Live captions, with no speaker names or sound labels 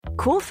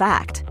Cool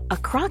fact, a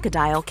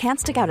crocodile can't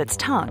stick out its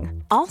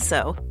tongue.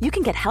 Also, you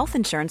can get health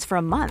insurance for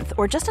a month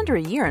or just under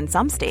a year in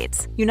some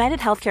states. United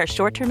Healthcare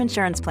short-term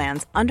insurance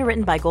plans,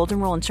 underwritten by Golden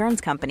Rule Insurance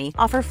Company,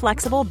 offer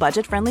flexible,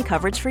 budget-friendly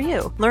coverage for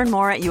you. Learn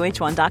more at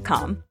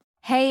uh1.com.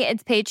 Hey,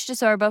 it's Paige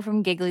DeSorbo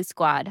from Giggly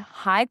Squad.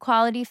 High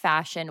quality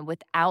fashion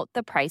without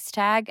the price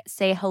tag.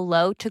 Say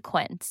hello to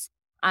Quince.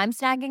 I'm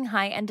snagging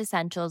high-end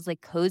essentials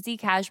like cozy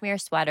cashmere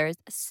sweaters,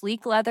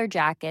 sleek leather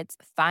jackets,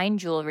 fine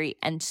jewelry,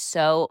 and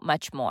so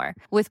much more.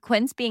 With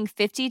Quince being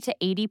 50 to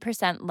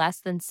 80%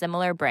 less than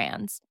similar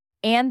brands.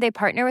 And they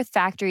partner with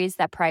factories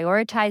that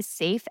prioritize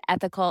safe,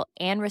 ethical,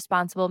 and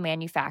responsible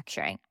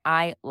manufacturing.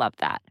 I love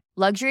that.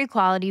 Luxury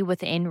quality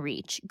within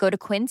reach. Go to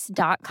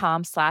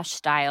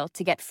quince.com/style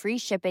to get free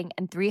shipping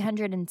and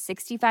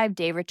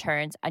 365-day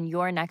returns on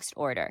your next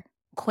order.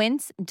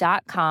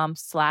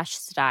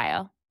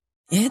 Quince.com/style.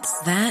 It's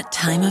that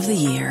time of the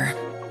year.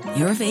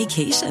 Your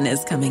vacation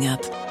is coming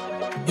up.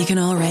 You can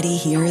already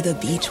hear the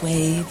beach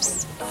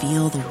waves,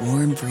 feel the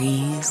warm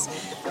breeze,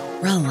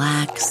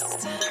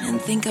 relax, and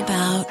think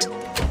about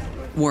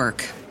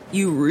work.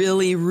 You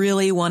really,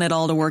 really want it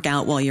all to work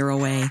out while you're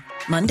away.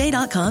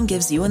 Monday.com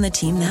gives you and the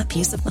team that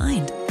peace of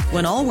mind.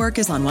 When all work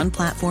is on one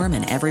platform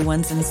and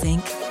everyone's in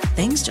sync,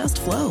 things just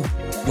flow.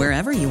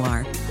 Wherever you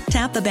are,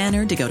 tap the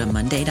banner to go to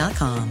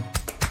Monday.com.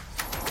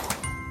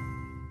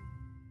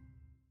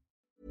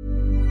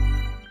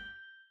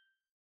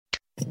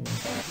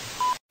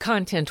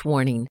 Content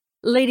warning.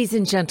 Ladies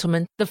and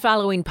gentlemen, the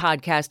following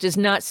podcast is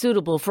not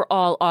suitable for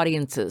all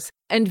audiences,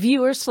 and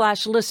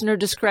viewer/listener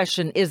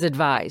discretion is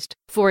advised.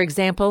 For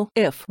example,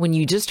 if, when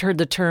you just heard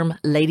the term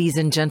ladies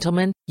and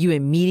gentlemen, you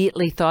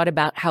immediately thought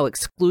about how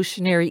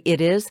exclusionary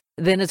it is,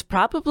 then it's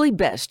probably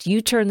best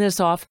you turn this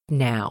off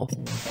now.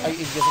 I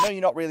know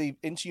you're not really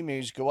into your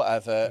music or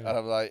whatever, and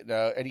I'm like,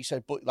 no. And he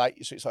said, but like,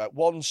 so it's like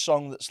one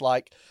song that's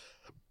like,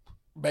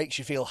 makes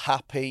you feel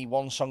happy,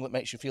 one song that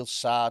makes you feel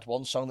sad,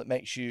 one song that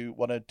makes you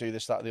want to do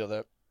this, that, or the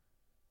other.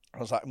 I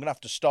was like, I'm going to have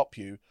to stop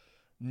you.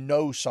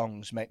 No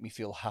songs make me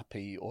feel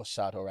happy or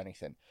sad or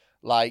anything.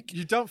 Like,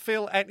 you don't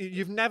feel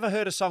you've never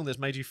heard a song that's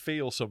made you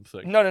feel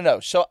something.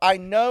 No. So I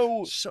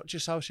know. Such a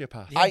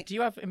sociopath. Do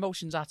you have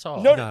emotions at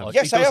all? No.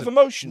 Yes, I have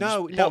emotions.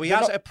 No, he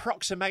has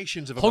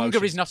approximations of emotions.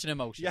 Hunger is not an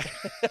emotion. Yeah.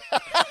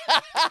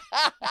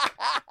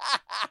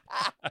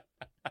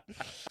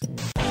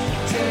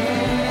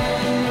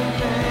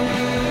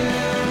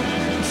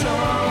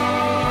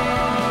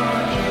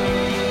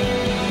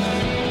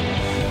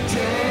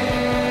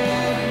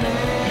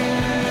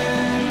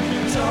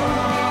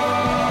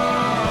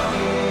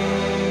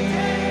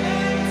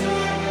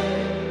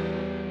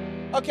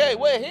 Okay,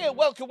 we're here.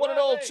 Welcome one and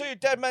all to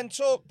Dead Men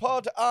Talk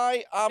Pod.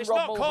 I am It's Rob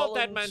not called Mulholland.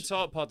 Dead Men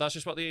Talk Pod. That's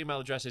just what the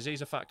email address is.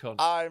 He's a fat cunt.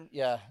 Hi.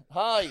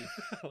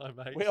 Hello,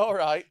 mate. We all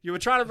right? You were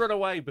trying to run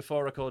away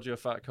before I called you a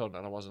fat cunt,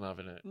 and I wasn't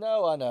having it.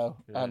 No, I know.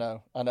 Yeah.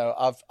 I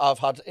know. I've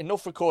had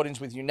enough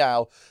recordings with you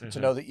now to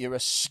know that you're a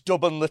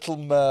stubborn little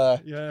mare.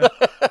 Yeah.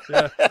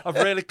 I've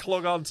really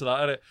clung on to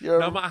that, innit? You're-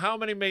 No matter how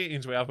many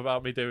meetings we have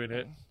about me doing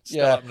it, it's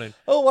still Yeah. happening.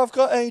 Oh, I've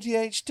got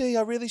ADHD.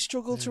 I really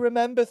struggle to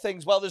remember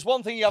things. Well, there's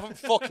one thing you haven't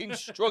fucking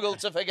struggled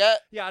to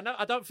forget. Yeah,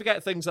 I don't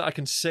forget things that I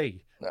can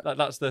see.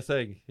 That's the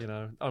thing, you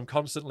know. I'm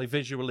constantly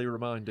visually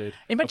reminded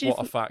of what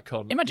a fat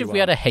cunt. Imagine you if we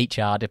are. had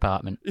a HR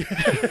department.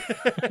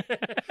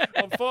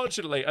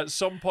 Unfortunately, at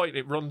some point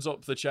it runs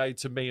up the chain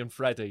to me and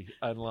Freddie,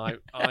 and like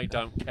I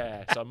don't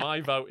care. So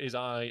my vote is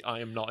I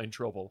am not in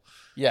trouble.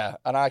 Yeah,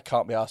 and I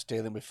can't be arsed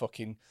dealing with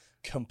fucking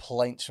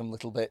complaints from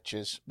little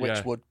bitches, which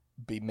Yeah. would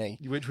be me.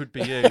 Which would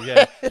be you,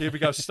 yeah. Here we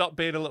go. Stop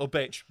being a little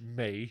bitch,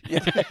 me.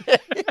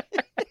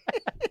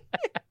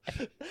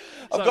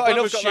 I've So got glad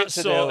enough we've shit that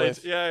to deal sorted.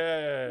 with.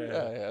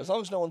 Yeah. As long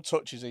as no one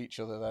touches each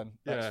other, then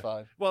that's Yeah.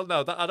 fine. Well,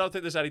 no, I don't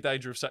think there's any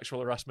danger of sexual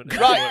harassment in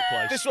the Right,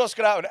 workplace. this is what's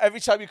going to happen. Every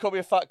time you call me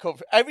a fat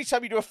cunt, every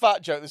time you do a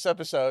fat joke this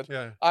episode,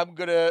 Yeah. I'm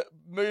going to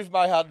move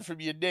my hand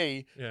from your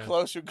knee Yeah.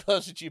 closer and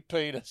closer to your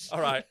penis.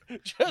 All right.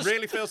 Just-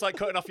 Really feels like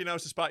cutting off your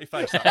nose to spite your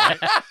face, that, right?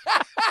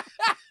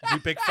 You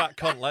big fat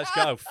cunt, let's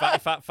go.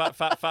 Fat.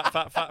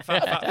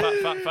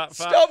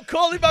 Stop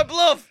calling my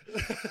bluff!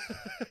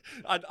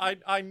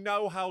 I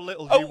know how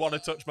little you want to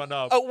touch my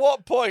knob. At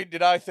what point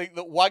did I think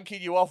that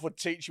wanking you off would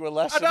teach you a I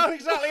lesson? know,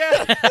 exactly,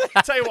 yeah.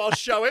 Tell you what, I'll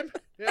show him.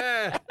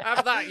 Yeah,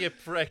 have that, you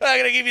prick. I'm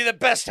going to give you the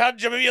best hand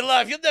job of your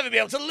life. You'll never be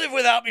able to live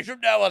without me from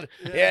now on.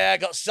 Yeah, I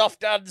got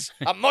soft hands.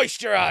 I'm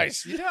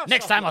moisturised. You do have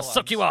Next soft time I'll little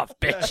suck you hands. off,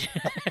 bitch.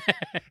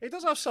 He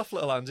does have soft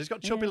little hands. He's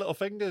got chubby little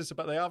fingers,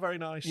 but they are very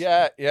nice.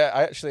 Yeah,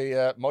 I actually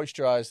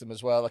moisturise them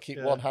as well. I keep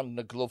Yeah. one hand in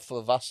a glove full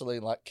of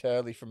Vaseline like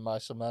Curly from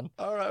Mice and Men.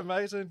 All right,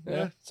 amazing.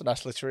 Yeah. It's a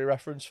nice literary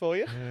reference for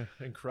you. Yeah,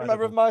 incredible.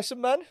 Remember of Mice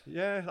and Men?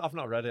 Yeah, I've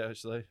not read it,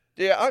 actually.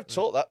 Yeah, I've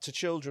taught that to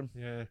children.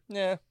 Yeah.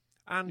 Yeah.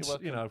 And, You're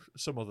welcome. you know,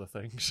 some other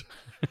things.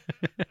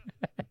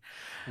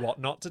 What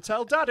not to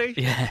tell Daddy.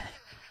 Yeah.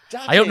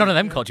 Daddy. I hope none of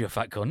them called you a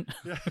fat cunt.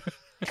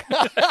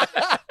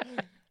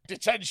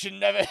 Detention's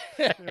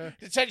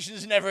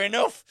never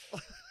enough.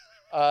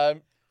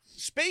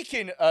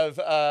 Speaking of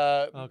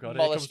Oh, God, here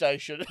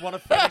molestation. One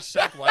of Freddie's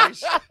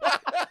segues.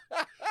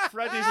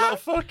 Freddie's little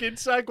fucking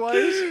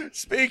segues.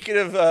 Speaking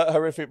of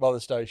horrific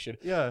molestation,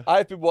 Yeah.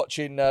 I've been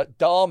watching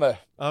Dharma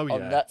Oh, yeah.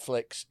 on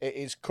Netflix. It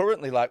is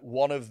currently like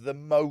one of the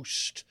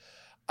most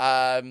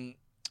watched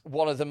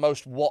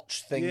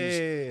things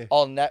Yeah.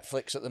 on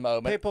Netflix at the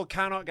moment. People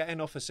cannot get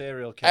enough of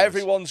serial killers.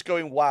 Everyone's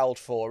going wild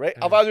for it.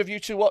 Have either of you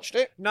two watched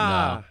it?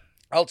 Nah.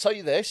 I'll tell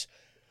you this.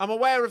 I'm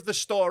aware of the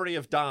story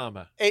of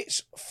Dharma.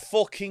 It's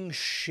fucking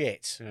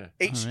shit. Yeah.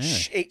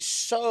 It's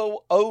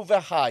so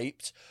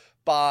overhyped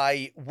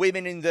by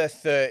women in their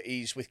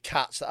 30s with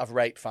cats that have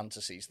rape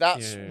fantasies.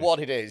 That's what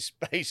it is.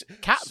 Basically.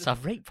 Cats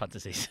have rape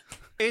fantasies.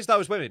 It is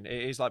those women.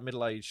 It is like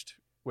middle-aged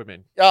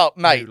women. Oh,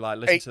 mate. Who, like,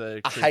 listen to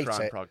the I true hate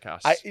crime it.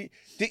 podcasts.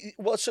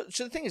 So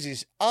the thing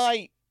is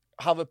I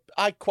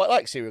quite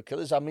like serial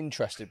killers. I'm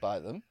interested by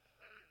them.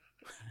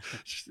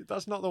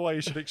 That's not the way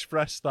you should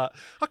express that.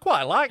 I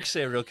quite like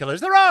serial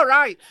killers. They're all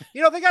right.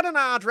 You know, they get an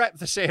hard rep,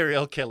 the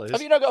serial killers.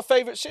 Have you not got a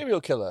favourite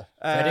serial killer?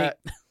 Freddie.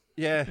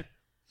 Yeah.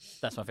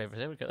 That's my favourite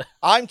serial killer.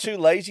 I'm too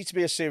lazy to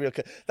be a serial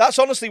killer. That's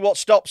honestly what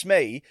stops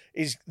me,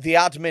 is the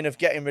admin of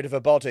getting rid of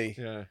a body.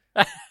 Yeah.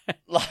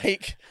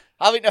 Like,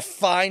 having to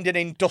find an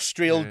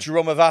industrial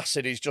drum of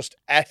acid is just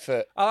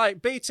effort. I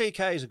like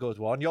BTK is a good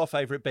one. Your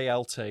favourite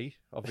BLT,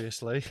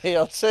 obviously.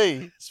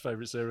 PLT. His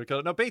favourite serial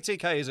killer. No,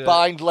 BTK is a...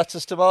 Bind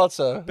lettuce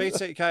tomato.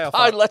 BTK, I Bind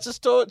found... lettuce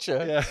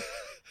torture. Yeah.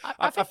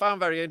 I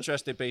found very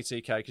interesting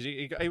BTK because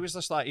he was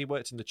just like, he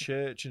worked in the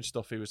church and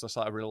stuff. He was just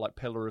like a real like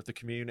pillar of the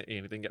community,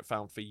 and he didn't get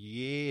found for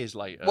years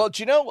later. Well,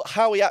 do you know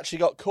how he actually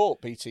got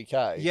caught,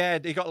 BTK? Yeah,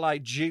 he got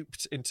like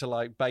duped into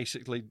like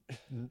basically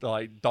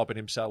like dobbing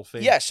himself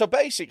in. Yeah, so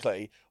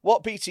basically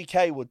what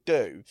BTK would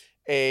do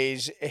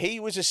is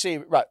he was a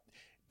serial... Right.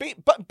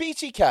 But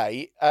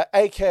BTK,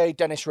 a.k.a.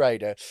 Dennis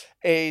Rader,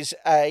 is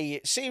a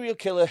serial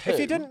killer who... If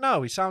you didn't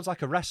know, he sounds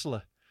like a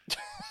wrestler.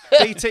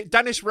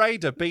 Dennis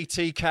Rader,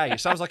 BTK. It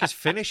sounds like his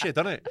finisher,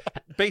 doesn't it?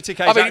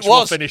 BTK's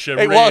actual finisher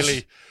It really...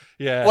 was.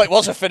 Yeah. Well, it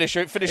was a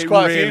finisher. It finished It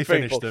quite really a few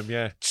people. finished them,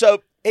 yeah.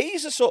 So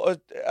he's a sort of...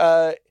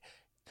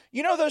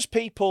 you know those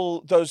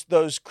people,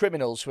 those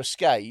criminals who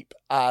escape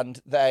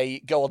and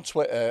they go on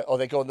Twitter or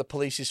they go on the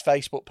police's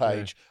Facebook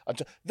page? And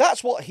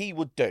that's what he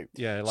would do.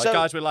 Yeah, like So-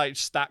 guys with like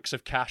stacks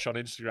of cash on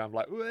Instagram,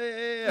 like, "Wah," and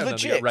then they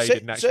Legit. get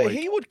raided next so week.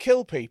 he would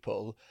kill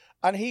people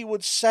and he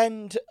would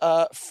send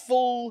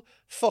full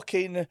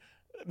fucking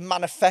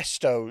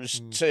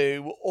manifestos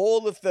to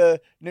all of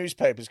the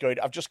newspapers going,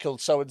 I've just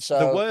killed so-and-so.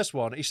 The worst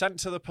one, he sent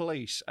to the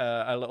police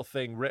a little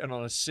thing written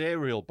on a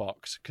cereal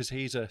box because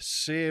he's a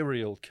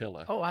serial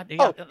killer.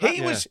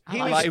 He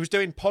was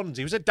doing puns.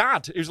 He was a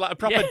dad. He was like a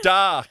proper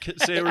dark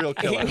serial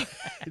killer.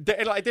 He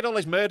did all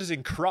his murders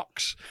in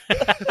Crocs.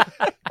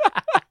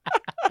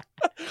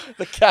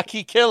 the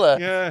khaki killer.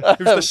 Yeah,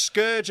 he was the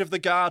scourge of the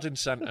garden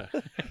centre.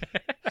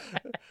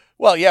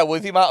 Well, yeah,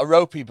 with the amount of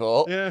rope he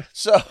bought. Yeah.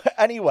 So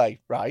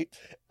anyway, right,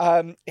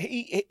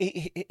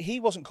 he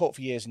wasn't caught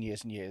for years and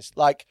years and years,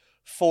 like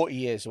 40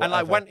 years or And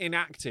whatever. like went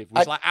inactive,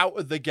 was like out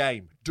of the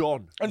game,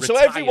 done. And retired.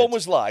 so everyone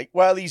was like,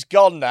 well, he's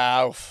gone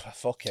now,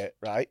 fuck it,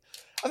 right?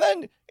 And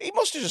then he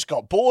must have just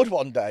got bored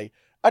one day.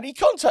 And he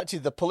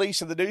contacted the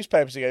police and the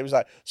newspapers again. He was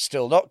like,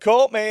 still not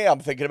caught me. I'm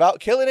thinking about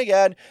killing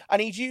again.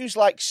 And he'd use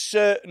like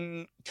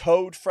certain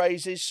code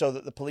phrases so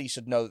that the police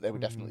would know that they were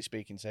definitely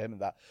speaking to him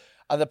and that.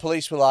 And the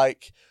police were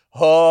like,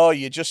 oh,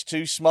 you're just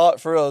too smart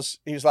for us.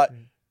 He was like,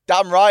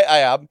 damn right I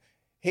am.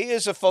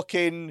 Here's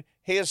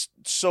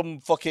some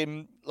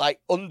fucking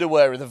like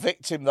underwear of the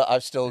victim that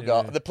I've still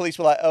got. And the police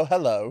were like, oh,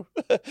 hello.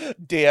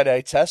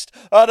 DNA test.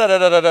 Oh,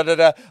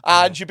 no.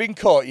 And you've been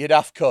caught, you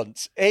daft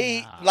cunt.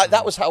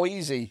 That was how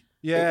easy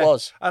it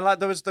was. And like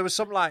there was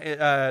some like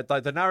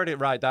they narrowed it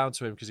right down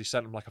to him because he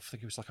sent him like I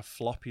think it was like a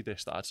floppy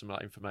disk that had some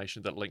like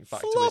information that linked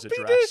back to his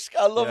Floppy address. disk.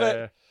 I love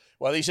it.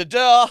 Well, he's a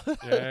duh.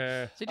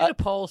 Yeah. So he did a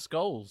Paul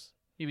Scholes.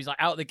 He was like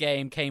out of the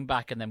game, came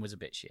back, and then was a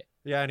bit shit.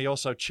 Yeah, and he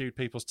also chewed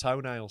people's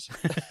toenails.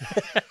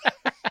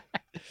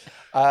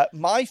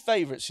 My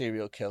favourite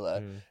serial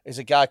killer is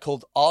a guy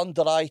called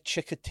Andrei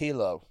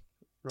Chikatilo,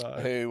 Right.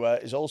 who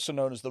is also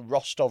known as the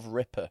Rostov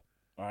Ripper.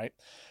 Right,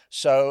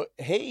 so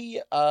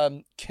he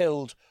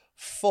killed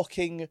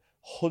fucking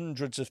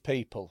hundreds of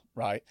people.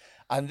 Right,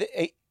 and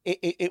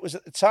it was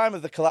at the time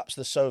of the collapse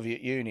of the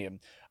Soviet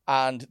Union.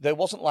 And there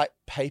wasn't like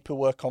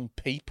paperwork on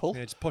people.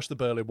 Yeah, just push the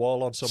Berlin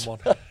Wall on someone.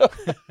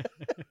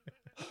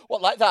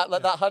 What, like that?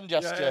 Like that hand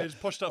gesture? Yeah, just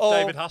pushed up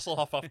David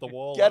Hasselhoff off the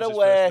wall. Get That was his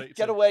away, first get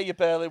victim. away, you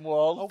Berlin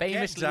Wall. Oh, get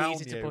Famously down,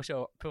 easy to you. push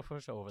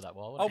over that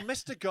wall. Oh, Wasn't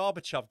Mr.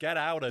 Gorbachev, get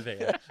out of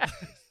here.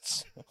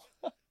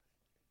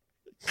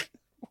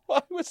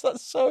 Why was that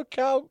so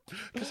camp?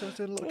 Because I was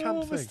doing a little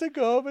camp thing. Mr.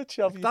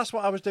 Gorbachev. That's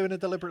what I was doing, a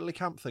deliberately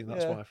camp thing.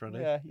 That's why, Freddie.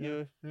 Yeah.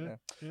 Yeah.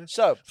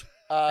 So,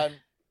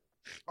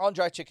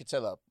 Andrei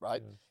Chikatilo,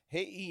 right?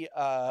 He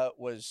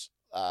was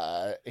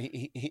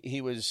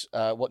he was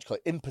what do you call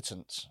it?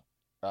 Impotent,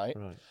 right?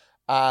 Right.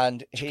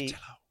 And he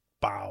Chikatilo.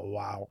 Bow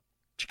wow.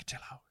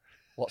 Chikatilo.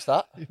 what's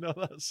that? You know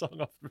that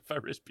song off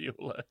Ferris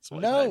Bueller? That's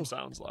what No, his name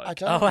sounds like. I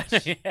don't.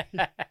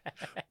 Oh,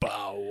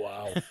 Bow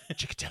wow.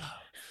 Chikatilo.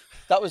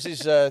 That was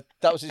his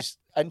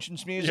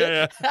entrance music.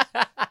 Yeah.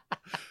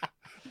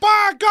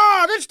 By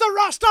God, it's the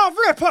Rostov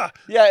Ripper!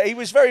 Yeah, he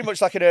was very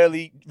much like an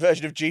early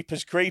version of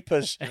Jeepers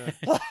Creepers.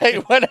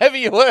 Like, whenever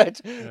you heard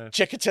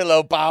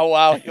Chikatilo Bow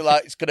Wow, you're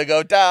like, it's going to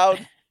go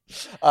down.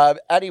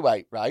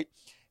 Anyway, right,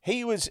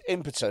 he was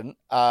impotent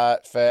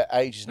for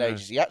ages and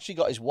ages. He actually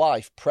got his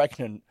wife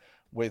pregnant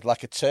with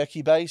like a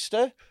turkey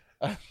baster.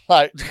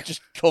 Like,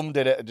 just cummed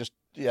in it and just,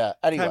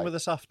 anyway. Came with a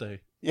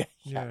softie. Yeah.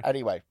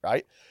 Anyway,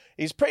 right,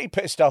 he's pretty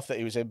pissed off that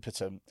he was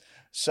impotent.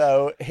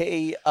 So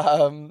he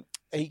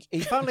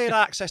If only he had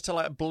access to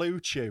like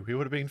Blue Chew, he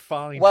would have been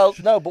fine. Well,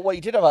 no, but what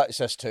he did have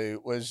access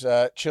to was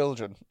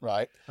children,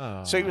 right?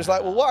 Oh, so he was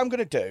like, well, what I'm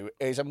going to do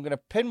is I'm going to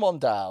pin one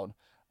down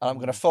and I'm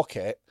going to fuck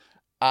it.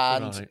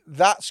 And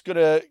that's going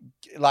to,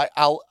 like,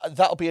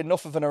 that'll be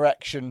enough of an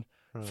erection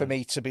for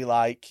me to be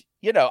like,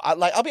 you know,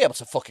 I'll be able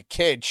to fuck a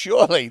kid,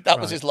 surely.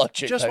 That was his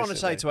logic. Just want to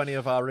say to any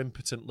of our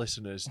impotent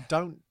listeners,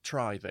 don't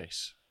try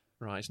this.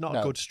 Right, it's not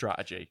a good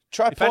strategy.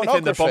 Try if pornography.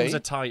 Anything, the bums are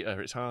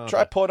tighter. It's harder.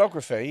 Try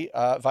pornography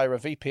via a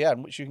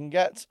VPN, which you can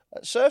get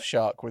at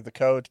Surfshark with the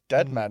code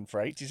DEADMEN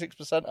for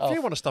 86% off. If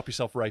you want to stop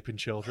yourself raping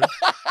children,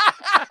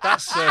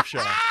 that's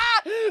Surfshark.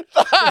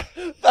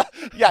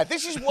 Yeah,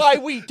 this is why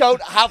we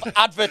don't have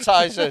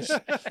advertisers.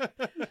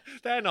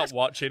 They're not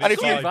watching. And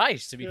it's good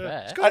advice, to be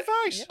fair. It's good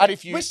advice. And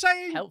if you, we're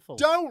saying helpful.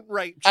 Don't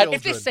rape children.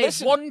 If this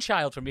saves one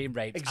child from being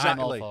raped, I'm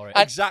all for it.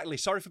 Exactly.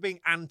 Sorry for being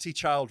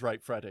anti-child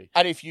rape, Freddie.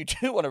 And if you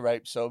do want to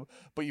rape some,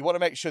 but you want to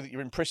make sure that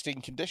you're in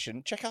pristine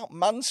condition, check out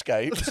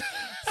Manscaped.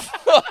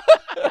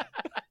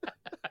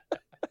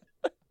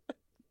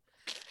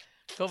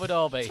 Covered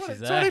all bases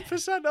there.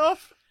 20%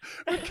 off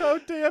with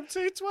code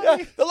DMT20. Yeah,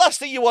 the last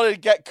thing you want to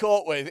get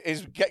caught with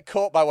is get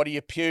caught by one of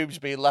your pubes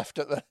being left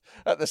at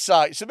the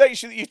site. So make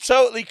sure that you're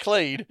totally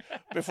clean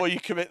before you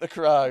commit the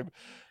crime.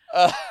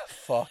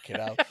 Fucking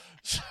hell.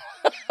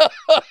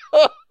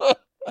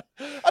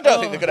 I don't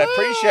think they're going to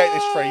appreciate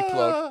this free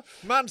plug.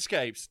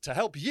 Manscaped, to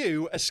help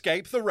you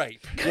escape the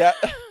rape. Yeah.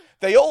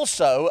 They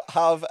also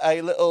have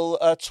a little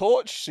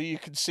torch so you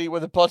can see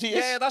where the body is.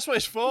 Yeah, that's what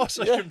it's for,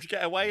 so you can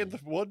get away in the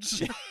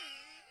woods.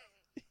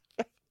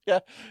 Yeah.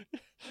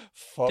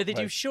 Fuck Did they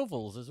me. do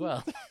shovels as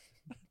well?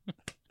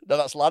 No,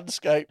 that's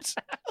landscaped.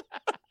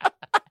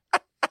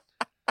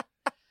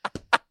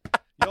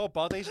 Your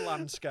body's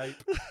landscape.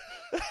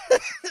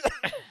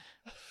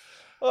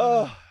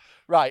 Oh.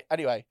 Right,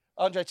 anyway,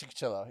 Andre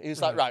Chikatilo, he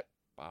was like, right,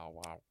 wow.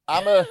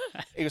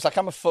 He was like,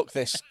 I'm gonna fuck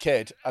this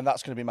kid, and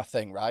that's gonna be my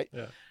thing, right?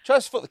 Yeah.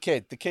 Tries to fuck the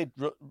kid. The kid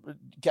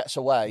gets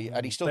away,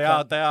 and he still they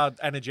are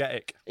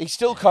energetic. He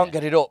still can't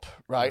get it up,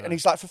 right? And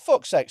he's like, for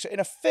fuck's sake! So in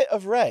a fit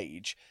of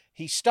rage,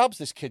 he stabs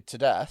this kid to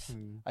death,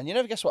 and you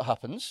never guess what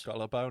happens? Got a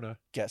little boner.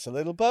 Gets a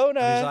little boner.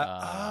 And he's like,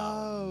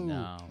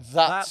 no.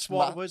 That's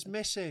what was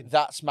missing.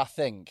 That's my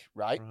thing,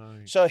 right?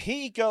 So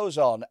he goes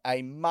on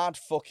a mad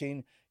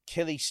fucking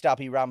killy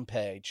stabby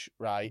rampage,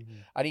 right?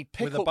 And he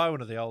pick with up a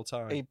boner the whole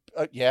time.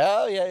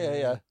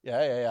 Yeah.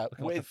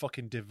 Looking like a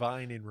fucking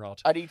divining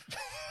rod. And he,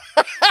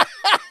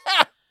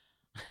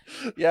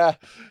 yeah.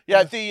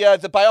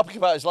 The biopic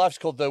about his life is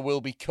called "There Will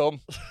Be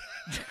Cum."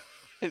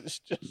 It's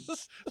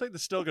just. I think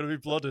there's still going to be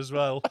blood as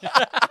well.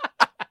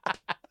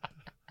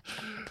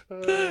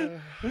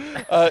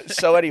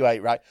 So anyway,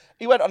 right?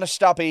 He went on a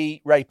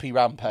stabby, rapey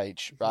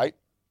rampage, right?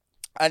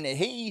 And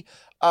he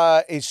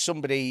is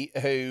somebody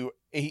who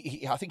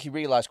I think he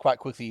realised quite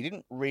quickly he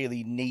didn't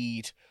really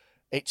need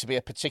it to be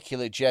a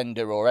particular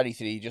gender or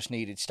anything. He just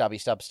needed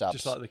stabby, stabs.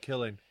 Just like The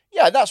Killing.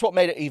 Yeah, that's what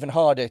made it even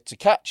harder to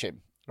catch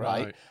him,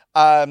 right?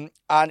 And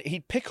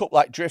he'd pick up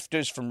like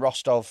drifters from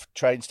Rostov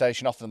train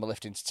station, offer them a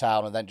lift into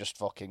town, and then just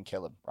fucking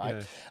kill them, right?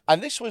 Yeah.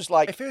 And this was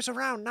like, if he was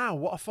around now,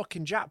 what a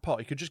fucking jackpot!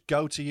 He could just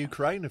go to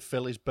Ukraine and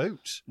fill his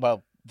boots.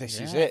 Well, this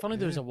is it. If only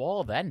there was a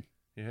war then.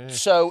 Yeah.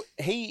 So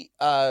he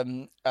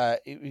it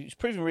was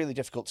proving really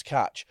difficult to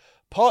catch,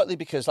 partly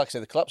because, like I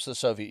said, the collapse of the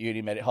Soviet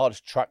Union made it harder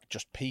to track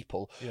just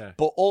people,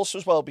 but also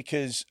as well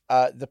because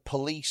the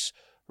police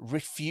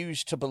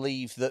refused to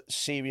believe that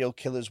serial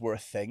killers were a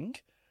thing.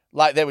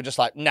 Like, they were just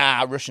like,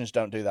 nah, Russians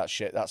don't do that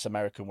shit. That's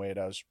American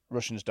weirdos.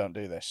 Russians don't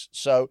do this.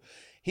 So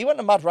he went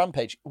on a mad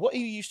rampage. What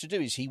he used to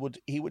do is he would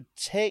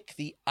take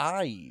the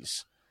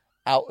eyes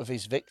out of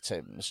his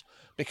victims,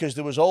 because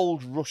there was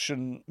old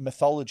Russian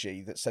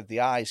mythology that said the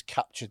eyes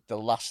captured the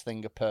last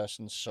thing a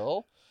person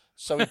saw.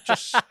 So he'd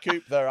just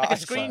scoop their like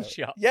eyes a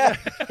screenshot. out. Yeah.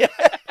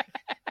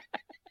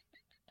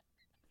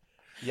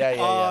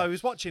 Yeah. I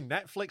was watching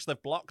Netflix. They've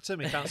blocked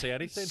him. He can't see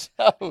anything.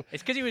 So,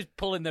 it's because he was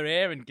pulling their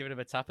ear and giving them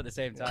a tap at the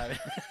same time.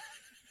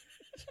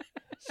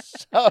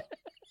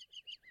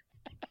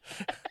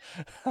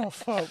 Oh,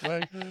 fuck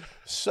me.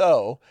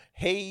 So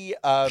he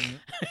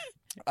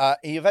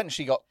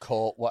eventually got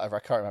caught. Whatever, I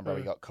can't remember how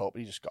he got caught,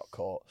 but he just got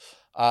caught.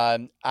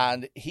 And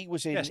he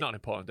was in. Yeah, it's not an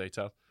important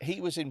detail. He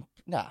was in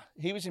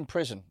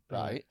prison,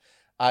 right?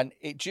 And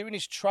during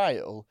his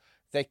trial,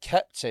 they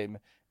kept him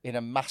in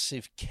a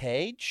massive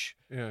cage,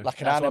 like an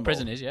That's animal. what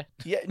prison is, yeah.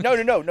 Yeah,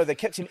 no. They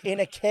kept him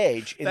in a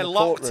cage in the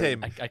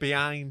courtroom. They locked him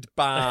behind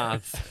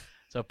bars.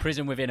 So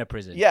prison within a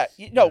prison. Yeah,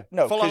 no,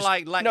 Full on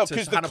like no, Lecter,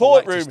 because the Hannibal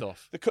courtroom, Lecter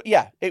stuff.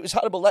 it was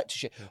Hannibal Lecter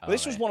shit. But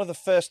this was right. one of the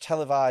first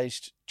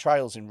televised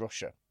trials in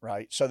Russia,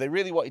 right? So they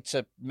really wanted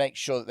to make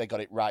sure that they got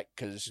it right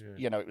because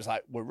it was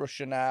like we're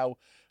Russia now,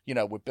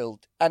 we're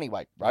built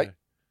anyway, right? Yeah.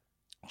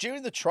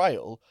 During the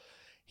trial,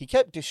 he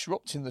kept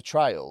disrupting the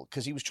trial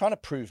because he was trying to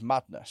prove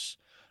madness.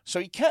 So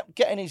he kept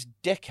getting his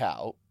dick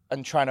out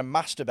and trying to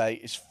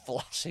masturbate his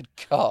flaccid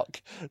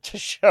cock to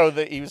show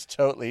that he was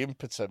totally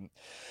impotent.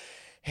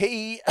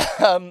 He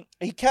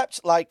kept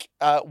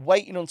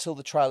waiting until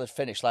the trial had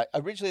finished. Like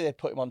originally they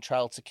put him on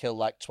trial to kill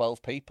like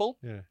 12 people.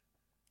 Yeah.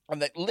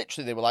 And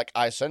they were like,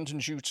 I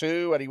sentence you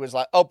to, and he was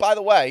like, oh, by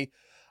the way,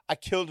 I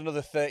killed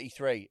another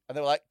 33. And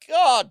they were like,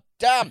 God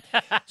damn.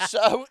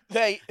 So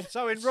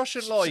in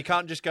Russian law, you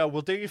can't just go,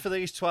 we'll do you for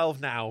these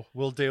 12 now,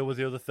 we'll deal with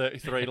the other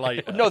 33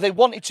 later. No, they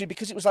wanted to,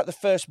 because it was like the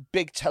first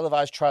big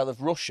televised trial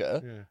of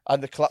Russia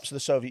and the collapse of the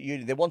Soviet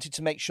Union. They wanted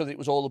to make sure that it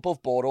was all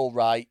above board, all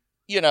right.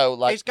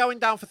 It's going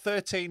down for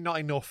 13, not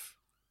enough.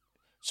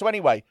 So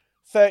anyway,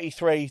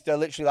 33, they're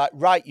literally like,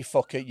 right, you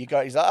fucker, you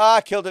got. He's like, I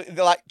killed it.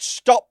 They're like,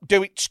 stop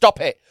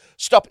it.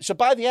 So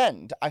by the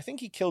end, I think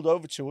he killed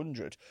over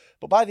 200.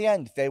 But by the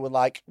end, they were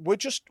like, we're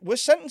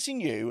sentencing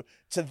you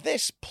to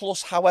this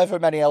plus however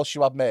many else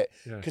you admit,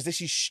 because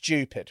this is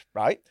stupid,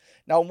 right?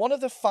 Now, on one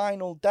of the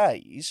final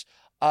days,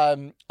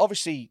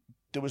 obviously,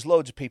 there was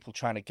loads of people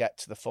trying to get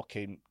to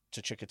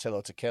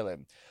Chikatilo to kill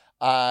him.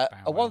 On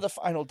one of the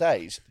final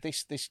days,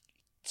 this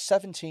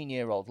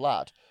 17-year-old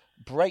lad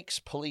breaks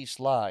police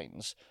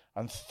lines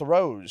and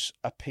throws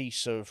a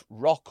piece of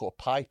rock or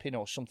piping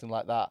or something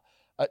like that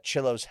at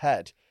Chilo's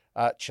head.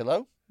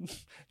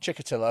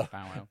 Chikatilo.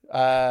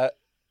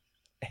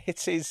 Hit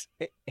his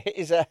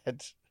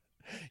head.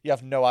 You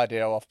have no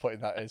idea how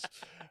off-putting that is.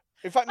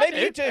 In fact, maybe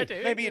you do.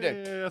 Maybe you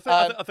do.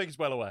 I think he's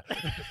well aware.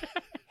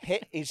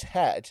 Hit his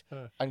head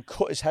and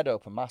cut his head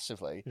open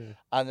massively.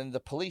 And then the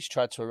police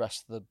tried to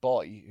arrest the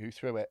boy who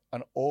threw it,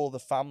 and all the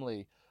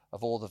family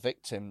of all the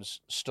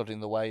victims stood in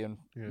the way and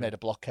made a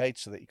blockade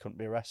so that he couldn't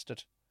be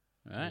arrested.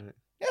 Right.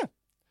 Yeah.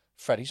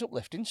 Freddie's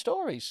uplifting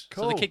stories.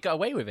 Cool. So the kid got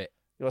away with it.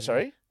 You are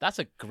sorry? That's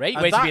a great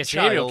way to be a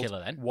serial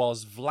killer then.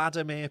 Was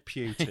Vladimir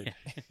Putin.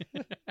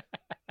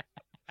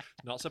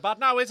 Not so bad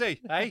now, is he?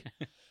 Hey?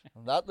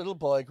 And that little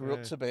boy grew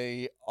up to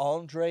be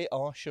Andrei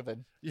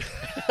Arshavin.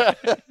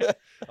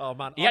 Oh,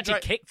 man. He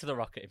actually kicked the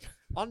rocket.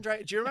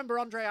 Do you remember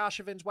Andrei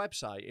Arshavin's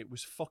website? It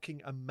was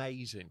fucking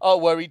amazing. Oh,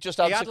 where he just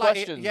answered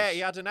questions? He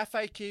had an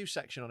FAQ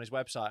section on his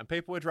website, and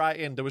people would write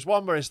in. There was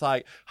one where it's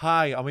like,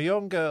 hi, I'm a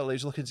young girl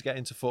who's looking to get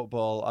into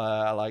football.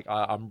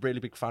 I'm a really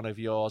big fan of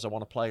yours. I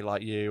want to play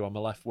like you. I'm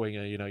a left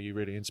winger. You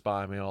really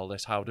inspire me, all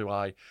this. How do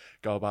I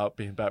go about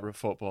being better at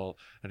football?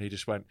 And he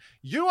just went,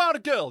 you are a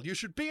girl. You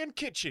should be in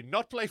kitchen,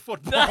 not play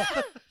football.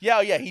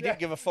 Yeah, he didn't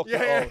give a fuck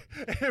at all.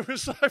 It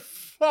was like,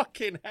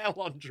 fucking hell,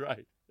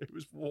 Andre. It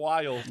was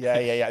wild.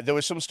 Yeah. There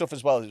was some stuff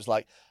as well. It was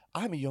like,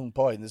 I'm a young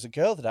boy and there's a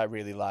girl that I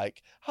really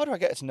like. How do I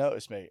get her to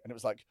notice me? And it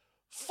was like,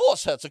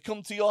 force her to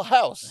come to your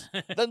house,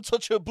 then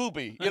touch her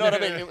boobie. You know what I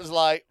mean? It was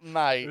like,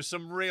 mate. It was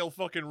some real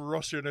fucking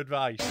Russian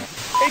advice.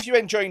 If you're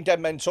enjoying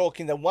Dead Men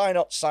Talking, then why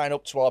not sign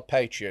up to our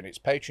Patreon? It's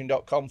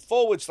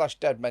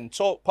patreon.com/Dead Men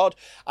Talk Pod,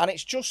 and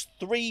it's just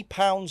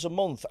 £3 a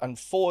month. And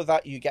for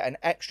that, you get an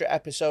extra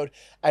episode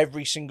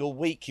every single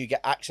week. You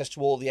get access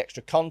to all the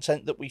extra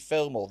content that we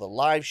film, all the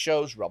live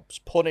shows, Rob's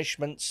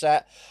punishment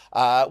set.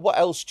 What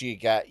else do you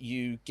get?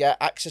 You get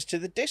access to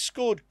the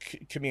Discord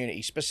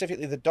community,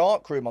 specifically the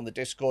dark room on the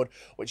Discord,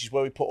 which is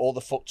where we put all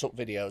the fucked up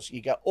videos.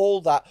 You get all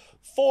that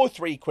for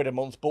 £3 a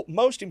month, but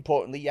most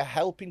importantly, you're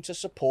helping to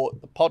support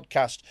the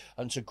podcast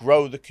and to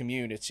grow the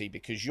community,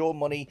 because your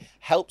money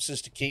helps us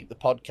to keep the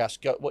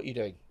podcast going. What are you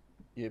doing?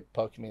 You're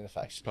poking me in the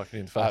face. Poking me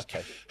in the face.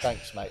 Okay,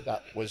 thanks, mate.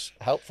 That was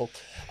helpful.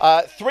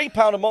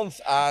 £3 a month,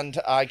 and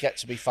I get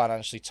to be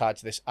financially tied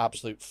to this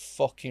absolute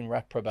fucking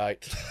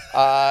reprobate.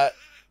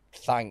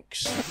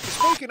 Thanks.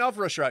 Speaking of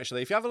Russia,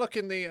 actually, if you have a look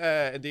in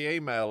the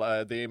email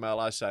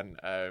I sent,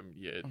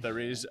 there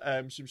is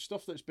some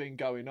stuff that's been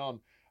going on.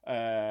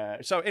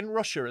 So in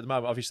Russia at the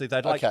moment, obviously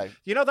they're like,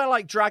 they're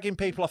like dragging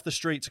people off the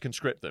street to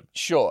conscript them.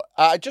 Sure.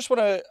 I just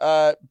want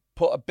to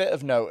put a bit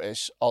of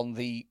notice on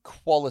the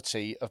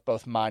quality of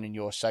both mine and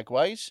your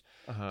segues.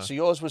 So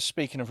yours was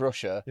speaking of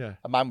Russia, and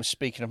mine was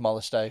speaking of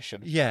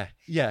molestation. Yeah.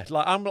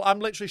 Like I'm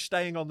literally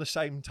staying on the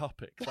same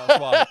topic. That's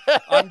why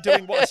I'm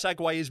doing what a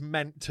segue is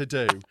meant to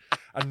do,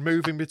 and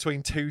moving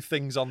between two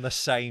things on the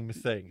same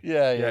thing.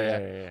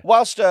 Yeah.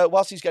 Whilst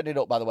he's getting it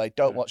up, by the way,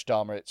 don't watch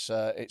Dahmer.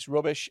 It's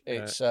rubbish.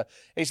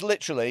 It's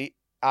literally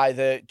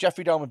either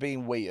Jeffrey Dahmer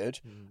being weird,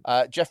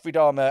 Jeffrey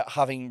Dahmer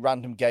having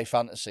random gay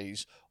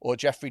fantasies, or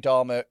Jeffrey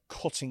Dahmer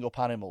cutting up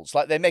animals.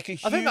 Like, they make a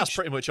huge... I think that's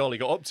pretty much all he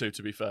got up to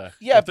be fair.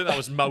 Yeah, I think that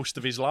was most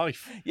of his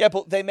life. Yeah,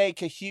 but they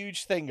make a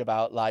huge thing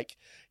about, like,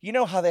 you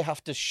know how they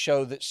have to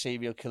show that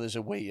serial killers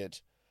are weird?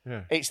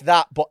 Yeah. It's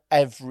that, but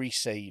every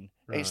scene.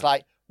 Right. It's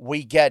like,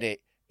 we get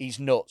it. He's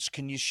nuts.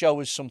 Can you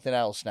show us something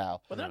else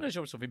now? Well, they're not going to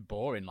show us something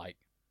boring like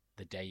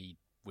the day he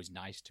was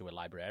nice to a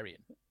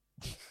librarian.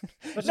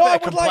 There's No, a I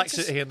bit of would like to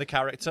complexity in the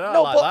character. I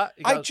No, like but that.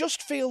 He I goes-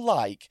 just feel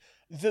like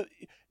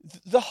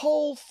the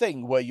whole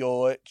thing where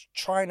you're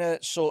trying to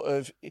sort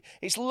of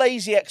it's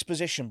lazy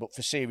exposition, but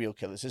for serial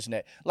killers, isn't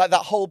it? Like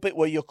that whole bit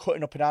where you're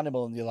cutting up an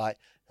animal and you're like,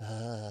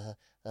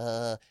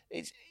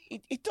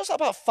 it does that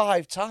about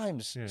 5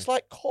 times. Yeah. It's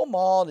like, come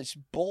on, it's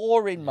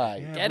boring,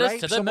 mate. Yeah, Get us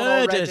rape to the someone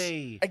murders.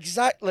 already.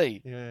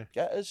 Exactly. Yeah.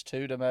 Get us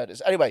to the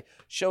murders. Anyway,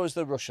 show us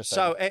the Russia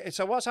thing.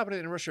 So what's happening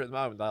in Russia at the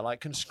moment? They're like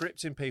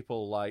conscripting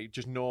people, like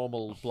just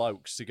normal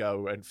blokes, to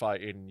go and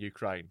fight in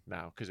Ukraine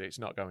now because it's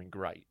not going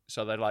great.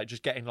 So they're like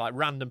just getting like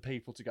random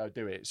people to go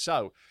do it.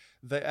 So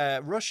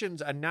the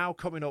Russians are now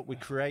coming up with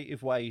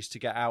creative ways to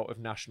get out of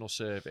national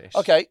service.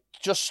 Okay,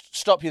 just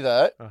stop you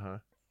there. Uh-huh.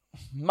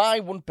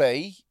 Mine would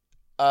be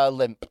a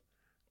limp.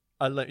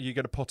 You're going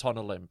to put on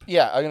a limp.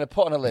 Yeah, I'm going to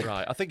put on a limp.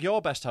 Right. I think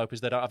your best hope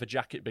is they don't have a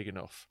jacket big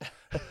enough.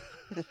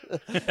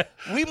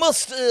 We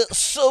must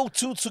sew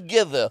two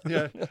together.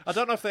 Yeah. I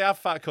don't know if they have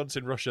fat cunts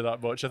in Russia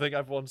that much. I think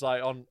everyone's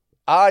like on.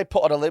 I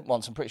put on a limp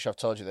once. I'm pretty sure I've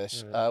told you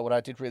this. When I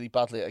did really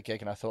badly at a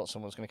gig and I thought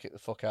someone was going to kick the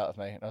fuck out of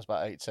me. And I was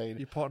about 18.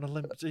 You put on a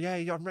limp. Yeah,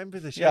 I remember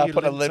this. Yeah, I you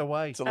put a limped limp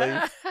away. to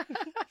leave.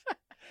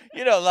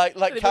 You know, like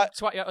They would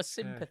twat you out of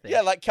sympathy. yeah,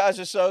 like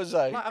Kaiser Soze.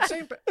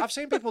 Like, I've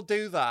seen people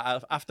do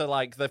that after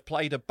like they've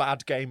played a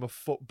bad game of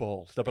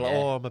football. They'll be like, Yeah.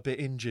 "Oh, I'm a bit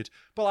injured,"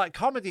 but like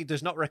comedy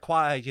does not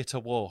require you to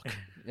walk.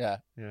 Yeah,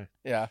 Yeah.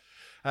 yeah.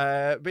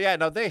 But yeah,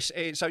 no,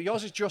 so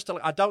yours is just.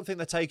 I don't think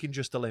they're taking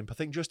just a limp. I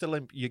think just a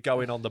limp. You're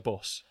going on the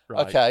bus,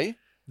 right? Okay,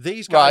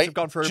 These guys right. have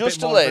gone for a Just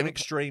bit a more of an limp,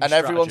 extreme. and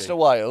every once in a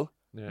while,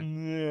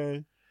 yeah,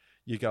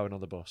 you're going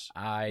on the bus.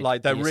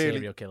 Like they're they're really-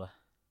 serial killer.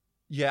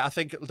 Yeah, I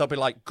think they'll be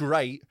like,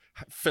 great,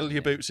 fill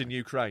your boots in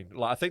Ukraine.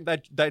 Like, I think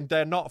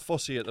they're not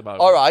fussy at the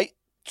moment. all right,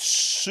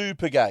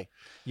 super gay.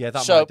 Yeah,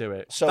 that So- might do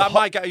it. so that hot-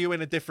 might get you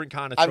in a different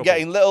kind of I'm trouble.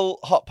 getting little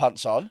hot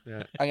pants on.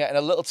 Yeah. I'm getting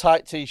a little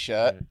tight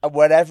t-shirt, Yeah. and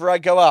whenever I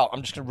go out,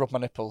 I'm just gonna rub my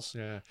nipples.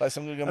 Yeah. Like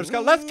I'm gonna I just go,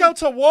 let's go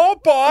to war,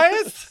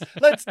 boys.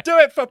 Let's do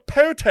it for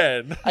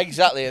Putin.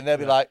 Exactly, and they'll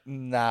be like,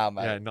 "Nah,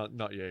 mate." Yeah,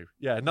 not you.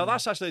 Yeah, no,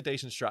 that's actually a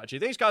decent strategy.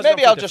 These guys.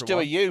 Maybe have I'll gone for a just do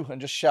a different you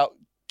and just shout,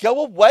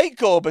 "Go away,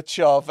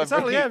 Gorbachev!"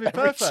 Exactly, yeah, it'd be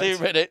every perfect. 2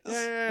 minutes. one.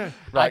 Yeah.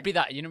 Right. I'd be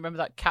that. You remember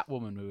that cat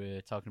woman we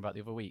were talking about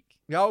the other week?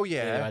 Oh Yeah,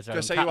 yeah. that's right,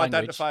 Just say cat you language.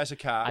 identify as a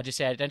cat. I just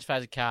say identify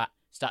as a cat,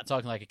 start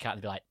talking like a cat,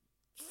 and be like,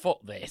 "Fuck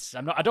this!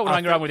 I don't want to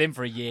hang around with him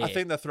for a year." I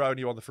think they're throwing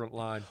you on the front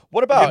line.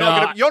 What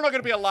about? You're not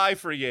going to be alive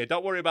for a year.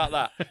 Don't worry about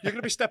that. You're going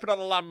to be stepping on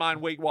a landmine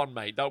week 1,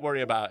 mate. Don't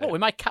worry about What, it.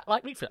 with my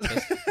cat-like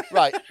reflexes?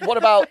 Right. What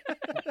about?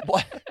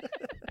 What?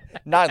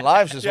 9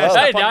 lives as Yeah, well.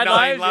 step on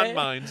Nine 9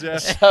 lives, landmines. Yeah.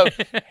 So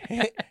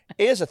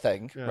here's a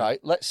thing, Yeah. right?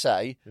 Let's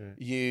say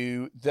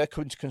Yeah. they're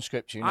coming to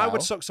conscript you now. I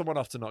would suck someone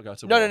off to not go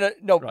to No, war.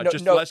 no, Right, no,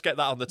 just no. let's get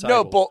that on the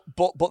table.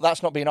 No, but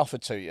that's not being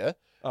offered to you.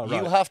 Oh,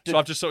 you right. have to. So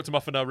I've just sucked him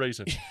off for no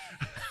reason.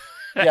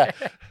 Yeah,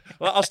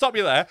 Well, I'll stop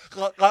you there.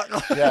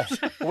 yeah.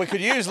 We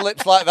could use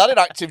lips like that in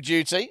active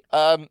duty.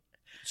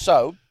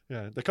 So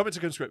Yeah, they're coming to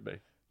conscript me.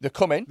 they're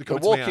coming. They're They're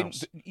coming to my walking.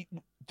 house.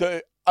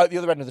 They're at the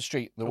other end of the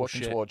street. They're Oh,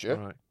 walking shit. towards you.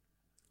 Right.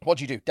 What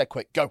do you do? Dead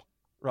quick. Go.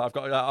 Right,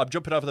 I'm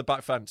jumping over the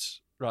back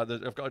fence. Right,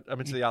 I'm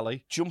into the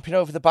alley. Jumping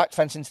over the back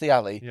fence into the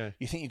alley. Yeah.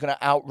 You think you're going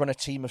to outrun a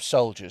team of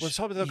soldiers? Well,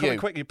 somebody they're coming You.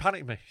 quick. You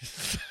panic me.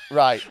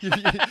 Right.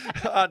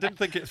 I didn't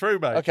think it through,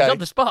 mate. Okay. He's on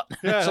the spot.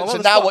 Yeah, So, I'm so on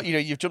the now spot. what you do?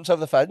 You've jumped over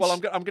the fence. Well, I'm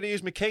going to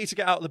use my key to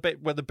get out the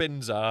bit where the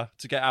bins are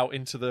to get out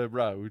into the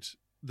road.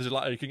 There's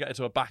like you can get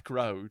into a back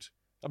road.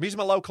 I'm using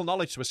my local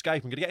knowledge to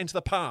escape. I'm going to get into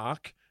the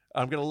park.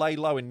 And I'm going to lay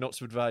low in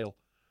Knutsford Vale.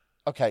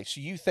 Okay, so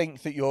you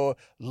think that your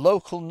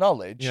local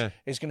knowledge Yeah.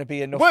 is going to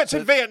be enough? Worked to...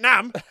 in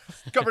Vietnam.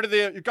 got rid of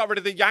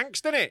the Yanks,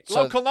 didn't it?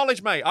 So- Local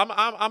knowledge, mate.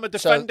 I'm a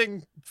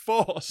defending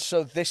force.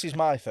 So this is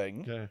my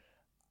thing. Yeah.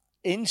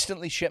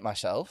 Instantly shit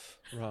myself,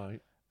 Right.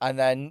 and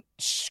then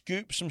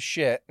scoop some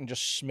shit and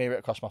just smear it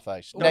across my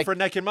face. Go for a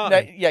naked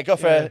Martin. Yeah, go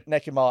for Yeah. a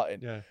naked Martin.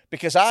 Yeah.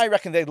 Because I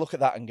reckon they'd look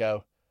at that and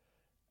go,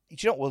 "Do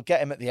you know what? We'll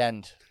get him at the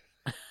end."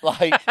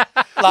 Like,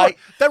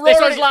 They're This already,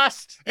 one's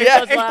last. This Yeah,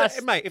 one's if last.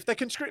 they, mate, if they're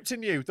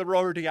conscripting you, they're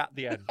already at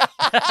the end.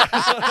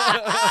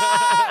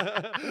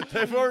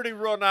 They've already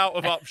run out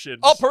of options.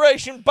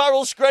 Operation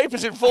Barrel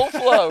Scrapers in full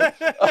flow.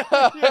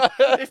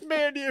 If me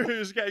and you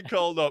who's getting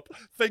called up,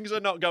 things are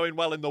not going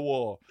well in the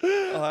war.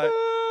 Like,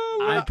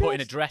 I'm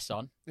putting a dress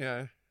on.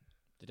 yeah.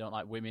 They don't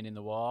like women in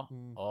the war.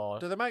 Or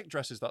Do they make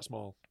dresses that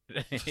small?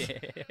 a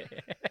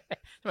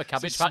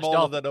cabbage It's patch smaller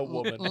doll. than a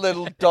woman.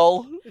 Little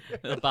doll.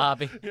 Little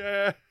Barbie.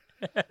 Yeah.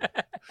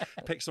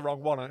 Picks the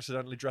wrong one,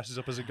 accidentally dresses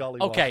up as a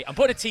golly. Okay, I'm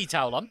putting a tea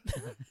towel on.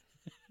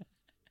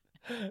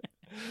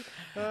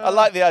 I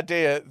like the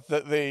idea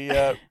that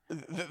that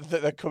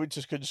they're coming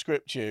to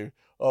conscript you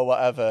or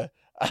whatever,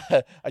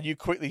 and you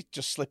quickly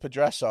just slip a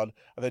dress on,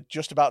 and they're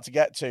just about to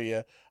get to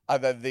you,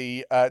 and then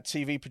the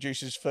TV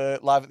producers for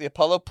Live at the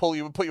Apollo pull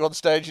you and put you on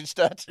stage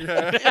instead.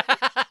 Yeah.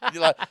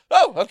 You're like,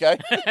 oh, okay,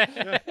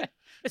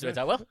 This went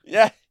out well.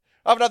 yeah.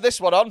 I haven't had this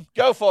one on.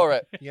 Go for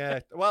it. Yeah,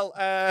 well,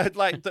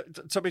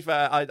 to be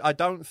fair, I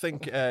don't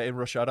think in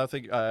Russia, I don't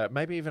think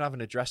maybe even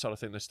having a dress on, I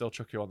think they still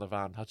chuck you on the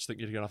van. I just think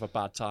you're gonna have a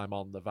bad time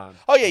on the van.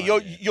 Oh yeah,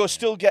 you're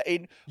still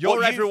getting.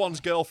 You're everyone's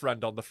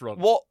girlfriend on the front.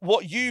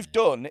 What you've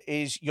done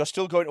is you're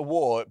still going to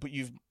war, but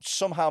you've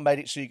somehow made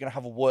it so you're gonna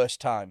have a worse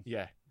time.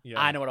 Yeah.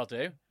 I know what I'll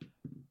do.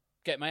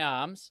 Get my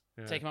arms,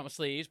 take them out my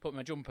sleeves, put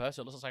my jumper,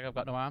 so it looks like I've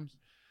got no arms.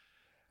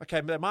 Okay,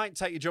 but they might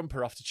take your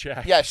jumper off to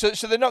check. Yeah, so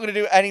they're not going to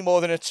do any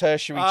more than a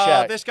tertiary Oh,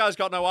 check. this guy's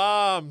got no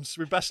arms.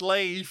 We best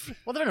leave.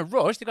 Well, they're in a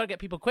rush. They've got to get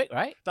people quick,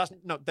 right?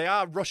 They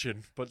are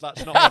Russian, but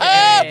that's not what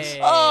it is.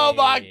 Oh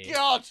my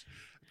God!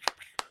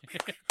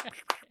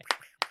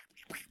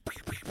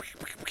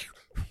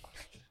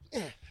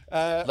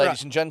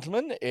 Ladies and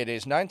gentlemen, it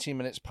is 19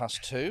 minutes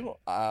past 2.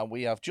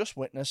 We have just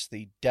witnessed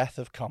the death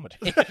of comedy.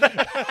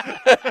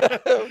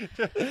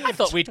 I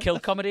thought we'd kill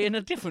comedy in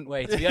a different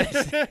way, to be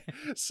honest.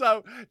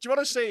 So, do you want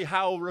to see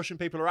how Russian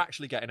people are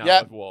actually getting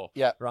out of war?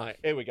 Yeah. Right,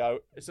 here we go.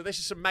 So this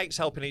is some mates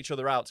helping each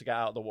other out to get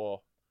out of the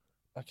war.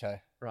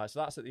 Okay. Right,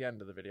 so that's at the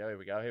end of the video. Here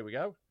we go.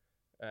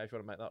 If you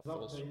want to make that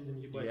full.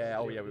 Yeah,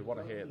 oh yeah, we want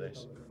to hear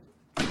this.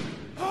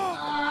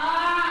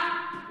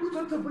 Вот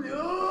это,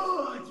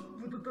 блядь!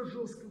 Вот это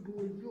жестко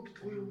было, ёб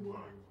твою мать!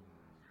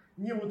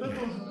 Не, вот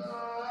это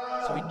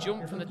уже... So we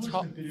jump from the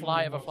top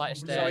flight of a flight of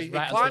stairs So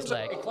right onto his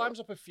leg. he climbs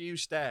up a few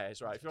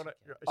stairs, right? If you want to,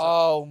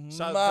 Oh, man.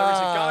 So there is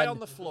a guy on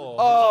the floor.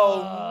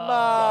 Oh,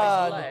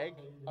 Got his man. leg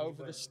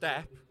over the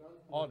step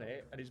on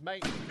it, and his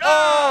mate.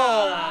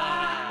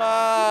 Oh,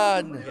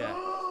 man.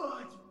 Yeah.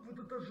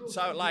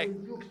 So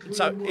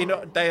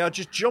they are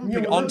just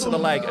jumping onto the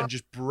leg and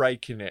just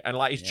breaking it, and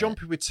he's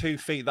jumping with 2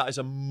 feet. That is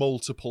a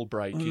multiple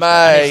break.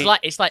 Mate.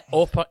 It's like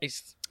up.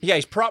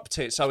 He's propped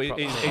it, so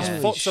his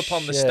foot's up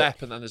on the shit.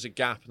 step, and then there's a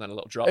gap, and then a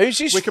little drop. Who's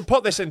his- We can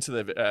put this into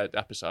the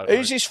episode.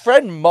 Who's his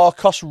friend,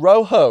 Marcos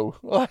Rojo?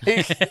 But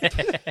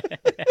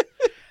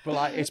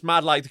it's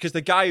mad, because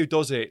the guy who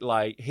does it,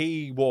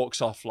 he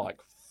walks off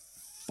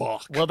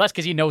fuck. Well, that's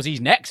because he knows he's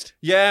next.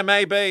 Yeah,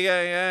 maybe.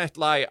 Yeah.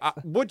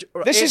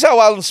 This is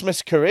how Alan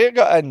Smith's career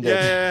got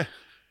ended.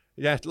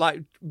 Yeah.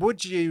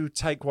 Would you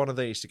take one of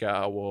these to get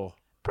out of war?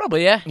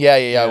 Probably, yeah.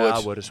 Yeah, I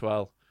would. as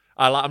well.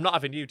 I'm not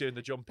having you doing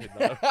the jumping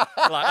though.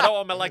 I don't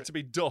want my leg to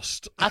be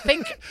dust. I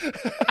think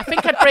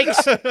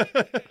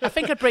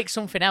I'd break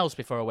something else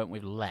before I went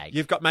with leg.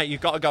 You've got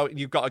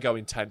to go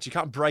intense. You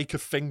can't break a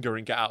finger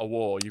and get out of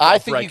war. I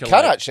think you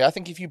can actually. I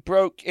think if you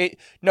broke it,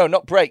 no,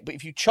 not break, but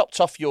if you chopped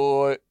off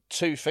your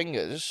 2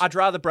 fingers, I'd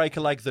rather break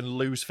a leg than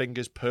lose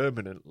fingers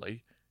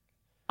permanently.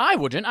 I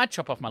wouldn't. I'd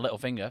chop off my little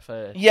finger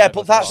for. Yeah,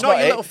 but that's not not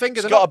your it. little finger.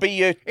 It's They're got to not- be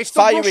your It's the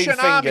firing Russian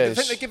army. fingers.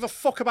 They think they give a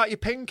fuck about your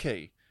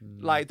pinky.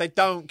 They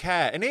don't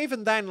care. And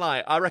even then,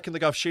 I reckon they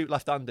go shoot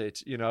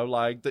left-handed.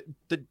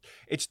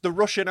 It's the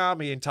Russian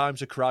army in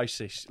times of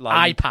crisis.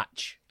 Eye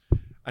patch.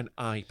 An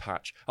eye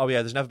patch. Oh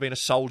yeah, there's never been a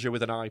soldier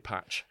with an eye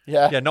patch.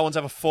 Yeah. No one's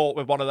ever fought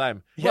with one of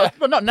them. Yeah.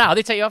 But not now.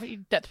 They take you off.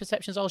 Your depth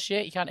perception's all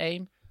shit. You can't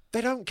aim. They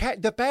don't care.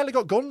 They barely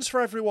got guns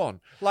for everyone.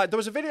 There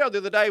was a video the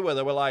other day where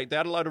they were they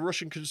had a load of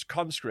Russian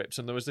conscripts,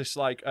 and there was this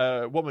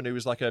woman who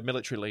was a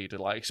military leader,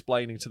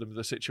 explaining to them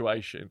the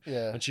situation.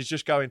 Yeah. And she's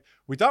just going,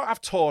 "We don't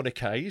have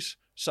tourniquets,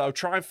 so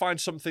try and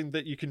find something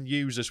that you can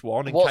use as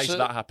one in case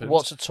that happens."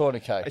 What's a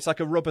tourniquet? It's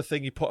like a rubber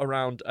thing you put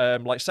around,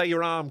 say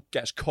your arm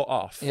gets cut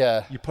off.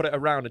 Yeah. You put it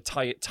around and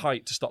tie it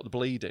tight to stop the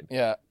bleeding.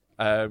 Yeah.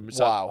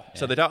 Wow.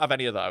 So they don't have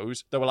any of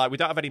those. They were we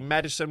don't have any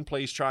medicine.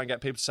 Please try and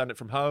get people to send it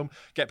from home.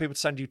 Get people to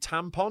send you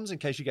tampons in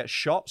case you get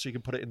shot so you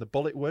can put it in the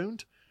bullet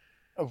wound.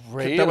 Oh,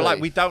 really? They were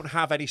we don't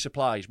have any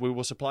supplies. We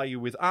will supply you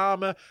with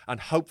armour and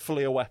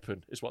hopefully a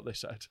weapon, is what they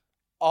said.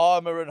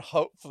 Armour and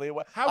hopefully a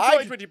weapon. How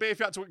good would you be if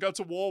you had to go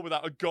to war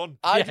without a gun?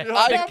 What am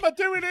I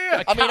doing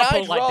here? I mean,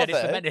 Catapult I'd like Dennis the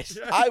rather. Menace.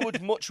 I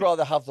would much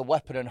rather have the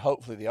weapon and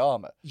hopefully the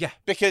armour. Yeah.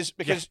 Because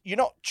you're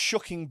not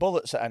chucking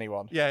bullets at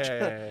anyone.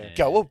 Yeah.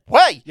 Go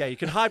away. Yeah, you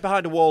can hide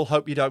behind a wall,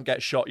 hope you don't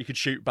get shot. You can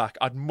shoot back.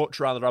 I'd much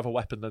rather have a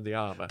weapon than the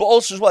armour. But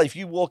also as well, if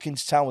you walk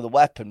into town with a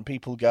weapon,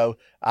 people go,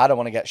 "I don't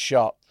want to get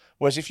shot."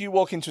 Whereas if you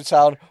walk into a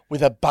town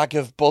with a bag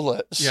of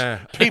bullets,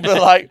 people are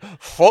like,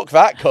 "Fuck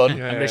that cunt." I'm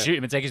going to shoot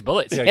him and take his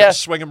bullets. Yeah, you gotta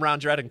swing them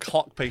around your head and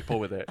clock people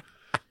with it.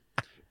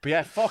 But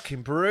yeah,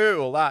 fucking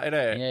brutal, that, isn't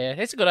it?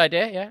 Yeah, it's a good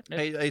idea, yeah.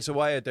 It's a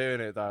way of doing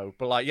it, though.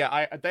 But,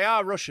 they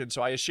are Russian,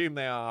 so I assume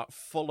they are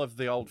full of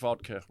the old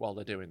vodka while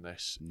they're doing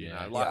this.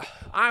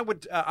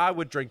 I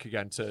would drink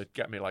again to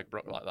get me, like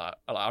that.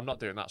 I'm not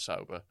doing that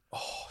sober.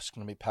 Oh, it's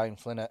going to be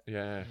painful, innit?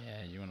 Yeah.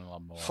 Yeah, you want a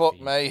lot more. Fuck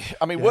me.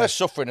 I mean, we're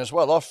suffering as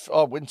well.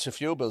 Our winter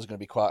fuel bill is going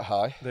to be quite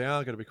high. They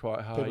are going to be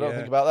quite high. People don't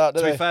think about that, do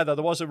To they? be fair, though,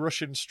 there was a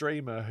Russian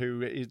streamer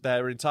who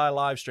their entire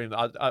live stream,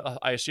 that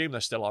I assume they're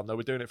still on, they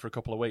were doing it for a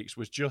couple of weeks,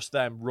 was just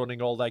them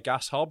running all their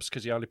gas hobs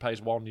because he only pays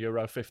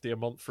 €1.50 a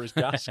month for his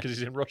gas because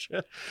he's in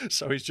Russia.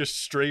 So he's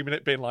just streaming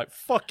it, being like,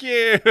 "Fuck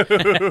you."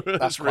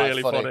 That's quite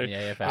really funny.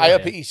 Yeah, I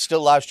hope he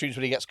still live streams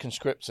when he gets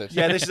conscripted.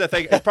 Yeah, this is the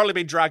thing. It's probably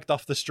been dragged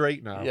off the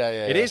street now. Yeah.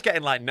 It is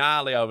getting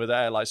gnarly over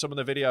there. Like some of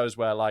the videos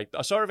where, like,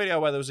 I saw a video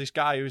where there was this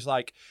guy who's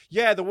like,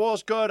 yeah, the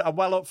war's good. I'm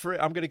well up for it.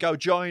 I'm going to go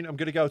join. I'm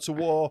going to go to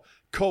war.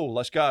 Cool,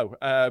 let's go.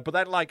 But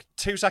then, like,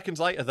 2 seconds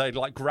later, they'd,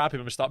 like, grab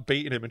him and start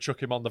beating him and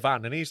chuck him on the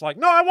van. And he's like,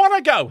 no, I want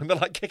to go. And they're,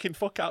 like, kicking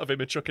fuck out of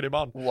him and chucking him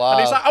on. Wow.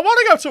 And he's like, I want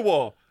to go to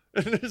war.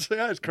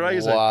 It's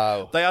crazy.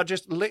 Wow. They are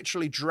just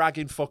literally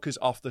dragging fuckers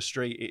off the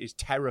street. It is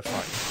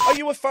terrifying. Are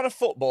you a fan of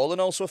football and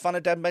also a fan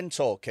of Dead Men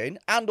Talking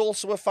and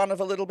also a fan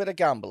of a little bit of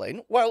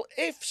gambling? Well,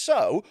 if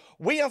so,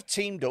 we have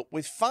teamed up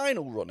with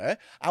Final Runner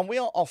and we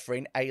are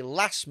offering a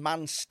last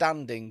man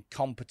standing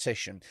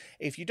competition.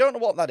 If you don't know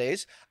what that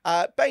is,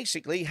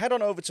 basically head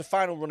on over to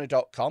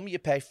finalrunner.com. You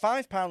pay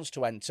 £5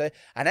 to enter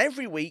and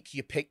every week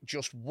you pick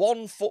just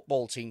one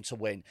football team to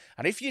win.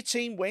 And if your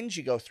team wins,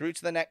 you go through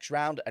to the next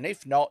round, and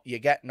if not, you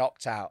get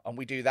knocked out. And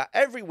we do that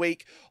every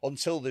week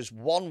until there's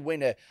one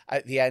winner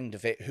at the end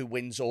of it who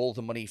wins all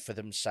the money for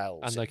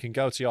themselves. And they can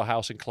go to your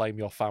house and claim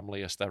your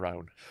family as their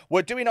own.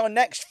 We're doing our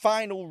next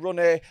Final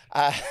Runner.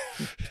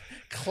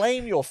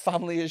 Claim your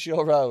family as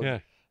your own. Yeah.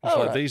 It's Oh,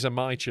 like, right. these are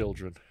my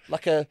children.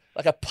 Like a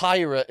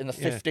pirate in the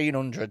Yeah.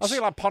 1500s. I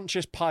think like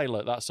Pontius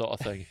Pilate, that sort of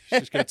thing.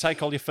 She's going to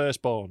take all your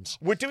firstborns.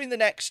 We're doing the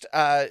next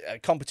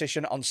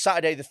competition on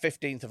Saturday, the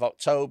 15th of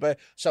October.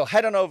 So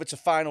head on over to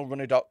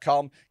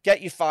finalrunner.com,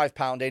 get your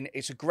 £5 in.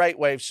 It's a great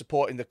way of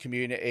supporting the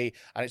community,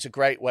 and it's a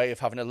great way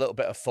of having a little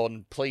bit of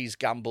fun. Please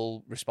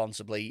gamble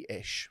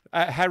responsibly-ish.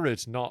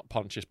 Herod, not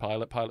Pontius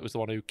Pilate. Pilate was the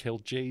one who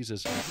killed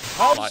Jesus.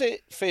 How does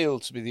it feel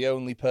to be the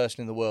only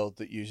person in the world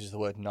that uses the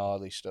word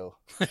gnarly still?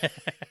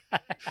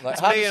 Like, It's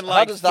how me does- and how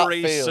like does that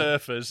 3 feel?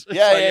 surfers. It's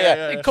Yeah, like,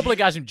 yeah. A couple of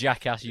guys from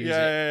Jackass use it.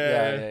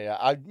 Yeah.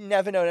 I've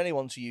never known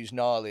anyone to use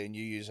gnarly, and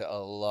you use it a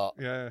lot.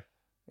 Yeah.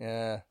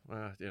 Yeah.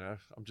 Well, you know,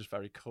 I'm just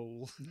very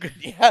cool.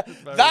 Yeah,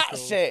 Very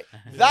that's cool. it.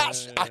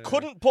 That's I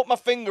couldn't put my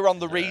finger on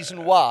the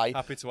reason why.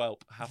 Happy to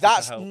help. Happy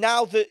That's to help.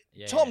 now that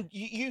Yeah. Tom,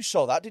 you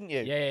saw that, didn't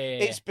you? Yeah.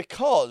 It's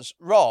because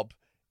Rob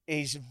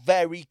is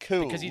very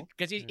cool.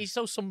 Because he's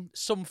so some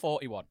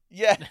 41.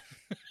 Yeah,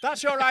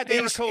 That's your idea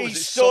He's- of cool. he's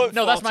is it so- some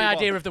No, that's my 41?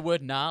 idea of the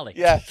word gnarly.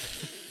 yeah.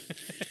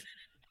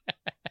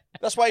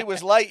 That's why he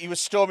was late. He was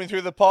storming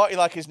through the party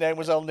like his name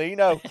was El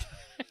Nino.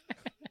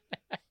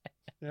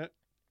 Yeah.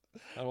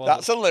 I was-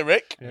 That's a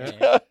lyric.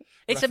 Yeah.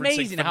 It's Referencing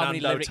amazing how many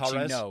Fernando lyrics Torres.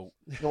 you know.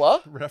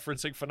 What?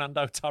 Referencing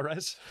Fernando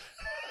Torres.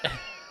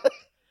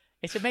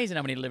 It's amazing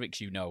how many lyrics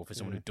you know for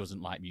someone who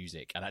doesn't like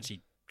music and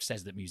actually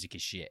says that music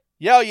is shit.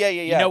 Yeah.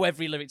 You know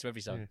every lyric to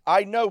every song.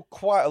 I know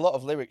quite a lot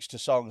of lyrics to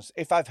songs.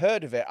 If I've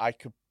heard of it,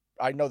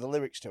 I know the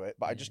lyrics to it,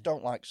 but I just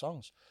don't like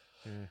songs.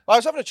 I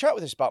was having a chat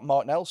with this about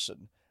Mark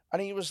Nelson,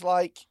 and he was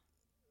like,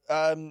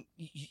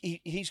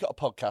 he's got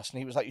a podcast, and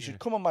he was like, you should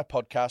come on my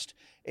podcast.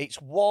 It's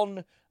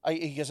one.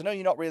 He goes, I know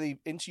you're not really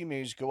into your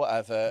music or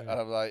whatever, and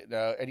I'm like,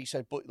 no. And he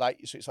said, but like,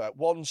 so it's like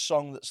one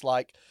song that's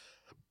like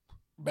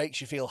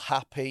makes you feel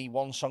happy,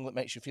 one song that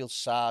makes you feel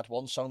sad,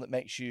 one song that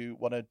makes you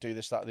want to do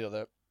this, that, or the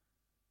other.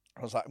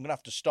 I was like, I'm gonna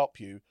have to stop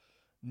you.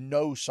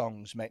 No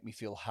songs make me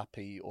feel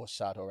happy or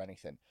sad or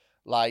anything.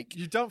 Like,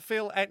 You don't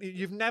feel any.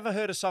 You've never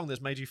heard a song that's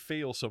made you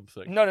feel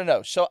something.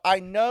 no. So I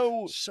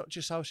know. Such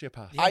a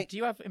sociopath. Yeah, do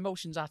you have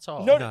emotions at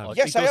all? No, No,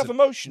 yes, he I have doesn't.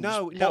 emotions.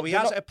 No, but he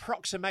they're has not-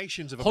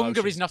 approximations of emotions.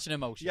 Hunger is not an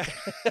emotion. Yeah.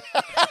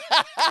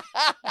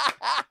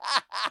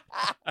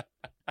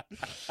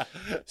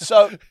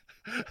 So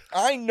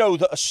I know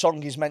that a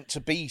song is meant to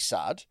be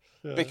sad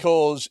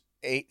because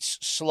it's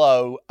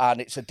slow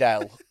and it's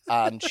Adele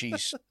and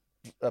she's,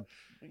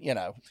 you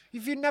know.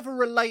 If you never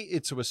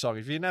related to a song,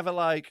 if you never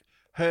like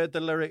heard the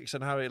lyrics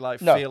and how it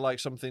like No. feel like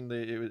something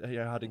that you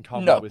had in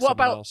common No. with What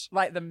someone about else.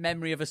 like the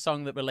memory of a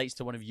song that relates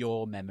to one of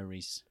your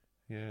memories?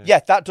 Yeah,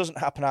 that doesn't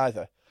happen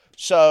either.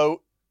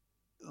 So,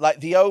 like,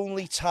 the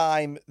only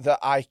time that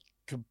I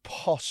could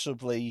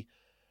possibly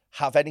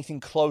have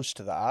anything close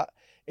to that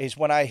is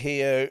when I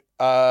hear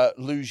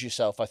Lose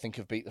Yourself, I think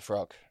of Beat the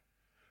Frog.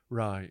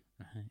 Right.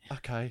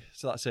 Okay.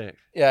 So that's it.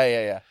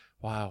 Yeah.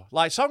 Wow.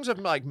 Like songs have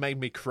like made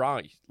me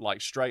cry, like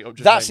straight up.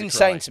 Just That's made me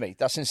insane cry. to me.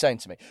 That's insane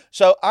to me.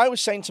 So I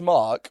was saying to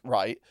Mark,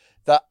 right,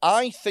 that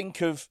I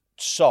think of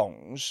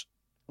songs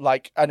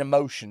like and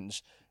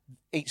emotions.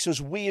 It's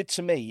as weird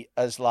to me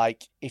as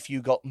like if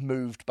you got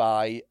moved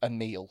by a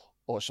meal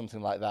or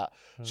something like that.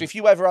 So if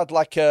you ever had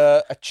like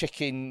a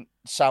chicken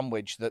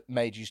sandwich that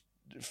made you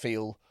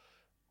feel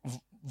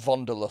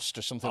Vonderlust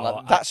or something like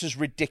that, that's as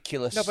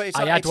ridiculous. No, but it's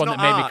I like, had it's one that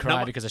not made me art. cry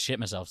No, because I shit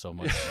myself so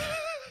much.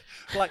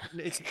 like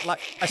it's like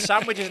a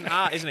sandwich isn't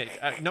art, isn't it?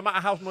 No matter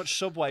how much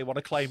Subway want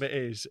to claim it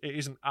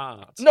isn't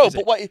art. No, is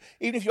but it? what,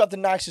 even if you had the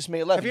nicest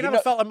meal ever, Have you never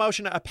felt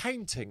emotion at a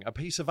painting, a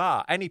piece of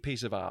art, any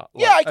piece of art?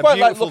 Yeah, I a quite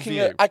like beautiful looking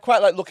view? at. I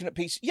quite like looking at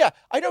pieces. Yeah,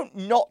 I don't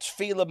not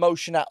feel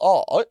emotion at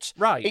art.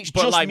 Right, it's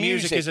but just like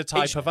music is a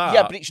type It's- of art.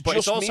 Yeah, but it's But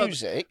just also,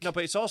 music. No,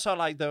 but it's also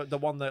like the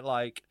one that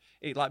like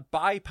it like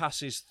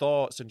bypasses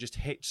thoughts and just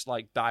hits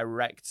like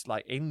direct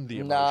like in the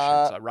emotions,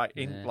 Nah. like, right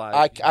in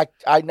like.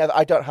 I never.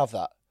 I don't have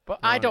that. But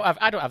I don't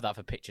have that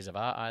for pictures of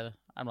art either.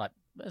 I'm like,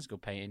 that's a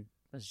good painting.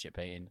 That's a shit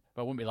painting.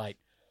 But I wouldn't be like,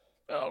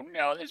 Oh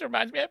no, this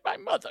reminds me of my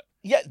mother.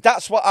 Yeah,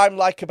 that's what I'm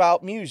like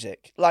about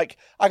music. Like,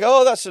 I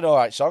go, oh, that's an all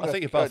right song. I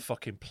think you're both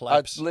fucking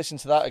plebs. I'd listen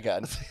to that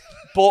again.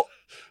 But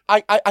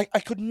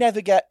I could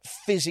never get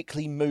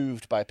physically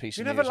moved by a piece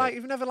of music.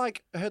 You've never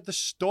heard the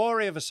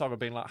story of a song and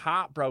been like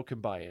heartbroken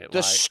by it.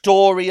 The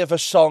story of a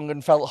song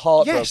and felt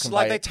heartbroken yes, by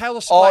like it. they tell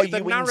us Are like the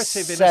you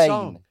narrative insane? in a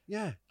song.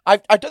 Yeah. I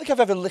don't think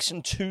I've ever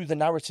listened to the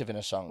narrative in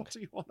a song. What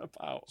do you want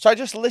about? So I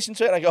just listen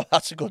to it and I go,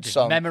 that's a good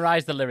song.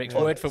 Memorize the lyrics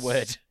word for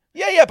word.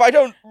 Yeah, but I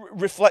don't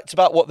reflect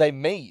about what they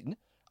mean.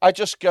 I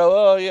just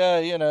go, oh yeah,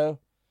 you know,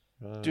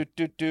 do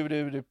do do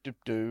do do do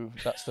do.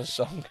 That's the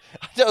song.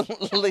 I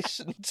don't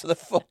listen to the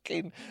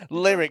fucking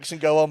lyrics and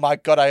go, oh my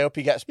god, I hope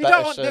he gets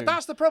better soon.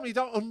 That's the problem. You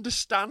don't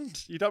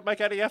understand. You don't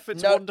make any effort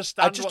to No, I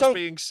understand just what's don't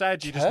being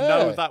said. You just care.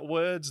 know that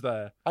word's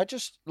there. I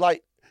just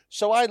like.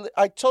 So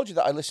I told you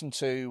that I listened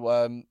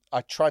to.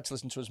 I tried to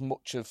listen to as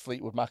much of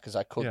Fleetwood Mac as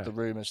I could. Yeah. The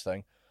Rumours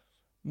thing.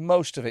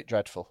 Most of it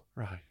dreadful.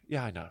 Right.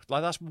 Yeah, I know.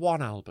 Like, that's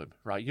one album,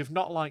 right? You've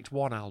not liked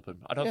one album.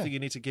 I don't Yeah. think you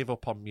need to give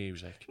up on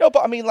music. No,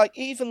 but I mean, like,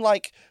 even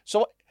like,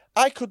 so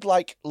I could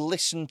like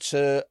listen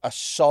to a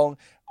song,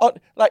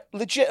 like,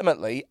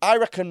 legitimately, I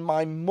reckon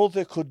my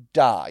mother could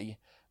die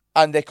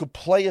and they could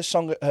play a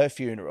song at her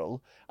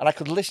funeral and I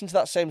could listen to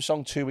that same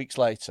song 2 weeks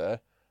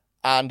later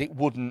and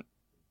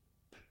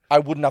I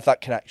wouldn't have that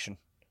connection.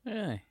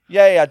 Really?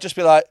 Yeah, I'd just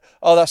be like,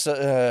 oh, that's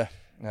that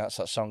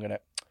song, innit?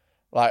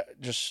 Like,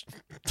 just...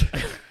 I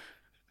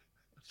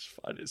just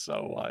find it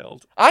so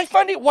wild. I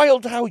find it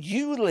wild how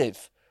you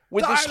live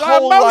with this Like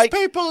whole, most like...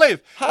 people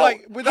live, how-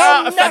 like,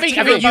 without how affecting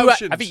I your think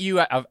emotions. I think you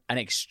have an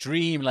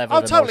extreme level Oh,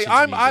 of totally.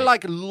 emotion to I music.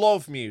 like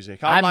love music.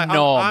 I'm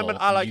normal, I'm and you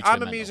I'm two a are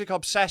mental. music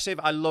obsessive.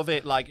 I love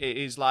it. Like, it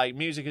is like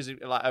music is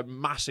like a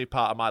massive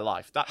part of my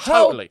life. That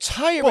How totally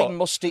tiring But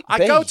must it I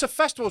be? go to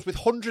festivals with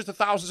hundreds of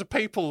thousands of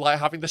people like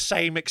having the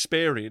same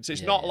experience.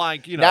 It's not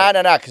like, you know.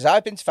 Nah, because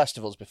I've been to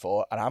festivals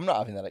before and I'm not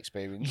having that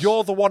experience.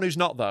 You're the one who's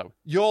not, though.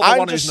 You're the I'm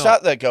one just who's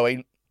sat not. there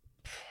going,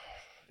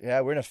 yeah,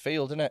 we're in a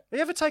field, innit? Have you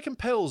ever taken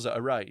pills at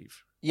a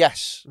rave?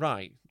 Yes,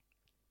 Right.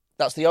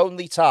 that's the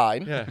only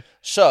time. Yeah.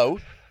 So,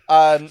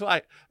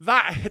 Like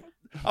that.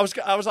 I was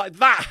like,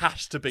 that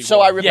has to be. So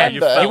one I where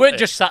remember- you You felt weren't it.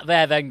 just sat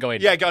there then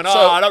going, Yeah, going. Oh,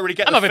 So- I don't really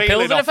get I'm the having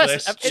feeling pills at a off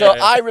this. festival. so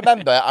Yeah. I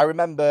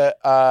remember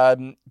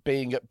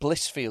being at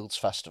Blissfields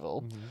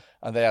Festival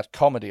and they had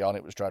comedy on.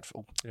 It was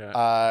dreadful.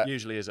 Yeah.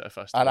 Usually is at a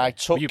festival. And I were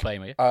took. you playing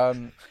with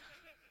you?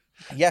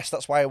 Yes,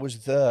 that's why I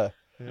was there.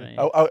 Right.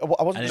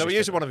 I wasn't. No, we're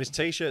using one of his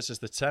T-shirts as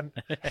the tent.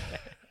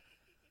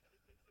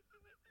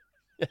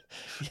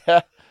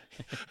 Yeah.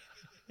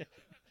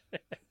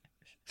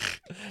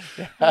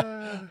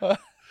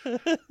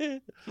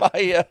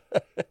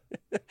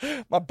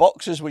 My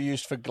boxers were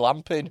used for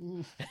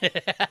glamping.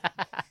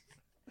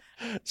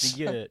 The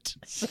yurt.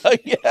 So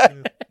yeah,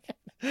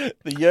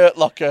 the yurt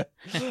locker.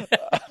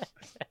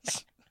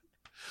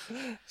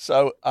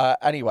 So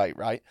anyway,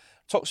 right,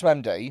 took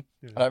some MD,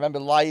 and I remember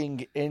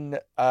lying in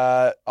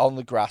on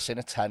the grass in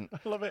a tent. I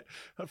love it.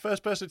 The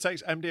first person who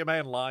takes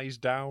MDMA and lies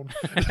down.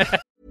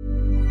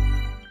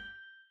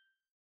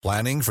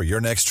 Planning for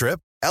your next trip?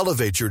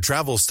 Elevate your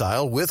travel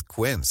style with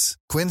Quince.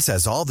 Quince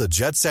has all the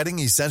jet-setting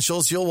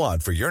essentials you'll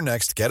want for your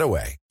next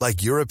getaway,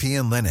 like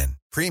European linen,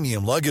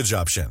 premium luggage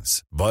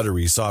options,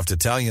 buttery soft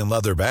Italian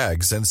leather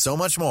bags, and so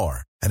much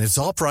more. And it's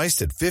all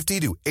priced at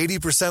 50 to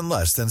 80%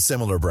 less than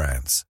similar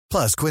brands.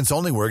 Plus, Quince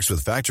only works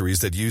with factories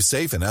that use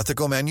safe and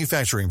ethical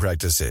manufacturing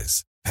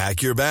practices.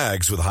 Pack your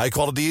bags with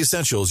high-quality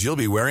essentials you'll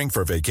be wearing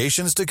for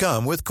vacations to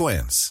come with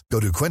Quince. Go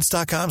to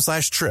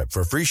quince.com/trip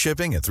for free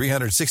shipping and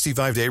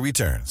 365-day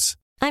returns.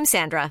 I'm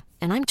Sandra,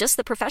 and I'm just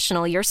the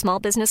professional your small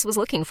business was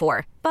looking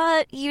for.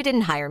 But you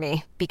didn't hire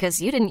me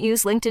because you didn't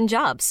use LinkedIn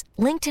Jobs.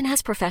 LinkedIn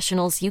has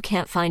professionals you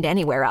can't find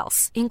anywhere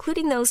else,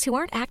 including those who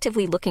aren't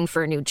actively looking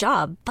for a new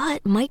job,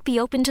 but might be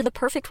open to the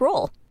perfect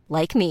role,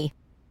 like me.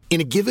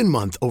 In a given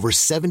month, over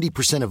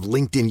 70% of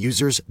LinkedIn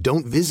users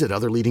don't visit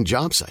other leading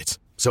job sites.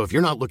 So if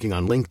you're not looking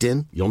on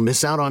LinkedIn, you'll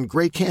miss out on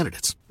great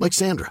candidates like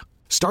Sandra.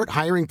 Start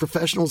hiring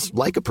professionals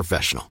like a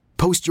professional.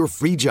 Post your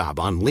free job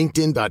on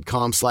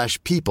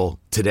linkedin.com/people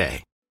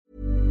today.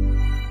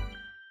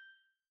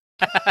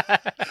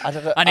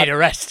 I need a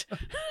rest.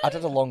 I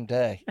did a long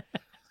day.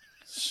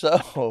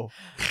 So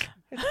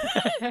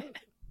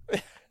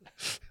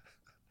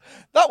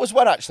that was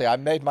when actually I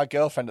made my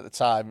girlfriend at the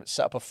time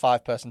set up a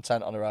 5-person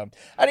tent on her own.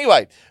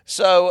 Anyway,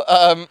 so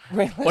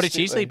What did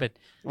she sleep in?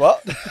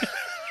 What?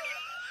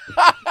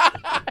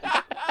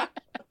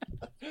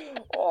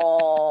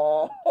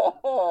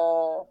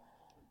 Oh.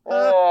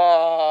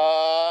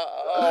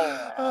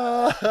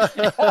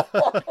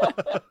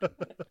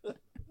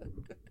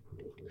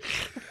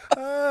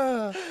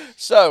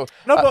 So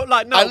No, but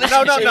like, I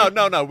listened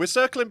no. We're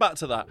circling back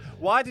to that.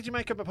 Why did you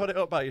make up and put it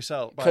up by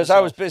yourself? because I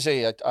was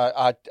busy.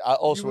 I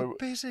also You were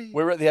busy.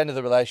 we were at the end of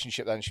the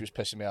relationship then. She was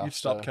pissing me off. You'd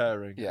stopped so-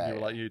 caring. Yeah, You were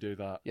yeah. like, you do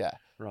that. Yeah.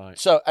 Right.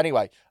 So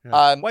anyway,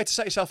 Yeah. Way to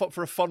set yourself up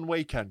for a fun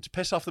weekend.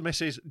 Piss off the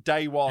missus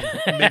day one,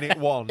 minute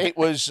one. it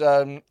was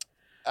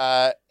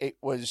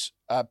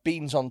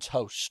beans on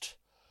toast.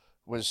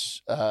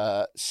 was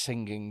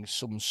singing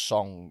some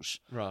songs,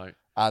 Right.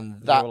 and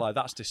You that. were like,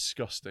 that's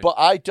disgusting. But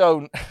I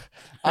don't.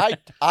 I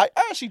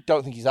actually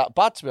don't think he's that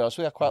bad, to be honest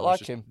with you. I quite I was like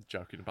just him.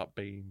 Joking about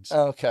beans.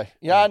 Okay.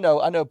 Yeah, I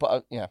know,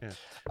 but yeah.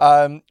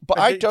 And But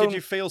I did, don't. Did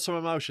you feel some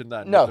emotion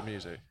then No. with the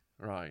music?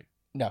 Right.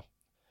 No.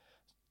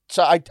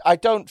 So I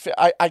don't feel,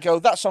 I go,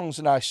 that song's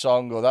a nice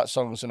song or that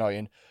song's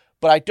annoying,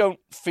 but I don't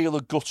feel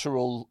a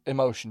guttural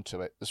emotion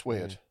to it. That's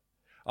weird.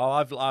 Oh,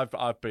 I've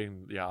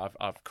been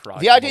I've cried.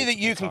 The idea that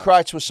you multiple can times.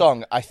 cry to a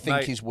song, I think,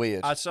 Mate, is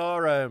weird. I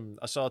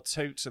saw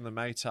Toots and the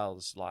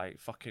Maytals, like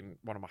fucking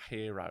one of my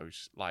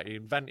heroes. Like he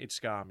invented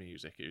ska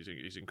music.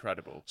 He's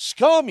incredible.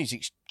 Ska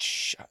music's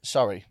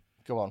sorry,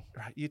 go on.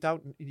 Right,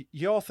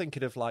 you're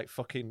thinking of like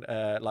fucking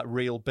like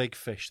Real Big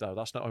Fish though.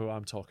 That's not who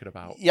I'm talking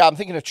about. Yeah, I'm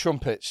thinking of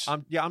trumpets.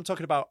 I'm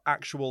talking about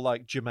actual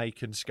like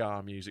Jamaican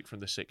ska music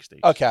from the 60s.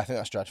 Okay, I think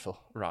that's dreadful.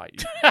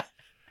 Right.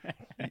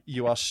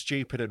 You are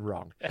stupid and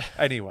wrong.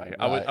 Anyway,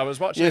 Right. I was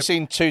watching. You've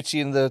seen Tootie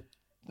and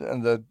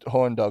the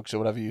Horn Dogs or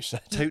whatever you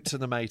said. Toots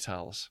and the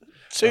Maytals.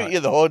 Tootie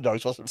and the Horn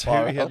Dogs wasn't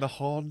far Tootie out. and the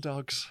Horn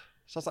Dogs.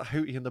 Sounds like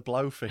Hootie and the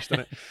Blowfish,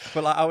 doesn't it?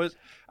 But like I was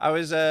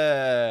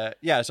so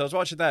I was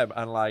watching them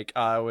and like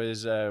I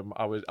was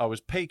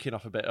peeking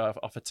off a bit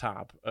off a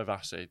tab of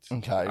acid.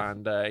 Okay.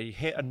 And he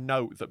hit a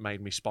note that made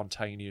me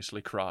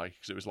spontaneously cry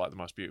because it was like the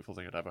most beautiful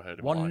thing I'd ever heard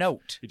in my One life.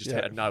 note? He just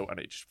hit a note and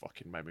it just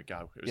fucking made me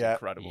go. It was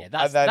incredible. Yeah,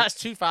 that's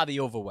too far the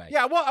other way.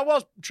 Yeah, I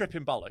was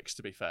tripping bollocks,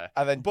 to be fair.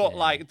 And then, but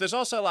like, there's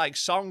also like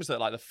songs that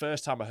like the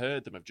first time I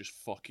heard them have just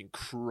fucking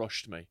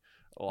crushed me.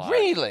 Like,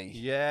 Really?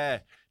 Yeah.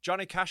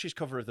 Johnny Cash's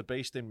cover of The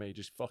Beast in Me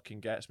just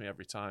fucking gets me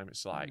every time.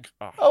 It's like,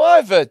 Oh,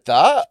 I've heard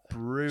that.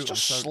 brutal. It's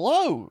just So-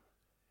 slow.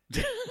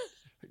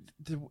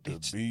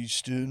 It's,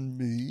 Beast in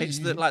me. it's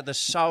like the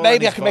soul.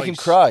 Maybe in I his can make him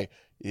voice. cry.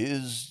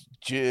 Is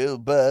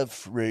jailed by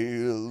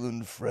frail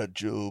and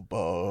fragile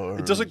bars.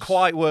 It doesn't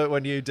quite work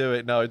when you do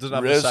it. No, it doesn't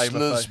have the same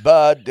Restless effect.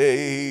 by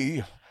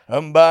day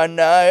and by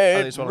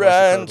night, it's one of the most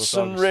incredible rants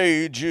and songs.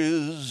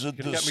 rages at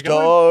Can the you get me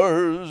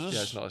going? stars.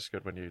 Yeah, it's not as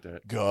good when you do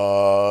it.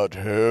 God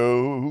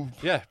help.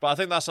 Yeah, but I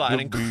think that's like The an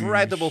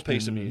incredible beast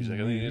piece of in music. I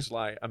think me. it's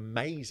like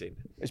amazing.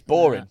 It's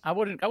boring. I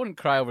wouldn't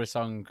cry over a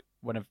song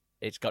when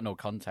it's got no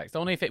context.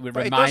 Only if it But it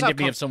does reminded have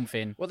me of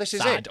something Well, this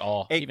is sad it.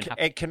 or even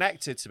happy. It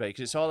connected to me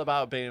because it's all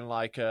about being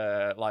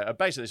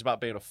basically it's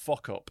about being a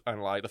fuck up.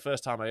 And like the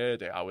first time I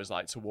heard it, I was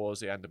like towards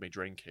the end of me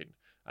drinking,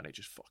 and it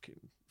just fucking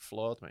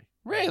floored me.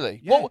 Really?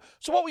 Yeah.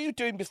 What were you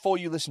doing before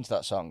you listened to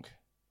that song?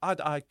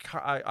 I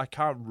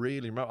can't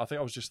really remember. I think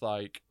I was just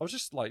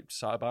like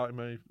sat about in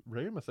my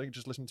room. I think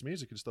just listening to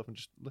music and stuff and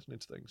just listening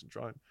to things and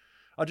trying.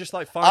 I just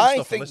like find I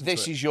stuff. think and listen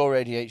this to it. is your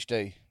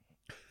ADHD.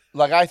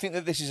 Like, I think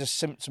that this is a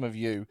symptom of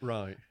you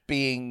right.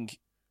 being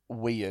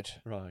weird.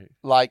 Right.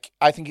 Like,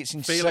 I think it's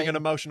insane. Feeling an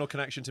emotional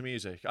connection to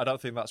music. I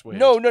don't think that's weird.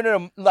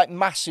 No. Like,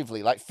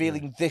 massively. Like,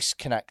 feeling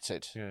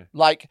disconnected. Yeah.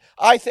 Like,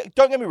 I think,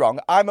 don't get me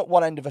wrong, I'm at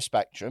one end of a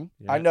spectrum.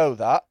 Yeah. I know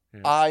that.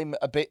 Yeah. I'm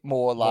a bit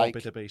more like,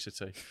 Morbid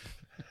obesity.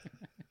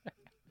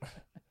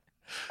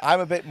 I'm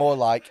a bit more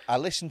like, I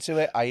listen to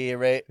it, I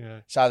hear it, Yeah.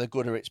 it's either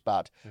good or it's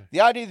bad. Yeah.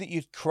 The idea that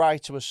you'd cry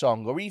to a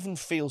song or even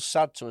feel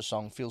sad to a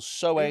song feels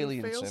so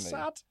alien Feel to me.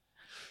 sad.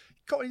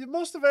 God, you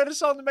must have heard a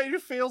song that made you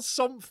feel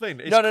something.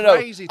 It's No.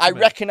 crazy to I me.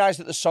 recognise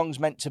that the song's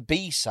meant to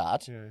be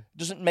sad. Yeah. It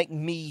doesn't make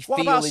me What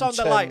feel about a song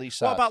that internally like?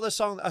 sad. What about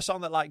a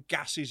song that like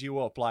gasses you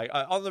up? Like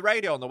on the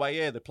radio on the way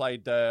here, they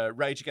played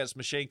Rage Against the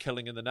Machine,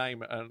 "Killing in the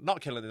Name,"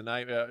 not "Killing in the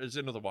Name." There's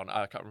another one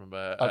I can't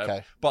remember.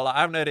 Okay. But like,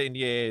 I haven't heard it in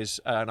years,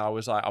 and I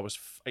was like,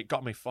 it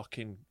got me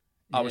fucking.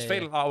 I was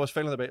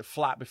feeling a bit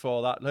flat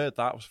before that. Heard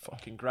that, it was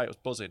fucking great. I was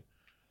buzzing.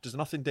 Does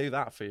nothing do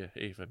that for you?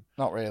 Even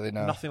Not really,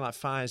 no. nothing like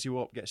fires you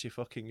up, gets you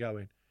fucking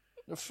going.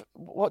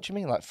 What do you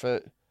mean, like for...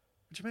 What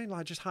do you mean?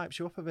 Like just hypes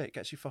you up a bit,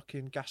 gets you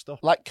fucking gassed up.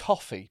 Like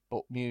coffee,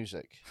 but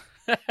music?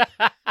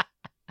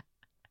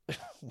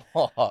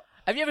 What?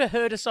 Have you ever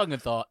heard a song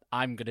and thought,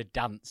 I'm going to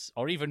dance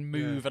or even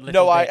move a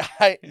little No,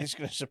 bit? it's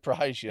going to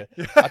surprise you.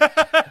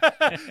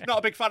 Not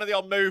a big fan of the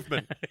odd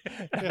movement.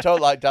 I don't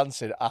like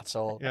dancing at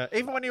all. Yeah,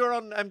 even when you were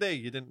on MD,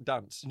 you didn't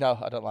dance. No,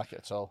 I don't like it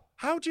at all.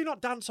 How do you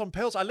not dance on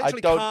pills? I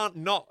literally don't- can't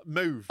not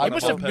move. I when You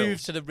must I'm have on pills.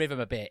 moved to the rhythm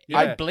a bit. Yeah.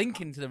 I'm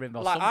blinking to the rhythm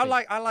or Like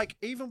something. I like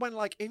even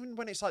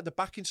when it's like the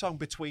backing song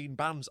between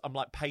bands, I'm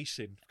like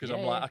pacing because I'm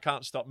Yeah. like I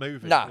can't stop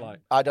moving. Nah, Like,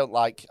 I don't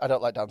like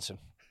dancing.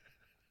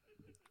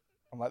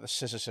 I'm like the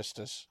Scissor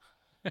Sisters.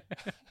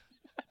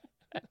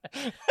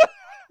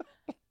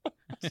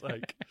 it's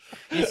like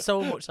You're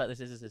so much like the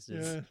Scissor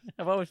Sisters. Yeah.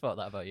 I've always thought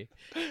that about you.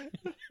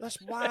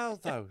 that's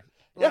wild though.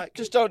 Yeah, Like,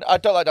 I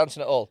don't like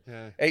dancing at all.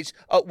 Yeah. It's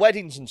at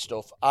weddings and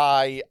stuff.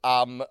 I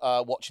am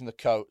watching the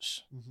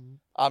coats.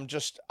 I'm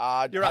just.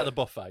 you're at the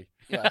buffet.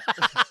 Yeah.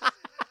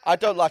 I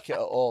don't like it at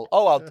all.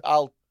 Oh,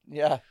 I'll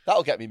Yeah,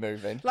 that'll get me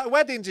moving. Like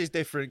weddings is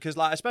different because,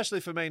 like,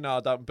 especially for me now,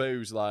 I don't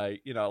booze.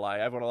 Like, you know,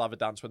 like everyone will have a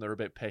dance when they're a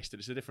bit pissed, and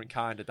it's a different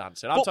kind of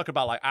dancing. I'm talking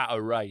about like at a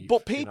rave.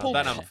 But people,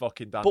 then I'm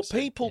fucking dancing. But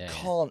people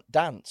can't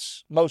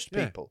dance. Most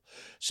people.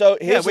 So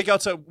we go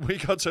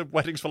to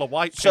weddings full of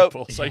white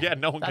people. So yeah,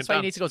 no one That's can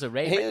why dance. you need to go to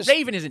rave.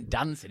 Raving isn't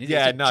dancing. Is it?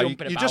 Yeah, It's no, you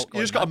jumping just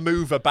about, got to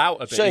move about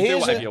a bit. So you do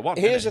here's whatever you want.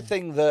 Here's innit? the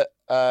thing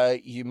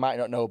that you might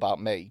not know about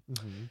me.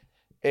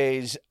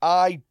 Is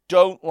I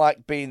don't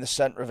like being the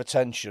centre of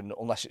attention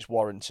unless it's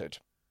warranted.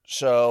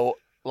 So,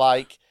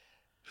 like...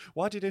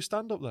 Why do you do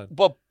stand-up then?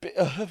 Well,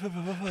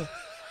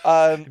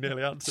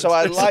 nearly answered. so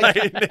I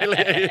like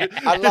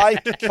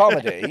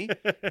comedy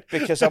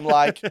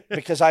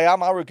because I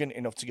am arrogant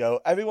enough to go,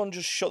 everyone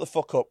just shut the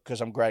fuck up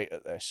because I'm great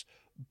at this.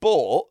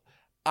 But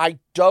I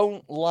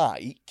don't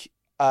like...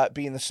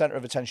 being the centre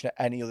of attention at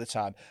any other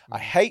time. I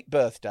hate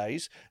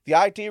birthdays. The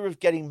idea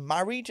of getting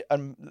married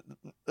and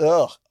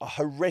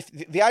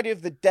horrific. The idea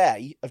of the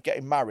day of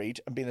getting married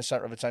and being the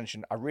centre of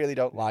attention, I really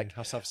don't like.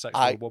 Has to have sex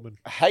with a woman.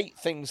 I hate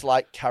things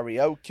like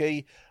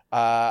karaoke.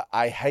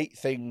 I hate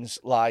things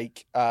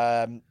like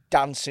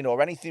dancing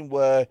or anything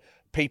where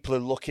people are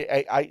looking.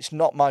 It's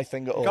not my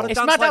thing at all. Got to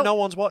dance like no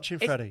one's watching,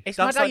 Freddie. It's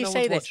dance mad how like you no say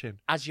one's this watching.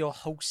 as you're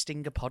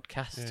hosting a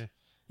podcast.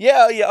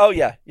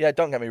 Yeah.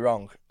 Don't get me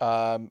wrong.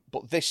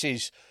 But this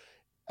is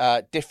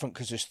different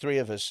because there's 3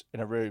 of us in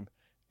a room.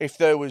 If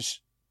there was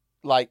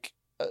like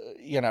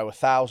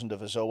 1,000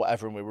 of us or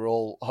whatever, and we were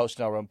all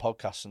hosting our own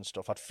podcasts and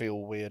stuff, I'd feel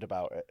weird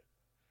about it.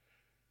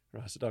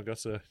 Right, so don't go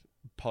to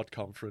pod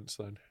conference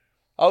then.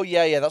 Oh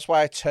yeah. That's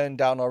why I turned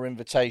down our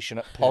invitation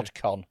at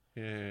PodCon.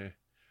 Yeah.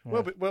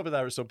 We'll be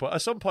there at some point.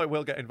 At some point,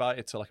 we'll get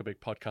invited to like a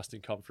big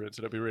podcasting conference,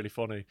 and it'll be really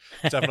funny.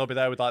 Everyone will be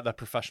there with like their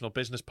professional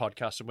business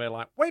podcast, and we're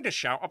like, "Way to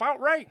shout about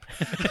rape!"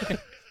 Can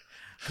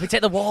we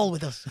take the wall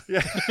with us?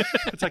 Yeah,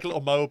 take a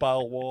little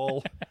mobile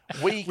wall.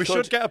 We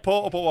should get a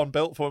portable one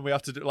built for when we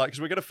have to do because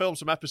we're going to film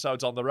some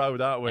episodes on the road,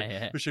 aren't we?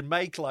 Yeah. We should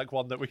make like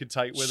one that we can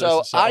take with us. So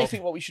and set I up.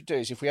 think what we should do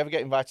is, if we ever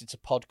get invited to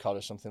PodCon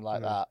or something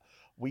like that,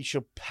 we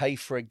should pay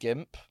for a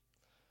GIMP.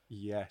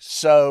 Yes.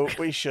 So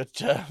we should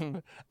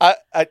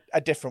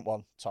a different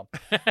one, Tom.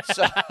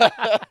 So,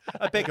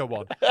 a bigger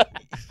one.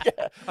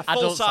 Yeah. A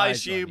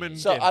full-size human.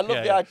 So GIMP. I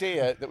love the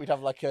idea that we'd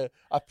have like a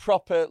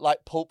proper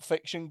like Pulp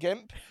Fiction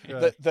GIMP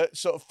that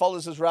sort of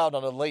follows us around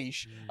on a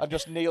leash and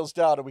just kneels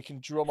down, and we can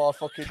drum our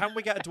fucking. Can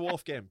we get a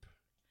dwarf GIMP?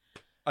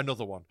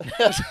 Another one.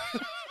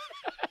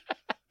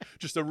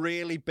 Just a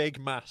really big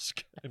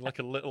mask in like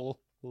a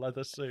little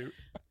leather suit.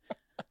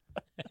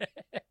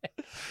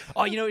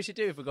 Oh, you know what we should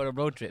do if we go on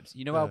road trips?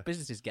 You know how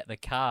businesses get their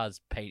cars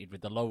painted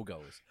with the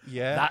logos?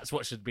 Yeah. That's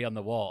what should be on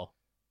the wall.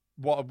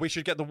 What, we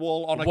should get the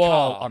wall on a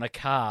wall car? on a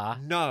car.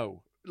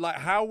 No. Like,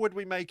 how would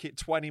we make it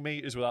 20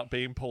 metres without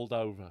being pulled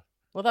over?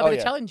 Well, that'd be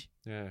the challenge.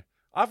 Yeah.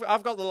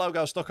 I've got the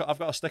logo stuck. I've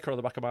got a sticker on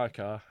the back of my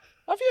car.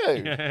 Have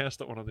you? Yeah, I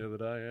stuck one on the other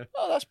day, yeah.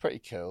 Oh, that's pretty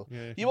cool.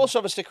 Yeah. You also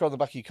have a sticker on the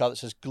back of your car that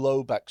says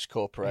Globex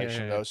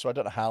Corporation, Yeah. though, so I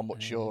don't know how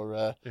much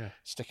your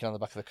sticking on the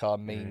back of the car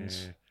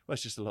means. Yeah. Well,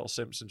 it's just a little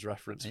Simpsons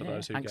reference for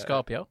those who Hank get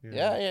Scorpio. it.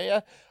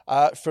 Yeah.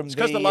 It's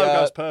because the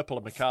logo's purple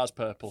and my car's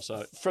purple,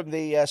 so... From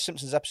the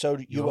Simpsons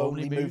episode, You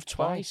Only Move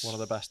Twice. One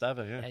of the best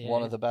ever, yeah.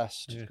 One of the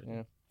best.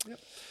 Yeah. Yep.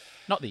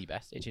 Not the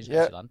best. Itchy and Yeah.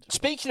 Scratchy Land.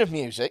 Speaking of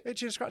music...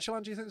 Itchy and Scratchy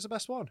Land, do you think it's the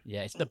best one?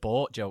 Yeah, it's the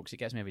boat jokes. It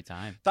gets me every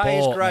time. That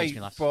is Boat makes great,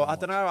 me laugh but so I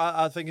don't much. know.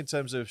 I think in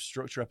terms of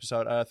structure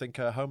episode, I think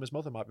Homer's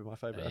Mother might be my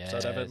favourite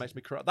episode ever. It makes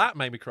me cry. That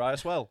made me cry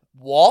as well.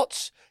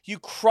 What? You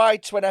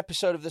cried to an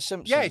episode of The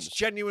Simpsons? Yeah, it's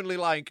genuinely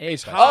like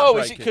it's Oh,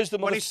 heartbreaking. is it because the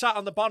mother... when he's sat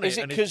on the bonnet Is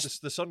it and because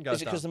the sun goes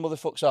Is it down? because the mother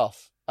fucks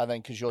off? And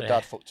then because your Yeah.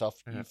 dad fucked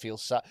off, Yeah. you feel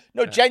sad.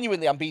 No,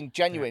 genuinely, I'm being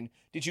genuine.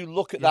 Did you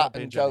look at You're not that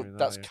being and go, genuine,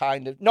 that's are you?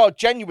 kind of... No,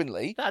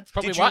 genuinely. That's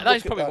probably did you why. look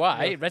That's at probably that?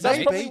 why. Yeah. It That's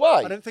resonates. probably why.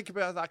 I didn't think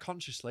about that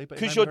consciously, but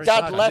it 'Cause made your me very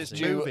dad sad, left 'cause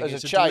it's you moving. as a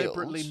It's child.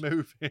 deliberately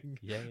moving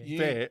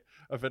bit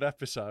of an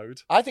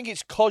episode. I think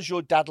it's because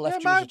your dad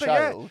left you as a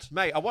child.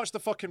 Mate, I watched the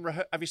fucking...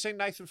 Have you seen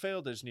Nathan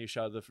Fielder's new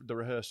show, The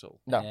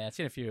Rehearsal? No. Yeah, I've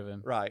seen a few of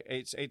them. Right,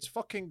 it's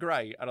fucking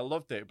great, and I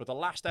loved it. But the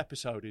last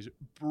episode is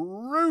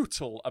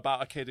brutal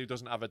about a kid who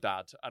doesn't have a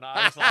dad, and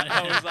I was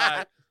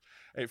like,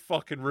 it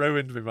fucking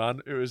ruined me,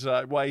 man. It was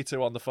way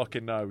too on the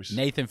fucking nose.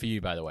 Nathan For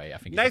You, by the way, I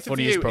think Nathan it's the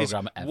funniest For You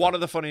program is ever. one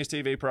of the funniest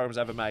TV programs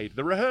ever made.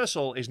 The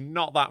Rehearsal is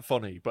not that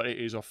funny, but it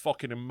is a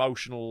fucking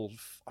emotional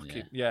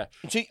fucking yeah.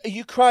 So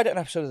you cried at an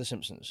episode of The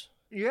Simpsons?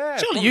 Yeah.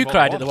 Surely probably you more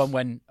cried than at the once. one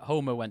when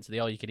Homer went to the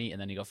all-you-can-eat and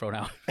then he got thrown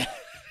out.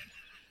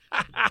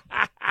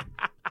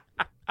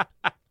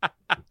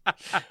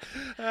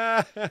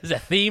 There's a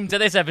theme to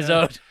this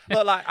episode.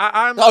 Look, like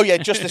I'm. Oh yeah,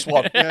 just this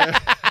one. Yeah.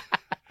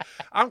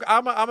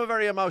 I'm a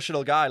very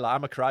emotional guy. Like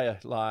I'm a crier.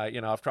 Like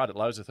I've cried at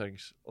loads of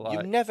things. Like,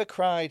 You've never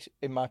cried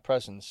in my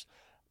presence.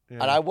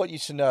 Yeah. And I want you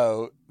to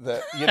know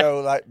that,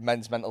 like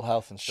men's mental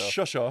health and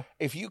stuff. Sure.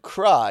 If you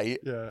cry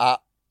Yeah.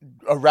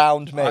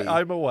 around me,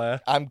 I'm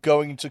aware. I'm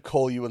going to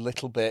call you a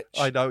little bitch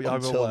I know, I'm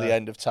until aware. the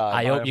end of time.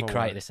 I hope am you cry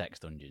aware. at the sex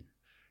dungeon.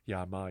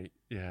 Yeah, I might.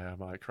 Yeah, I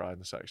might cry in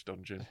the sex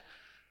dungeon.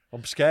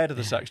 I'm scared of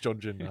the sex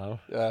dungeon now.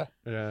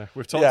 Yeah.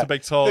 We've talked a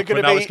big talk,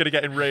 but now it's going to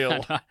get in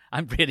real.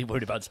 I'm really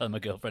worried about telling my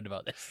girlfriend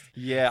about this.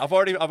 Yeah, I've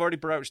already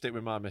broached it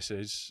with my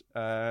missus.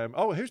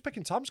 Who's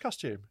picking Tom's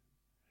costume?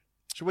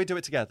 Should we do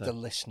it together? The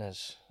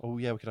listeners. Oh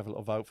yeah, we could have a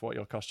little vote for what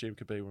your costume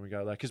could be when we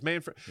go there. Because me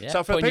and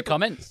so for people,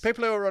 comments.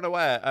 People who are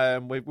unaware,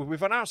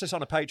 we've announced this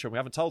on a Patreon. We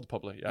haven't told the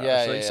public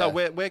yet. So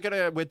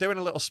we're doing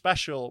a little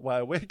special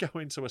where we're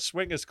going to a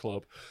swingers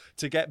club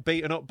to get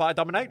beaten up by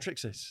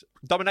dominatrices.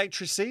 I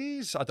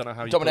don't know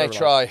how you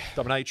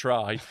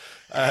dominatri.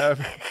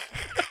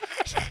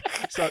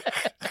 So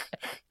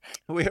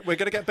we're going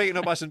to get beaten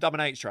up by some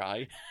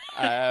dominatrix.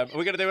 We're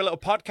going to do a little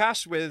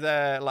podcast with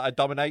like a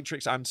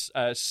dominatrix and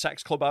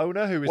sex club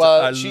owner who is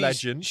a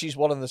legend. She's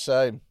one and the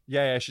same.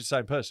 Yeah, she's the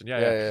same person.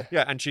 Yeah,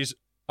 and she's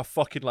a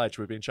fucking ledge.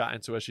 We've been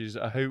chatting to her. She's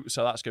a hoot,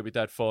 so that's going to be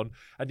dead fun.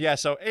 And yeah,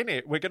 so in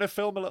it, we're going to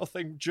film a little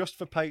thing just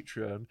for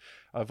Patreon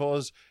of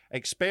us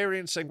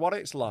experiencing what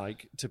it's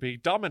like to be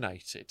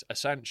dominated,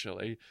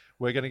 essentially.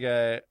 We're going to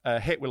get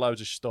hit with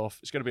loads of stuff.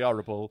 It's going to be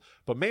horrible.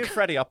 But me and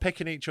Freddie are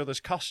picking each other's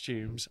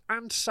costumes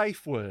and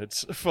safe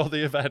words for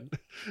the event.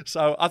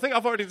 So I think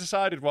I've already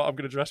decided what I'm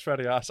going to dress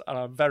Freddie as, and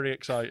I'm very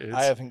excited.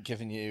 I haven't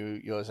given you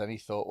yours any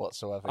thought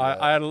whatsoever.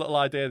 I had a little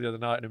idea the other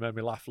night, and it made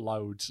me laugh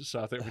loads. So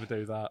I think we're going to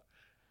do that.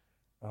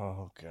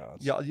 Oh, God.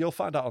 Yeah, you'll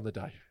find out on the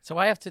day. So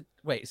I have to...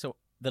 Wait, so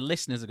the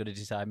listeners are going to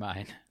decide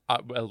mine?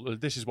 Well,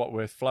 this is what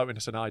we're floating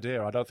as an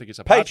idea. I don't think it's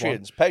a bad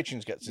one.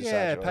 Patrons get to decide.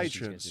 Yeah,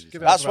 patrons.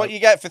 That's what you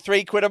get for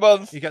 £3 a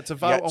month. You get to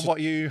vote on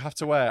what you have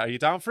to wear. Are you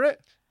down for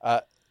it?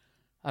 I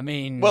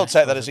mean... We'll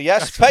take that as a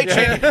yes.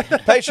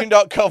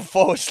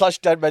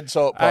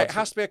 Patreon.com/deadmentalkpod. It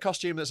has to be a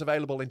costume that's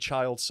available in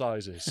child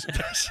sizes.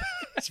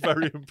 It's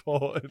very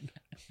important.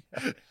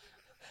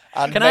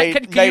 And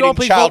can you all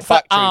please vote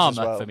for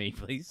armour for me,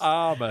 please?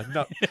 Armour.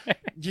 No.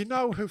 You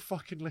know who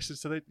fucking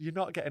listens to this? You're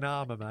not getting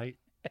armour, mate.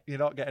 You're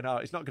not getting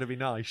armour. It's not going to be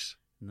nice.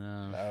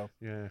 No.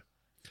 Yeah.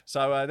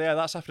 So,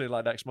 that's happening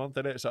like next month,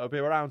 isn't it? So it'll be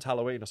around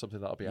Halloween or something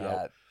that'll be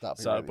out. That'll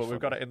be so, really but fun. we've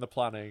got it in the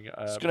planning.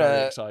 It's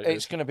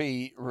It's going to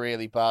be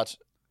really bad.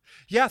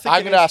 Yeah, I think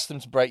I'm going to ask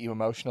them to break you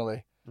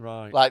emotionally.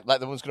 Right. Like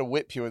the one's going to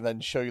whip you and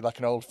then show you like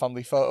an old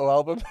family photo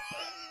album.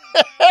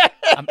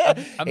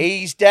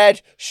 He's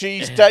dead.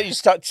 She's dead. You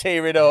start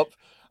tearing up.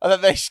 And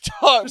then they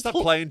start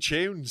playing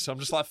tunes. I'm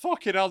just like,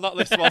 fucking hell, not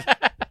this one.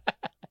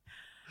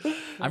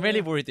 I'm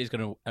really worried that it's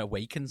going to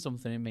awaken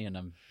something in me, and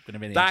I'm going to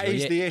really That enjoy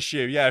is it. the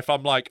issue. Yeah, if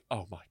I'm like,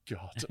 oh my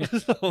God,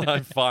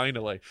 like,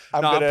 finally.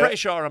 I'm pretty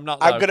sure I'm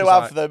not. Though, I'm going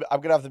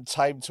to have them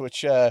timed to a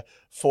chair,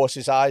 force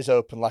his eyes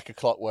open like a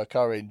Clockwork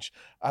Orange,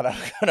 and I'm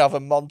going to have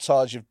a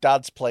montage of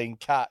dads playing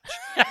catch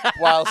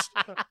whilst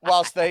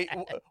they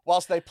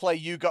play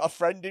 "You Got a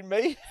Friend in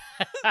Me."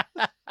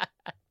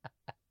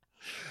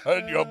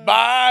 And you're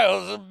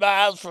miles and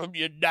miles from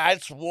your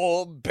nice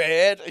warm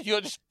bed, and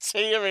you're just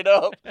tearing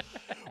up.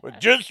 Well,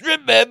 just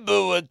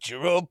remember what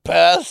your old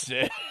past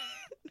said.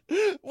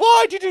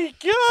 Why did he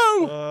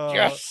go?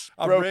 Yes,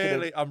 I'm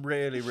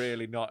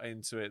really not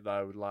into it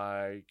though.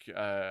 Like,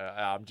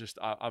 I'm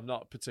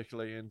not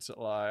particularly into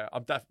like.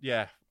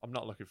 I'm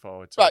not looking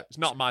forward to it. It's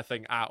not my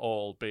thing at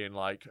all. Being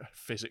like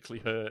physically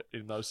hurt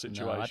in those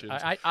situations.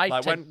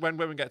 No, when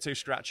women get too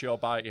scratchy or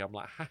bitey, I'm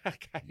like,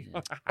 okay.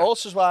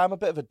 Also, as well, I'm a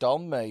bit of a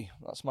dom, me.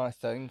 That's my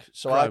thing.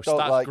 So gross.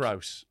 That's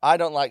gross. I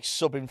don't like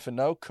subbing for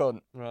no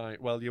cunt.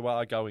 Right. Well, you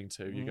are going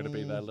to. You're going to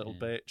be their little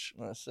bitch.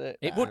 That's it.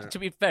 It would, to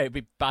be fair, it'd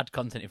be bad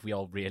content if we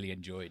all really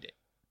enjoyed it.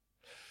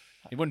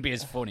 It wouldn't be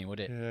as funny, would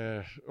it?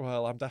 Yeah.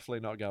 Well, I'm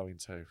definitely not going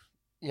to.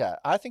 Yeah,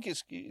 I think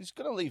it's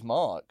going to leave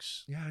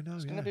marks. Yeah, I know.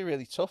 It's going to be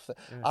really tough.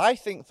 Yeah. I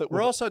think that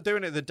we're also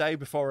doing it the day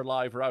before a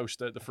live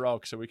roast at the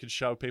Frog, so we can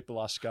show people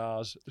our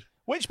scars.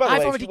 Which, by the way,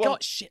 I've already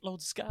got shitloads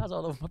of scars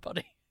all over my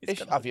body.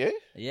 Have you?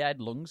 Yeah, I had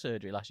lung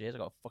surgery last year. So I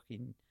got a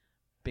fucking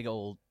big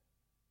old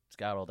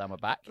scar all down my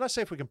back. Let's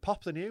see if we can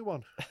pop the new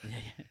one.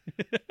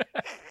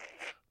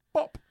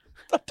 Pop.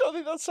 I don't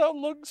think that's how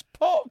lungs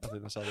pop. I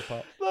think that's how they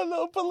pop. They're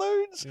little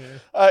balloons.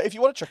 Yeah. If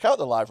you want to check out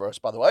the live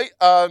roast, by the way,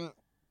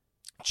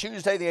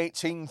 Tuesday the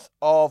 18th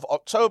of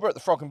October at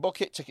the Frog and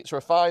Bucket. Tickets are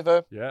a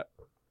 £5. Yeah.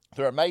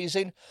 They're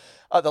amazing.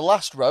 At the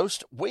last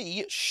roast,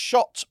 we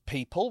shot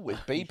people with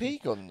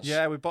BB guns.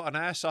 Yeah, we bought an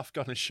airsoft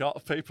gun and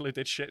shot people who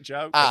did shit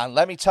jokes. And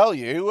let me tell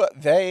you,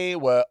 they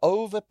were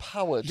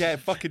overpowered. Yeah,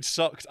 it fucking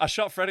sucked. I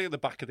shot Freddie in the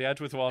back of the head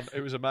with one.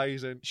 It was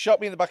amazing. Shot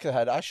me in the back of the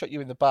head. I shot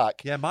you in the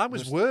back. Yeah, mine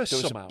was worse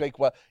somehow.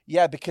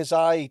 Yeah, because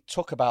I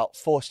took about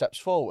 4 steps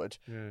forward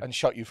and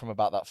shot you from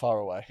about that far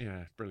away.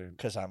 Yeah, brilliant.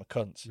 Because I'm a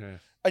cunt. Yeah.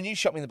 And you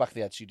shot me in the back of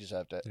the head, so you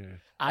deserved it. Yeah.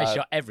 I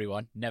shot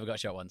everyone, never got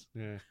shot once.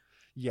 Yeah.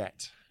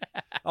 Yet.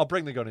 I'll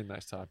bring the gun in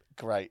next time.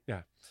 Great.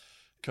 Yeah.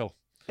 Cool.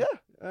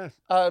 Yeah.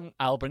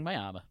 I'll bring my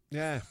armour.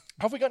 Yeah.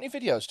 Have we got any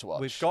videos to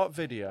watch? We've got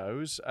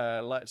videos.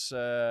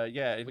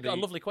 We've got a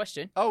lovely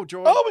question. Oh,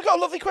 we've got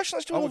a lovely question.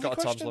 Let's do a lovely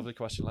question. Tom's lovely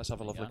question. Let's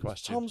have a lovely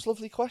question. Tom's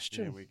lovely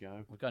question. Here we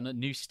go. We've got a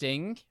new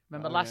sting.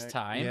 Remember last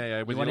time?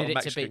 Yeah, with the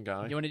Mexican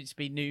guy. You wanted it to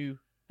be new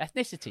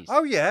ethnicities.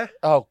 Oh, yeah.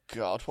 Oh,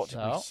 God. What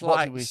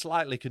did we...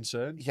 Slightly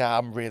concerned. Yeah,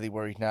 I'm really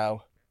worried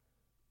now.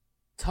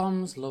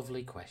 Tom's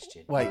lovely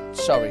question. Wait,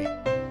 sorry.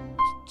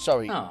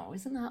 Oh,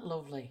 isn't that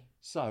lovely?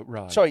 So,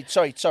 right. Sorry.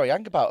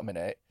 Hang about a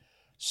minute.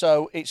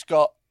 So it's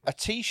got a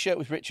T-shirt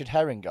with Richard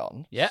Herring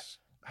on. Yeah.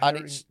 And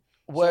it's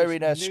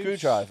wearing a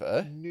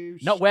screwdriver.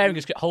 Not wearing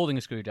holding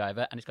a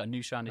screwdriver, and it's got a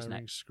noose around his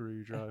neck.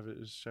 Screwdriver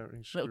is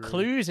shouting screw. Little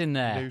clues in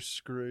there. New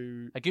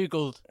screw. I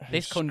googled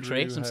this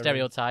country, some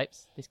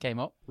stereotypes. This came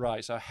up.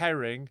 Right, so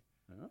herring,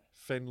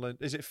 Finland.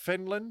 Is it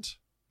Finland?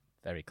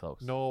 Very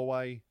close.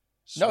 Norway.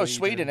 No,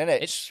 Sweden,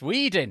 innit? It's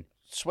Sweden.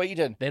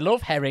 Sweden. They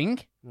love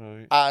herring.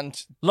 Right.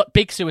 And look,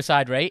 big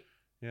suicide rate.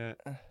 Yeah.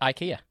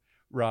 IKEA.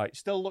 Right.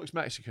 Still looks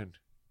Mexican.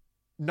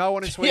 No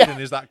one in Sweden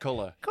is that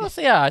colour. Of course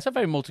they are. It's a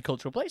very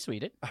multicultural place,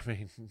 Sweden. I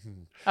mean...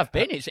 I've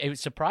been. It's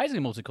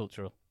surprisingly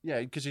multicultural. Yeah,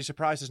 because you're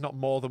surprised there's not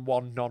more than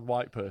one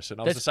non-white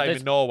person. I was the same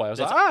in Norway. I was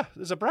like,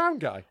 there's a brown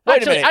guy.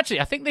 Wait a minute. Actually,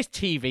 I think this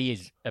TV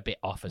is a bit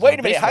off as Wait well.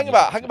 a minute. Hang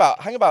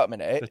about a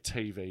minute. The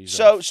TV.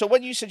 So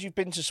when you said you've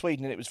been to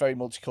Sweden and it was very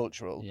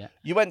multicultural,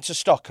 you went to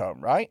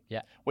Stockholm, right?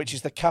 Yeah. Which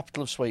is the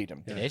capital of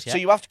Sweden. It is, So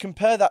you have to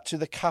compare that to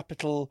the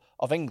capital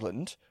of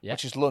England,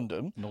 which is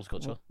London,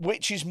 multicultural,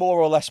 which is more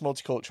or less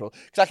multicultural.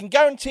 Because I can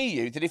guarantee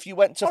you that if you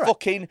went to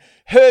fucking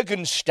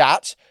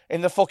Hergenstadt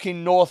in the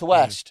fucking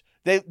northwest,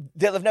 they'll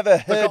have never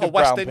heard They've got of a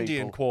West brown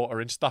Indian people.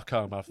 quarter in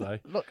Stockholm, have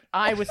they? Look,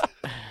 I was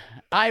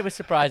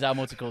surprised how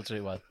multicultural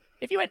it was.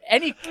 If you went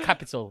any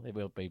capital, it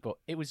will be. But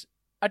it was.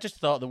 I just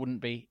thought there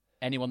wouldn't be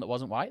anyone that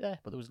wasn't white there,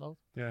 but there was loads.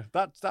 Yeah,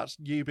 that's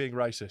you being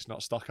racist,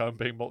 not Stockholm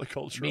being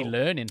multicultural. Me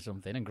learning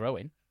something and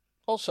growing.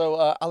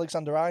 Also,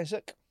 Alexander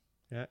Isaac.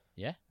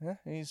 Yeah.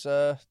 He's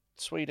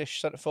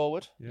Swedish centre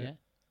forward. Yeah.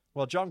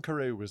 Well, John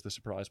Carew was the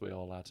surprise we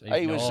all had.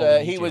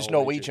 He was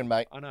Norwegian,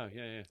 mate. I know,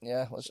 yeah.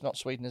 Yeah, well, it's not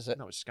Sweden, is it?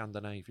 No, it's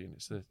Scandinavian.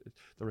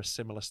 There are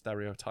similar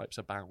stereotypes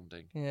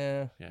abounding.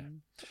 Yeah.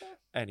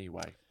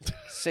 Anyway.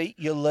 See,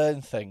 you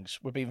learn things.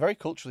 We're being very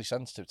culturally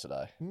sensitive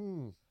today.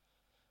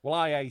 Well,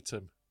 I ate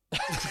them.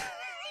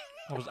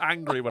 I was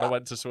angry when I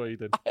went to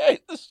Sweden. I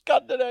hate the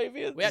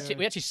Scandinavians. We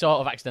actually sort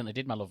of accidentally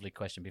did my lovely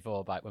question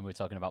before, back when we were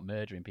talking about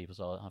murdering people.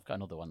 So I've got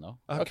another one though.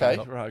 Okay.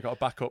 Right, I've got to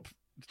back up.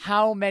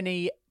 How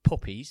many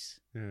puppies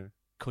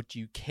could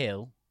you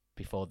kill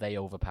before they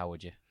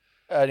overpowered you?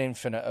 An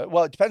infinite.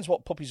 Well, it depends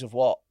what puppies of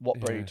what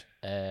breed.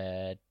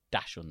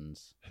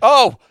 Dachshunds.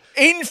 Oh,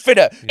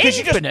 infinite! Because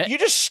Infinite? you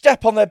just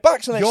step on their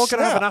backs and they You're going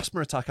to have an snap.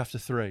 asthma attack after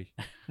 3.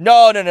 No.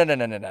 Also, No,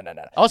 they're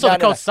no, called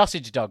no.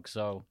 sausage dogs,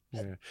 so...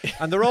 Yeah.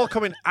 And they're all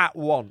coming at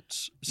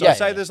once. So Yeah,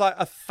 say yeah. there's like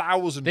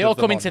 1,000 They all of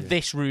them come on into you.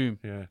 this room.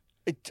 Yeah.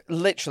 It,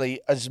 literally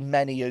as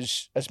many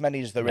as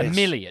there is. A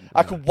million.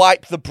 I could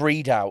wipe the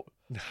breed out.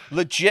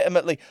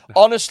 Legitimately.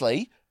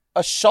 Honestly,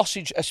 a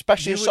sausage,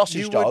 especially a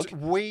sausage dog. You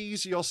would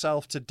wheeze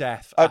yourself to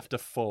death after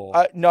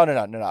 4.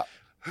 No.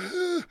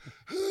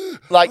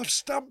 Like, I've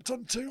stamped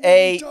on too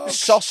many dogs.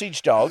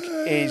 Sausage dog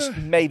is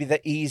maybe the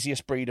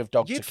easiest breed of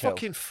dog You'd to kill.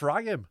 fucking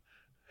fry him.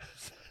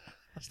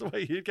 That's the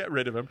way you'd get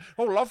rid of him.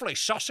 Oh, lovely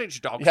sausage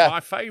dog's Yeah. my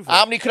favourite.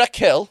 How many could I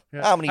kill?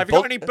 Yeah. How many? Have you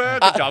got any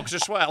burger dogs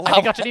as well? Have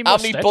you got any How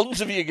many mustard? buns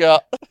have you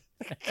got?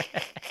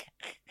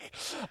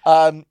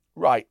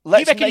 Right. You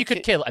Let's reckon you make could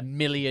it... kill a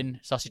million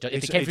sausage dogs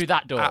if they It's- came through it's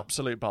that door?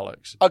 Absolute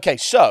bollocks. Okay,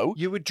 so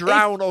You would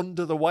drown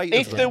under the weight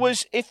if of them. there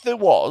was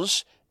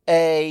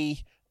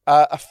a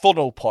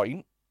funnel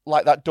point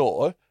like that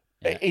door,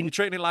 You're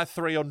treating it like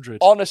 300.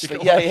 honestly,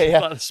 You're yeah.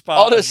 like the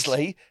Spartans.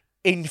 Honestly,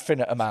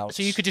 infinite amounts.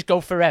 So you could just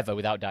go forever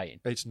without dying?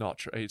 It's not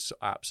true. It's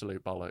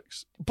absolute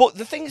bollocks. But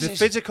the thing is, The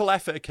physical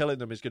effort of killing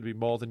them is going to be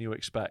more than you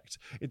expect.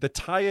 The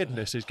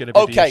tiredness is going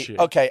to be the issue.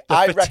 Okay. The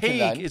I reckon fatigue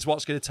then, is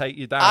what's going to take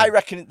you down. I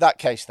reckon in that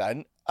case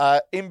then,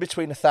 in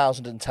between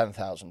 1,000 and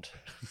 10,000.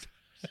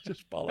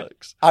 Just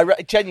bollocks.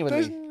 Genuinely.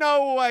 There's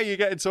no way you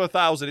get into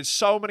 1,000. It's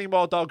so many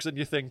more dogs than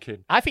you're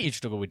thinking. I think you'd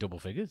struggle with double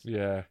figures.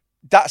 Yeah.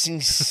 That's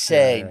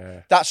insane.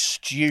 Yeah. That's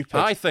stupid.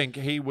 I think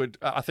he would.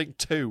 I think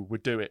 2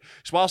 would do it.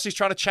 So whilst he's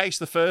trying to chase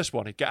the first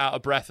one, he'd get out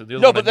of breath, and the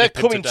other No, one but would they're nip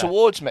him to coming death.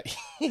 towards me.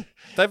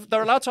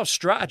 They're allowed to have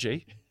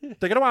strategy.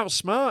 They're going to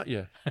outsmart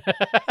you.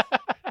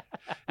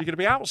 You're going to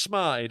be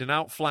outsmarted and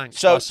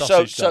outflanked by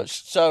sausage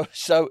dogs.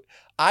 So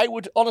I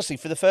would honestly,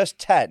 for the first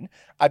 10,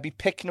 I'd be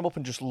picking them up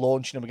and just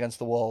launching them against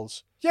the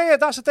walls. Yeah,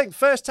 that's the thing.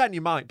 First 10 you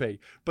might be,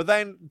 but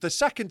then the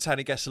second 10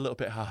 it gets a little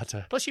bit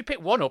harder. Plus, you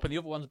pick one up and the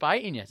other one's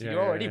biting you, so Yeah,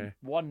 you're yeah, already yeah.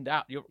 one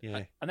down.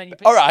 Yeah. And then you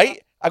pick All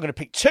right, I'm going to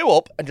pick 2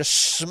 up and just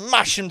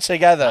smash them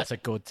together. That's a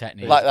good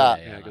technique. Like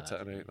that. Yeah, good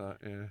technique. That.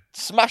 Yeah.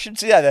 Smash them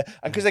together,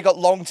 and because they got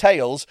long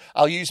tails,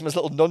 I'll use them as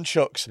little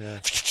nunchucks.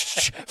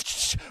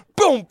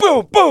 Boom,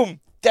 boom, boom.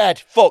 Dead.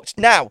 Fucked.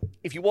 Now,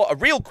 if you want a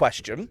real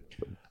question,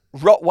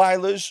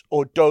 Rottweilers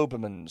or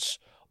Dobermans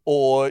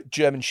or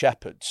German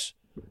Shepherds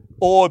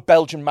or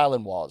Belgian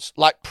Malinois,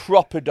 like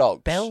proper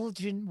dogs.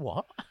 Belgian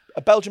what?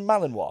 A Belgian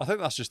Malinois. I think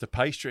that's just a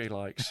pastry he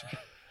likes.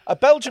 A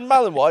Belgian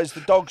Malinois is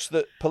the dogs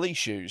that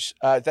police use.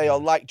 They are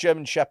like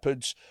German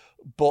Shepherds,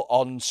 but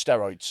on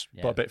steroids.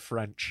 Yeah. But a bit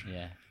French.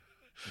 Yeah.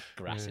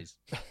 Grasses.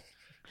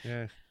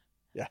 Yeah.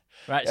 Yeah.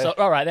 Right, so,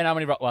 all right, then how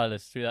many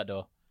Rottweilers through that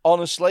door?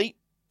 Honestly,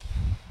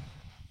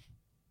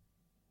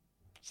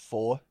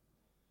 4.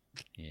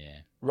 Yeah.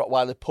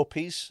 Rottweiler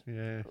puppies.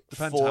 Yeah,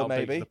 depends 4 how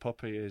maybe. big the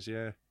puppy is.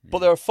 Yeah, But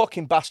they're a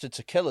fucking bastard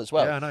to kill as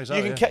well. Yeah, I know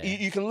exactly, You can yeah.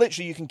 you can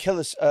literally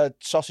kill a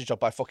sausage dog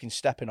by fucking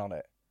stepping on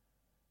it,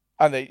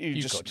 and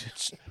you could.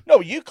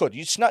 No, you could.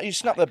 You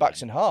snap their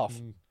backs in half.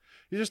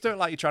 You just do it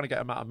like you're trying to get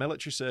them out of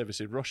military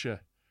service in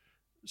Russia,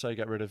 so you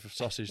get rid of a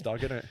sausage dog,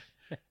 innit?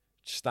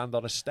 Stand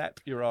on a step,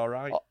 you're all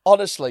right.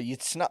 Honestly,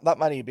 you'd snap that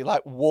many. You'd be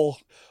like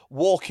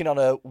walking on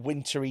a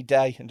wintry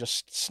day and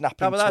just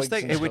snapping. No, but that's the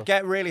twigs thing. and It would stuff.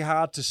 get really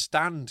hard to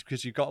stand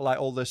because you've got like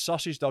all the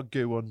sausage dog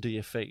goo under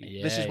your feet.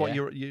 This is Yeah, what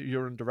yeah.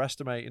 you're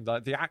underestimating.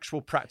 Like the actual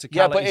Yeah,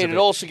 practicalities. but of it'd it.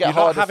 also get You're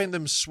hard not if- having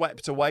them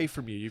swept away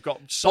from you. You've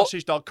got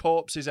sausage dog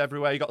corpses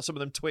everywhere. You've got some of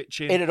them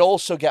twitching. It'd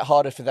also get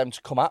harder for them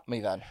to come at me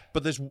then.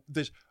 But there's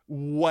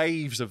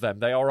waves of them.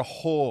 They are a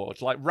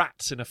horde, like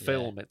rats in a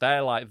film.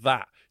 They're like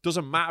that.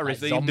 Doesn't matter Like if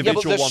the zombies. Yeah,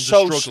 but individual they're ones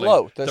so are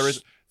struggling.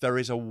 slow. There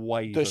is a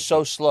wave. They're of so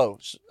them. slow,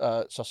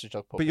 sausage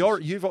dog puppies.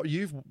 But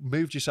you've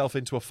moved yourself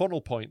into a funnel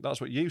point.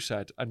 That's what you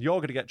said, and you're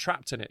going to get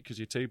trapped in it because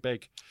you're too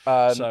big.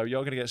 So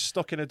you're going to get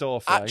stuck in a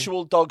door frame.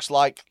 Actual dogs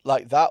like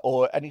that,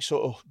 or any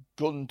sort of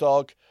gun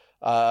dog,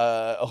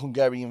 a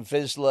Hungarian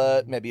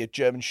Vizsla, maybe a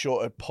German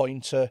Short-haired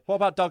Pointer. What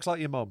about dogs like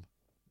your mum?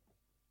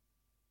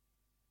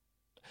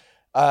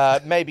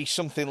 Maybe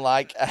something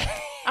like.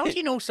 How do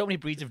you know so many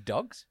breeds of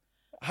dogs?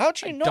 How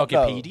do you Like not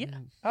know?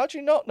 Dogopedia? How do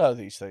you not know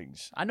these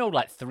things? I know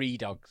like 3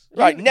 dogs.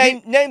 Right,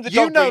 name the dog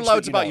You know breeds that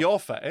loads you about know. your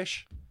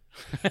fetish.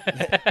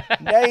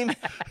 name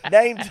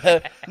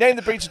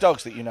the breeds of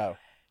dogs that you know.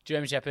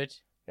 German Shepherd,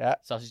 Yeah.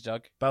 sausage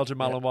dog. Belgian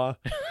Malinois.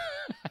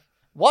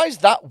 Why is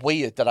that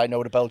weird that I know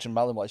what a Belgian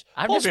Malinois is?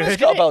 I've Paul never Smith's heard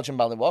got of a it. Belgian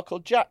Malinois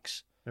called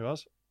Jax. Who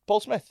was? Paul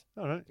Smith.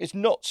 All right. It's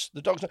nuts.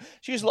 The dog's nuts.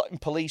 She used a lot in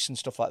police and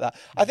stuff like that.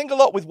 I think a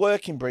lot with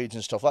working breeds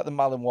and stuff, like the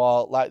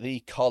Malinois, like the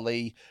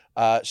Collie,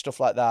 stuff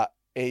like that,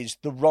 is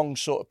the wrong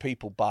sort of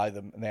people buy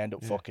them and they end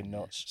up fucking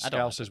nuts.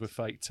 Scousers with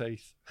fake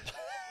teeth.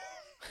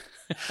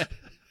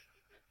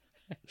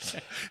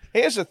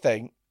 Here's the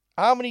thing.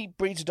 How many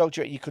breeds of dogs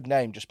do you reckon you could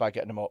name just by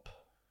getting them up?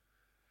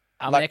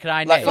 How Like- many can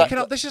I like- name? like- Fucking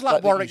hell, this is like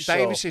like that Warwick you saw.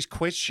 Davis's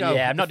quiz show.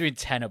 Yeah, I'm not doing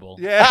Tenable.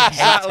 Yeah,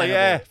 exactly. Tenable.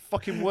 Yeah,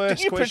 fucking worst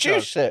Did you quiz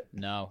produce show. it?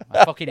 No,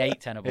 I fucking hate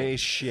Tenable. It is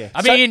shit.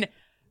 I mean,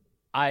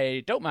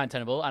 I don't mind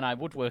Tenable, and I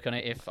would work on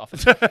it if offered.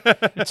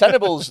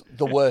 Tenable's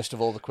the worst of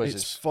all the It's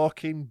quizzes.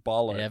 fucking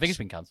bollocks. Yeah, I think it's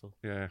been cancelled.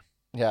 Yeah.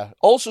 Yeah.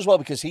 Also as well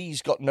because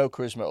he's got no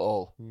charisma at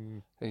all.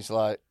 He's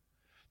like,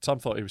 Tom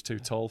thought he was too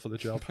tall for the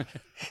job.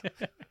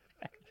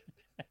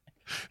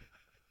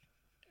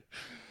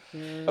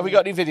 have we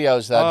got any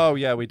videos then? Oh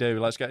yeah, we do.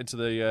 Let's get into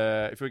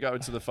the. If we go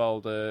into the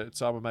folder,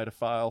 Simon made a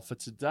file for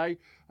today.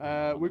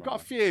 We've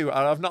got a few, and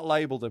I've not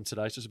labelled them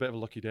today, so it's a bit of a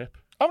lucky dip.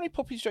 How many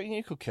puppies do you reckon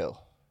you could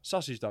kill?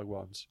 Sausage dog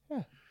ones.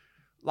 Yeah.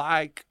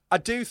 Like I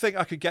do think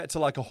I could get to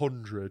like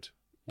 100,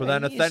 but Yeah,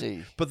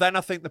 then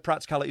I think the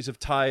practicalities of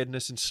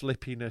tiredness and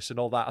slippiness and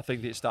all that. I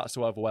think it starts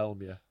to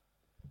overwhelm you.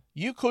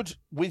 You could,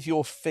 with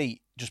your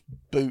feet, just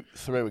boot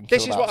through and kill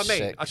This is about what I mean.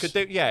 6. I could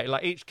do, yeah,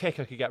 like each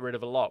kick I could get rid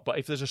of a lot, but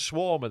if there's a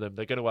swarm of them,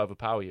 they're going to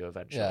overpower you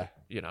eventually. Yeah.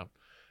 You know,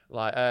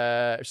 like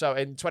so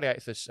in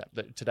 28th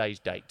of today's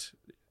date.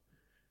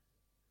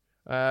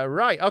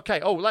 Right. Okay.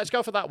 Oh, let's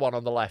go for that one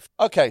on the left.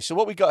 Okay, so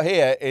what we got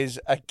here is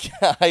a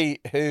guy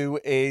who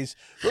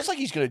looks like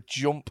he's going to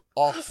jump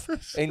off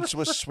into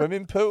a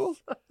swimming pool.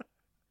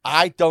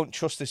 I don't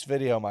trust this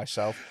video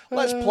myself.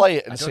 Let's play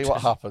it and see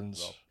what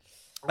happens.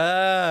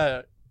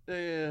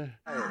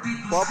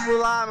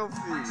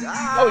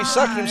 Oh, he's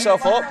sucking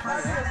himself up.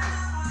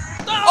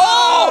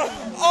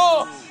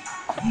 Oh!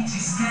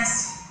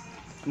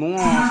 Do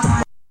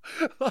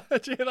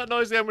you hear that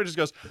noise? The Emperor just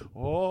goes,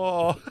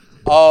 oh.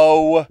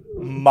 Oh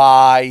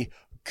my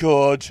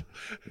good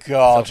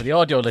God. So for the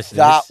audio listeners,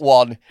 That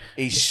one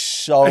is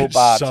so It's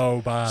bad.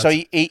 so bad. So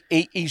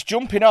he's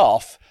jumping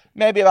off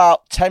maybe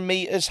about 10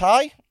 metres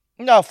high.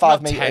 No,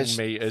 5 Not metres.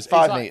 10 metres.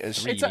 5 It's like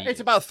metres. It's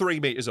about 3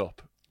 metres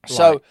up.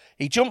 So Like,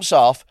 he jumps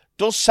off,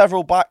 does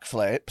several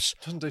backflips.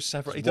 doesn't do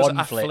several. He Just does one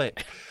a flip. flip.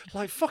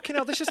 Like fucking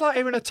hell. This is like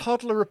hearing a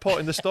toddler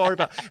reporting the story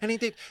about. And he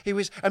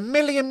was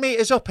 1,000,000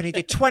 metres up and he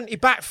did 20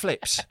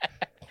 backflips.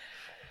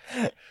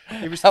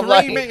 He was 3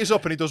 like- metres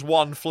up and he does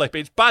one flip.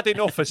 It's bad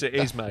enough as it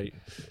is, mate.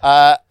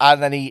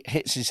 And then he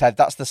hits his head.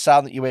 That's the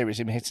sound that you hear is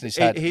him hitting his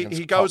head. He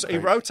against goes. He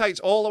concrete. rotates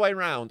all the way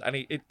around,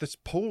 and this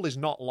pool is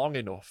not long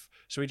enough,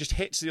 so he just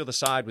hits the other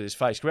side with his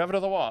face. Can we have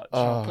another watch?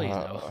 please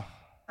no.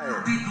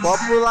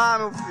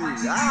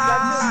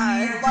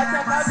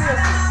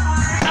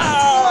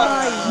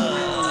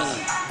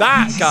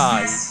 That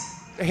guy,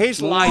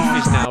 his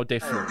life is now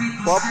different.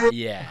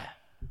 Yeah.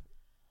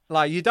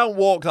 Like you don't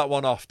walk that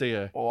one off, do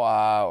you?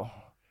 Wow.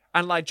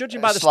 And like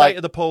judging by the It's state like-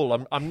 of the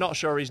pool, I'm not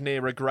sure he's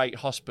near a great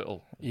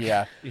hospital.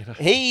 Yeah. You know.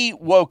 He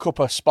woke up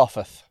a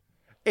Spoffeth,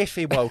 If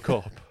he woke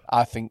up,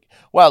 I think.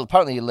 Well,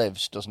 apparently he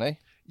lives, doesn't he?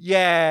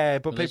 yeah,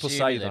 but Unless people you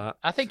say really lived. that.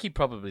 I think he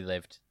probably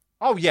lived.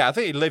 Oh yeah, I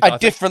think he lived A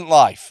different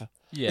life.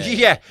 Yeah.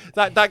 Yeah,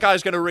 that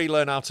guy's going to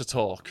relearn how to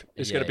talk.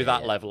 It's Yeah, going to be yeah,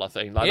 that yeah. level, I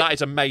think. Like It- that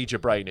is a major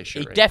brain issue.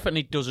 He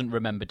definitely doesn't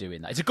remember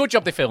doing that. It's a good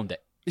job they filmed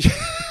it.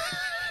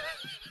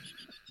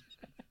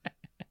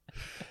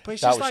 But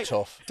it's That just was like,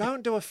 tough.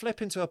 Don't do a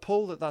flip into a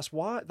pool that's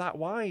wide.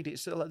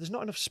 It's like, there's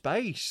not enough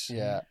space.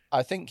 Yeah,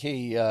 I think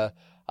I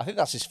think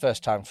that's his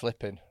first time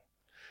flipping.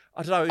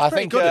 I don't know. He's I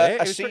pretty think good at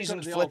it. a He was pretty good seasoned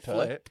at the old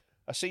flipper. flip.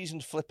 A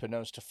seasoned flipper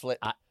knows to flip.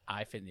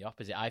 I think the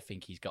opposite. I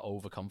think he's got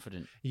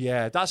overconfident.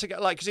 Yeah, that's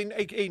like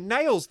because he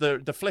nails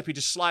the flip. He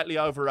just slightly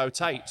over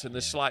rotates, and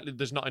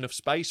there's not enough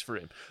space for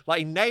him. Like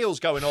he nails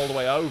going all the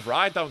way over.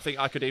 I don't think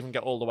I could even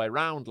get all the way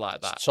round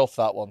like that. It's tough,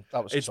 that one.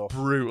 That was It's tough.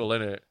 brutal,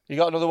 isn't it? You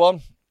got another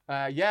one?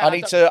 Yeah. I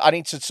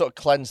need to sort of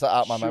cleanse that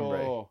out of my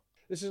memory.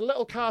 This is a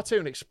little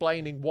cartoon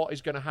explaining what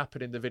is going to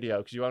happen in the video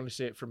because you only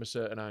see it from a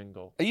certain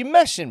angle. Are you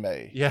messing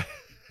me? Yeah.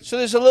 So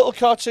there's a little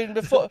cartoon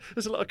before.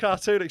 There's a little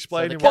cartoon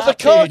explaining But the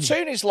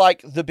cartoon is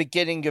like the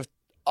beginning of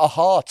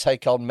Aha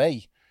Take On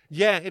Me.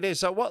 Yeah, it is.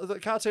 So what the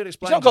cartoon He's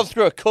explains... not gone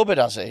through a cupboard,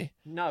 has he?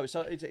 No,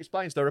 so it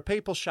explains there are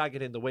people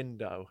shagging in the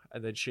window,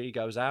 and then she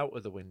goes out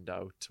of the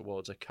window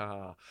towards a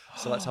car.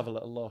 So let's have a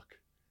little look.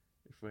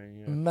 If we,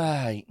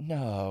 Mate,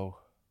 no.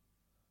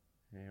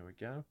 Here we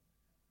go.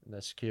 And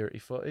there's security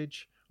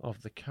footage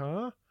of the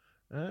car.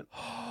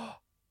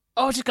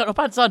 Oh, she's got no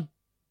pants on.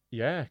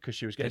 Yeah, because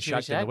she was getting She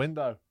was shagged in the shagged?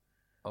 window.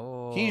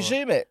 Oh. Can you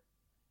zoom it?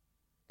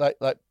 Like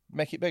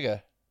make it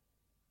bigger.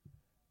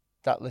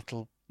 That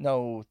little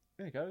no.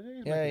 There you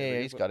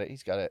go. He's got it.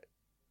 He's got it.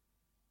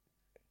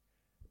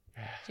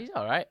 She's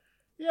all right.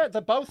 Yeah,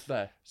 they're both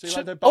there. See, So-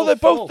 like, they're oh, both they're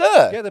both full.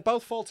 there? Yeah, they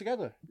both fall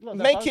together. Look,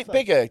 they're Make both it there.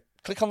 bigger.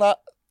 Click on that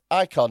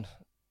icon.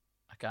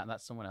 I can't.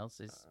 That's someone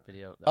else's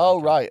video.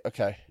 Oh, right.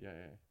 Okay. Yeah.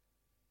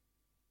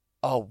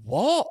 Oh,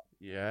 what?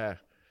 Yeah.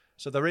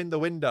 So they're in the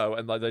window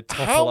and like they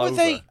topple How are over.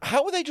 they?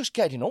 How are they just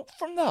getting up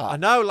from that? I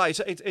know, like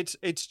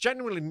it's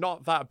genuinely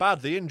not that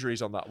bad. The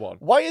injuries on that one,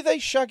 Why are they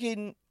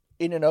shagging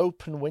in an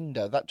open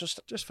window? That just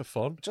for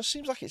fun. Just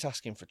seems like it's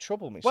asking for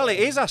trouble. Well, it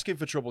is asking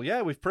for trouble.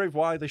 Yeah, we've proved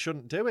why they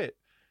shouldn't do it.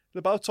 They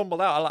both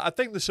tumbled out. I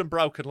think there's some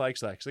broken legs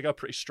there because they go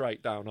pretty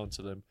straight down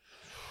onto them.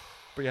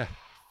 But yeah,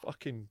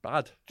 fucking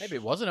bad. Maybe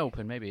it wasn't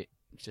open. Maybe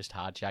it's just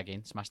hard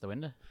shagging. Smash the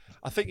window.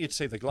 I think you'd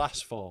see the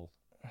glass fall.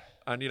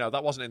 And,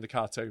 that wasn't in the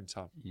cartoon,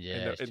 Tom.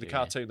 Yeah, In the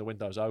cartoon, the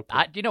window's open.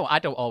 I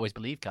don't always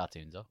believe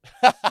cartoons, though.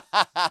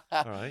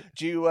 All right.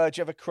 Do you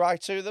ever cry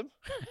to them?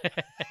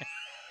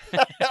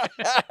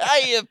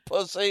 Hey, you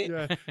pussy!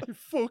 Yeah, you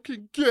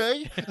fucking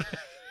gay.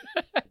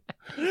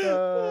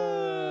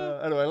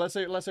 Anyway, let's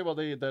see what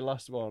the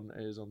last one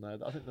is on there.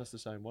 I think that's the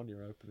same one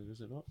you're opening,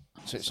 is it not?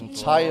 So it's some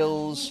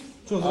tiles.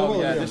 Oh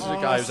yeah, this is a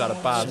guy who's had a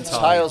bad Some time.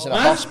 tiles in a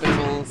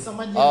hospital.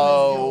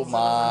 Oh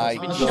my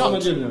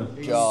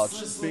god!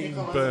 Being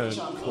burnt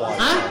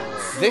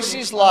quite. This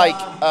is like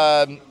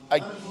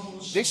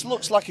this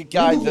looks like a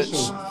guy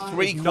that's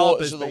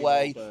three-quarters of the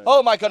way.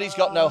 Oh my god, he's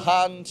got no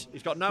hand.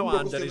 He's got no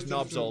hand and his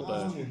knob's all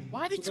burnt.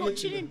 Why are they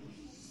touching him?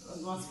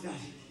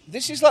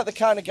 This is like the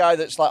kind of guy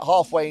that's like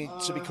halfway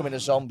to becoming a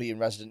zombie in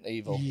Resident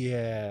Evil.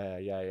 Yeah.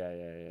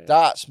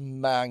 That's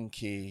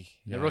manky.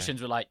 The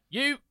Russians were like,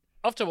 "You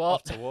off to war."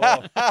 Get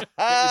your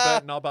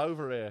burnt knob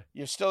over here.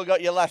 You've still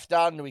got your left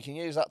hand. We can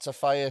use that to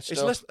fire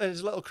stuff.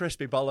 His little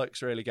crispy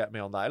bollocks really get me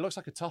on that. It looks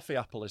like a toffee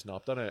apple, his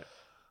knob, doesn't it?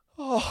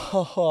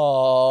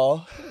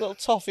 Oh, little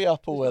toffee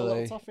apple, He's got a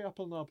Willie. little toffee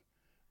apple knob.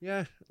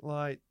 Yeah,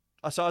 like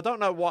so. I don't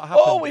know what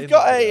happened. Oh, we've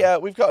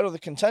got another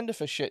contender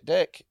for shit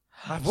dick.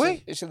 Have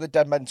we? It's in the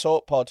Dead Men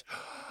Talk pod.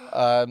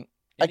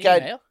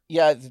 Again, email?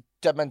 yeah, the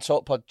Dead Men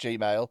Talk pod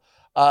Gmail.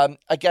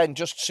 Again,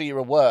 just so you're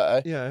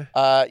aware. Yeah.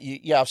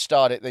 I've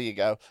started it. There you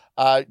go.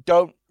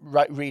 Don't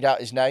read out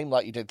his name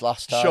like you did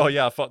last time. Sure,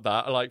 yeah, fuck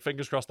that. Like,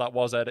 fingers crossed that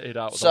was edited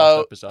out of the So last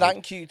episode.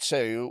 thank you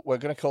to. We're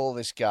going to call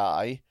this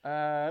guy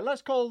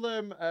Let's call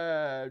them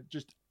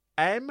just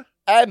M. M.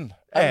 M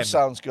M.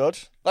 sounds good.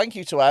 Thank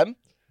you to M.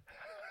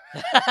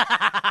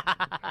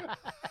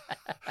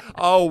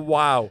 Oh,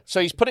 wow. So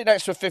he's put it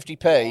next to a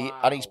 50p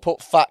and he's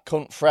put Fat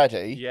Cunt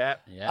Freddy. Yeah.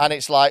 And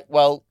it's like,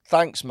 well,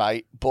 thanks,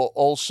 mate, but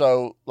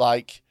also,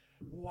 like...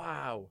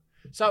 Wow.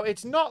 So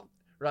it's not...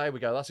 Right, here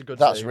we go. That's a good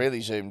That's zoom. really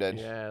zoomed in.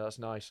 Yeah, that's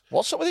nice.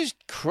 What's up with these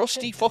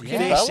crusty fucking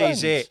This bellends?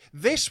 is it.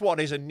 This one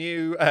is a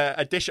new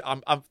addition.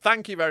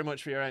 Thank you very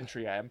much for your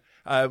entry, Em.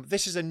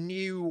 This is a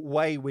new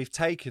way we've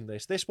taken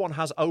this. This one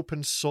has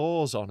open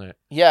sores on it.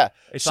 Yeah.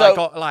 It's So-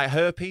 got like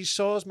herpes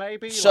sores,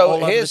 maybe. So all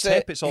over here's the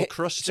tip. It's all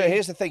crusty. So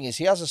here's the thing: is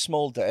he has a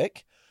small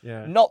dick,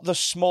 Yeah. not the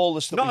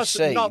smallest that not we've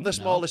seen, not the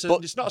smallest.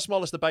 but- It's not as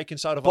small as the baking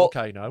soda but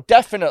volcano.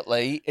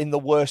 definitely in the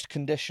worst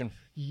condition.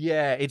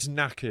 Yeah, it's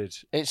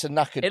knackered. It's a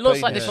knackered. It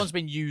looks like penis. this one's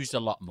been used a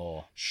lot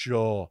more.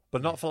 Sure,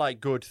 but not for like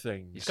good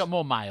things. It's got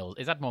more miles.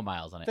 It's had more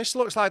miles on it. This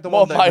looks like the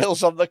More one that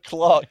miles on the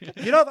clock.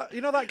 You know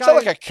that guy.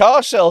 Sound like a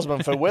car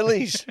salesman for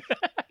Willys.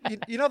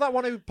 you know that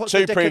one who put Two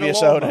the dick previous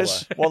in a lawnmower?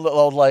 owners, one little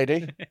old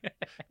lady.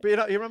 But you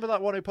remember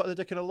that one who put the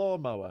dick in a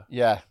lawnmower?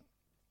 Yeah,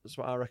 That's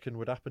what I reckon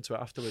would happen to it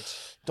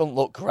afterwards. don't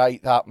look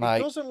great, that mate.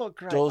 It doesn't look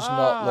great. Does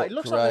not look It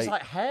looks great. like there's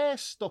like hair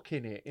stuck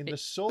in it in the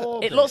saw.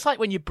 It looks like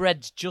when your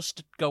bread's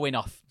just going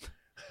off.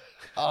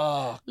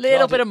 Oh, Little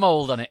God, bit of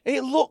mould on it.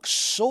 It looks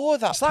sore.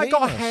 That It's like penis.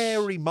 got a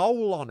hairy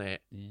mole on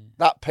it.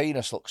 That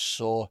penis looks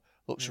sore.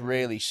 Looks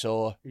really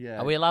sore. Yeah.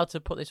 Are we allowed to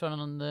put this one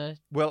on the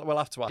We'll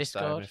have to ask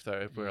Discord?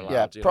 them if we're allowed.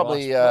 Yeah, You know,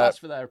 probably. We'll ask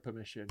for their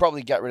permission.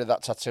 Probably get rid of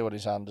that tattoo on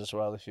his hand as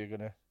well if you're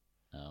gonna.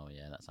 Oh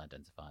yeah, that's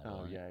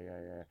identifiable. Oh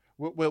yeah.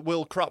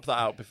 We'll crop that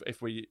out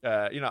if we,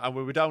 and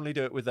we would only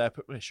do it with their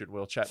permission.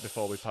 We'll check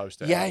before we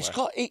post it. Yeah, anyway. it's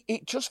got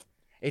it just.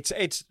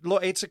 It's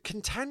look, it's a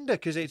contender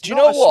because it's. Do you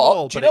not know as what?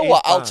 Small, Do you but know it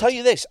what? is I'll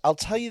bad.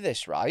 tell you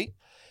this, right?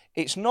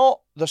 It's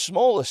not the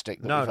smallest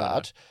dick that No, we've no,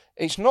 had.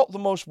 It's not the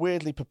most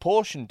weirdly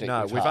proportioned dick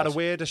No, we've had a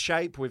weirder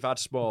shape. We've had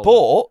smaller.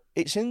 But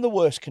it's in the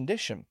worst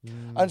condition.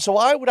 And so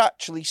I would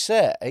actually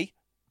say,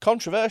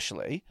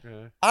 controversially,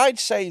 I'd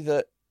say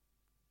that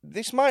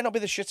this might not be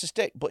the shittest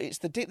dick, but it's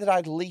the dick that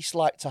I'd least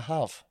like to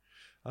have.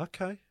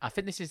 Okay. I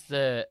think this is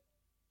the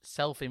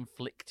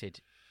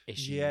self-inflicted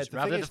issues. Yeah,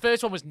 The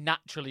first one was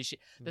naturally shit.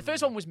 The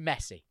first one was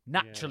messy.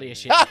 Naturally a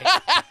shit dick.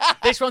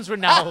 This one's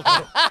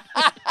Ronaldo.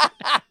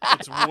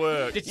 It's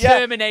work.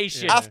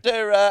 Determination.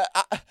 Yeah.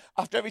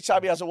 After every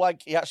time he has a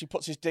wank, he actually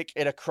puts his dick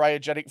in a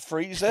cryogenic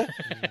freezer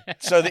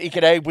so that he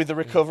can aid with the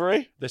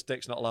recovery. This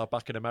dick's not allowed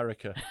back in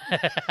America.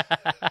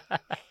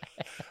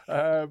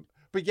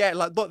 But yeah,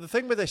 look, the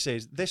thing with this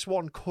is, this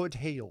one could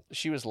heal.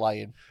 She was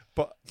lying.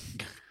 But,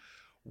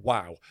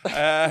 wow.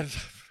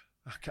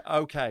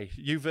 Okay,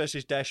 you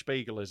versus Der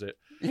Spiegel, is it?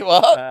 You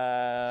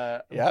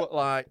are? Yeah.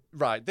 But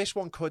right, this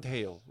one could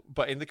heal,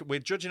 but we're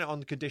judging it on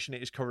the condition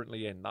it is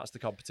currently in. That's the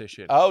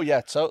competition. Oh, yeah,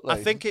 totally.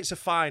 I think it's a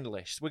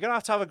finalist. We're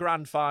going to have a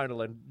grand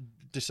final and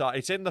decide.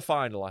 It's in the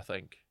final, I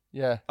think.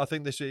 Yeah. I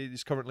think this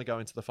is currently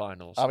going to the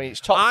finals. I mean, it's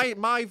top.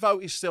 My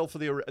vote is still for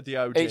the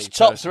OG. It's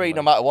top personally. 3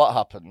 no matter what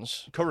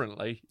happens.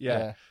 Currently,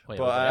 yeah. Well,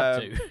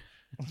 But,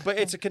 but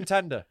it's a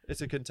contender.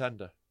 It's a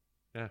contender.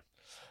 Yeah.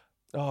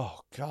 Oh,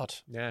 God.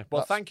 Yeah.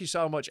 Well, thank you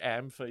so much,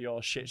 Em, for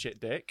your shit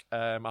dick.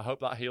 I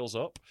hope that heals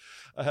up.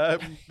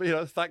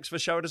 Thanks for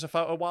showing us a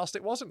photo whilst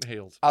it wasn't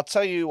healed. I'll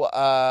tell you what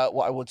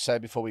I would say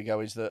before we go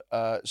is that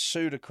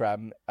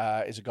Sudocrem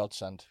is a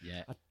godsend.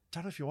 Yeah. I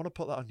don't know if you want to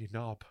put that on your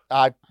knob.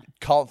 I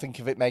can't think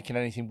of it making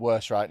anything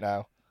worse right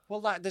now. Well,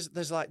 there's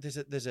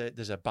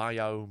a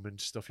biome and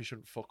stuff you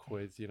shouldn't fuck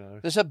with, you know.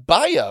 There's a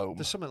biome?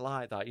 There's something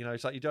like that, you know.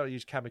 It's like you don't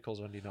use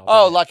chemicals on your knob.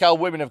 Oh, like how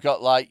women have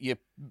got like your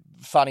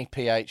fanny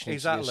pH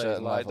needs exactly. to be a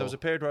certain level. There was a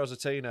period where I was a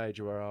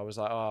teenager where I was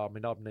like, oh, my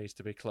knob needs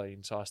to be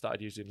clean, so I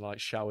started using like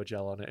shower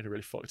gel on it and it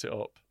really fucked it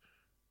up.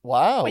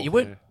 Wow. Wait, you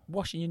weren't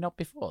washing your knob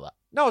before that?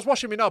 No, I was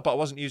washing my knob, but I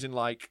wasn't using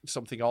like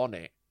something on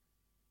it.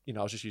 You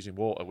know, I was just using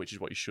water, which is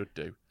what you should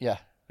do. Yeah.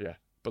 Yeah.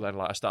 But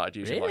then I started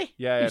using Really?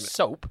 Use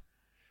soap?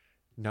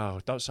 No,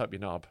 don't soap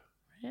your knob.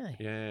 Really?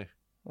 Yeah.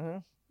 Mm-hmm.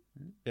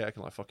 Yeah, I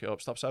can fuck it up.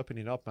 Stop soaping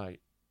your knob, mate.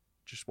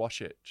 Just wash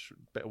it. Just a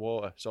bit of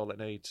water. That's all it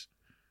needs.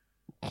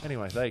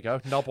 Anyway, there you go.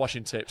 Knob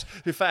washing tips.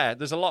 To be fair,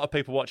 there's a lot of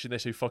people watching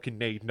this who fucking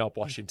need knob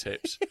washing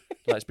tips.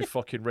 Let's be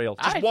fucking real.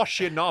 Just wash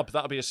your knob.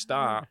 That'll be a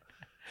start.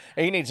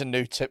 He needs a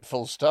new tip,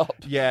 full stop.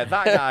 Yeah,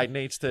 that guy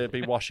needs to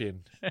be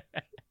washing.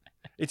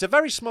 It's a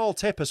very small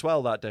tip as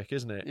well, that dick,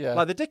 isn't it? Yeah.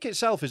 Like, the dick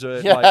itself is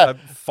a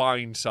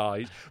fine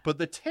size, but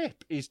the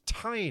tip is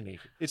tiny.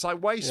 It's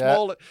like way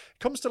smaller. It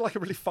comes to like a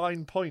really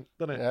fine point,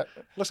 doesn't it? Yeah.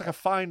 Looks like a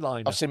fine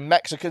liner. I've seen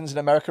Mexicans in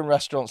American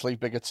restaurants leave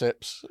bigger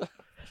tips.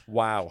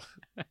 Wow.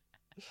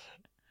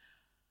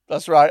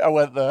 That's right, I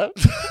went there.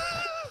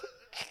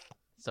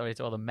 Sorry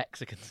to all the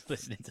Mexicans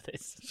listening to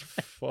this.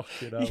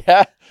 Fucking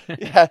hell.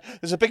 Yeah.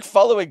 There's a big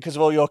following because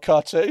of all your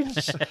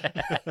cartoons.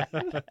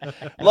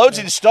 Loads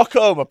in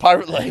Stockholm,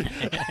 apparently.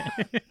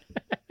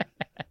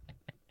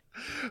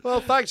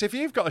 Well, thanks. If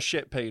you've got a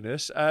shit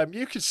penis,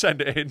 you can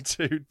send it in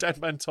to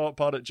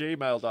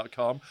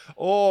deadmentalkpod@gmail.com,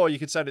 or you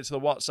can send it to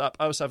the WhatsApp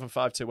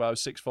 07520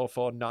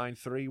 644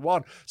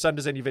 931. Send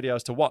us in your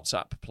videos to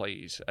WhatsApp,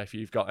 please, if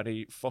you've got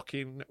any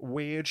fucking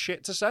weird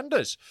shit to send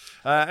us.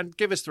 And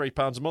give us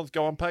 £3 a month.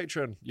 Go on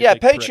Patreon. Yeah,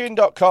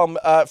 patreon.com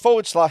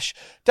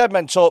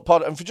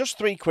 /deadmentalkpod. And for just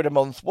 £3 a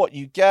month, what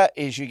you get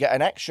is you get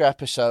an extra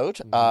episode,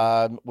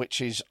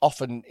 which is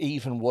often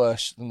even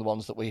worse than the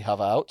ones that we have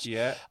out.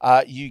 Yeah.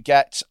 You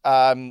get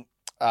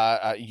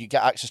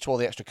access to all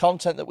the extra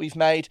content that we've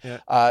made,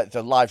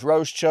 the live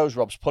roast shows,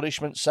 Rob's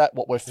punishment set,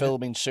 what we're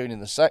filming soon in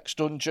the sex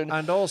dungeon.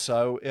 And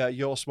also,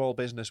 your small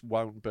business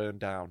won't burn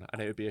down.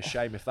 And it would be a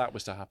shame if that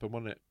was to happen,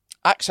 wouldn't it?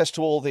 Access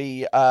to all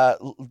the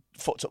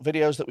fucked up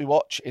videos that we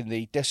watch in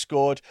the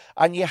Discord,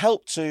 and you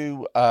help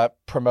to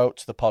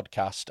promote the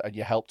podcast, and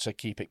you help to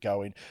keep it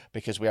going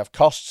because we have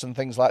costs and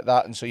things like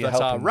that, and so you're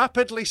helping.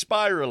 Rapidly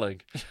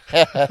spiralling.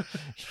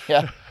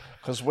 Yeah,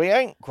 because we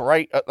ain't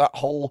great at that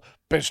whole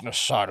business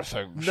side of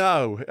things.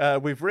 No,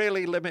 we've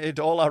really limited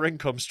all our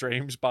income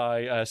streams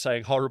by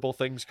saying horrible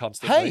things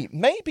constantly. Hey,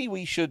 maybe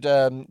we should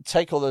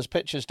take all those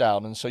pictures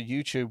down, and so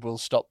YouTube will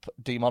stop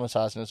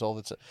demonetizing us all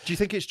the time. Do you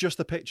think it's just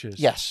the pictures?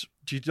 Yes.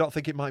 Do you not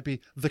think it might be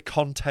the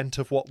content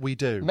of what we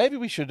do? Maybe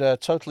we should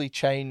totally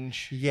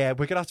change. Yeah,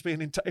 we're going to have to be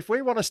if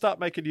we want to start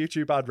making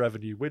YouTube ad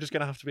revenue, we're just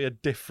going to have to be a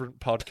different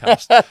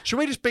podcast. Should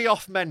we just be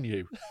off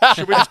menu?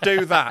 Should we just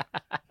do that?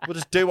 We'll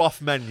just do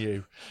off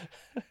menu.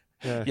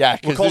 Yeah,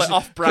 we'll call it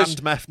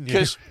off-brand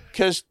menu.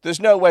 Because there's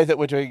no way that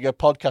we're doing a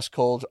podcast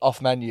called Off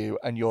Menu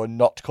and you're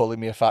not calling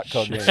me a fat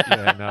cunt.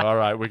 Yeah, no, all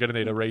right, we're going to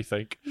need a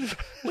rethink.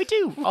 We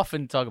do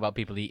often talk about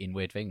people eating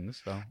weird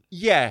things. So.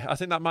 Yeah, I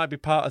think that might be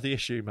part of the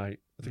issue, mate.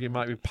 I think it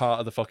might be part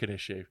of the fucking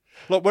issue.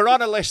 Look, we're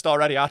on a list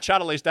already. Our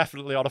channel is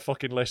definitely on a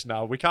fucking list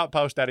now. We can't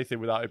post anything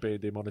without it being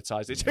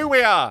demonetized. It's who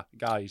we are,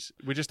 guys.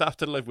 We just have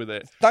to live with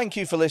it. Thank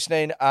you for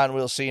listening, and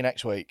we'll see you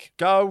next week.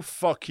 Go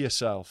fuck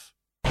yourself.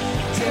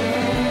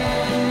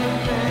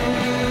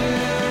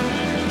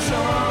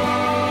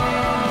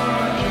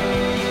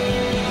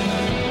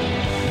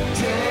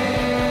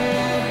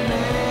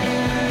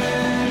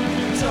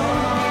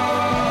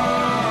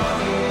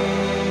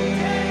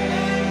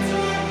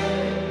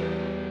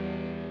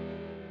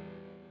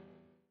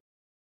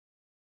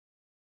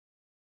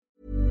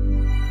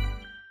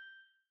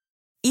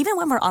 Even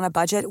when we're on a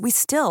budget, we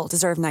still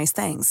deserve nice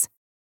things.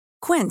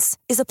 Quince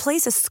is a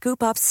place to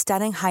scoop up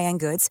stunning high-end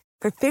goods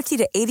for 50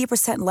 to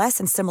 80% less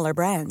than similar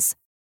brands.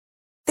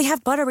 They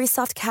have buttery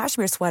soft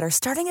cashmere sweaters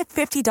starting at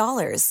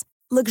 $50,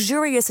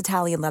 luxurious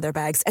Italian leather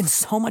bags, and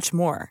so much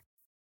more.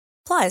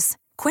 Plus,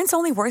 Quince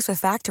only works with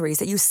factories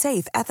that use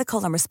safe,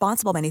 ethical, and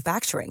responsible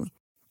manufacturing.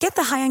 Get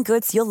the high-end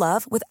goods you'll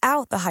love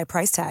without the high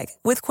price tag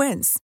with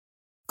Quince.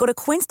 Go to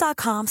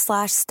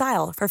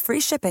quince.com/style for free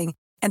shipping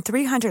and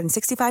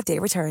 365-day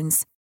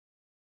returns.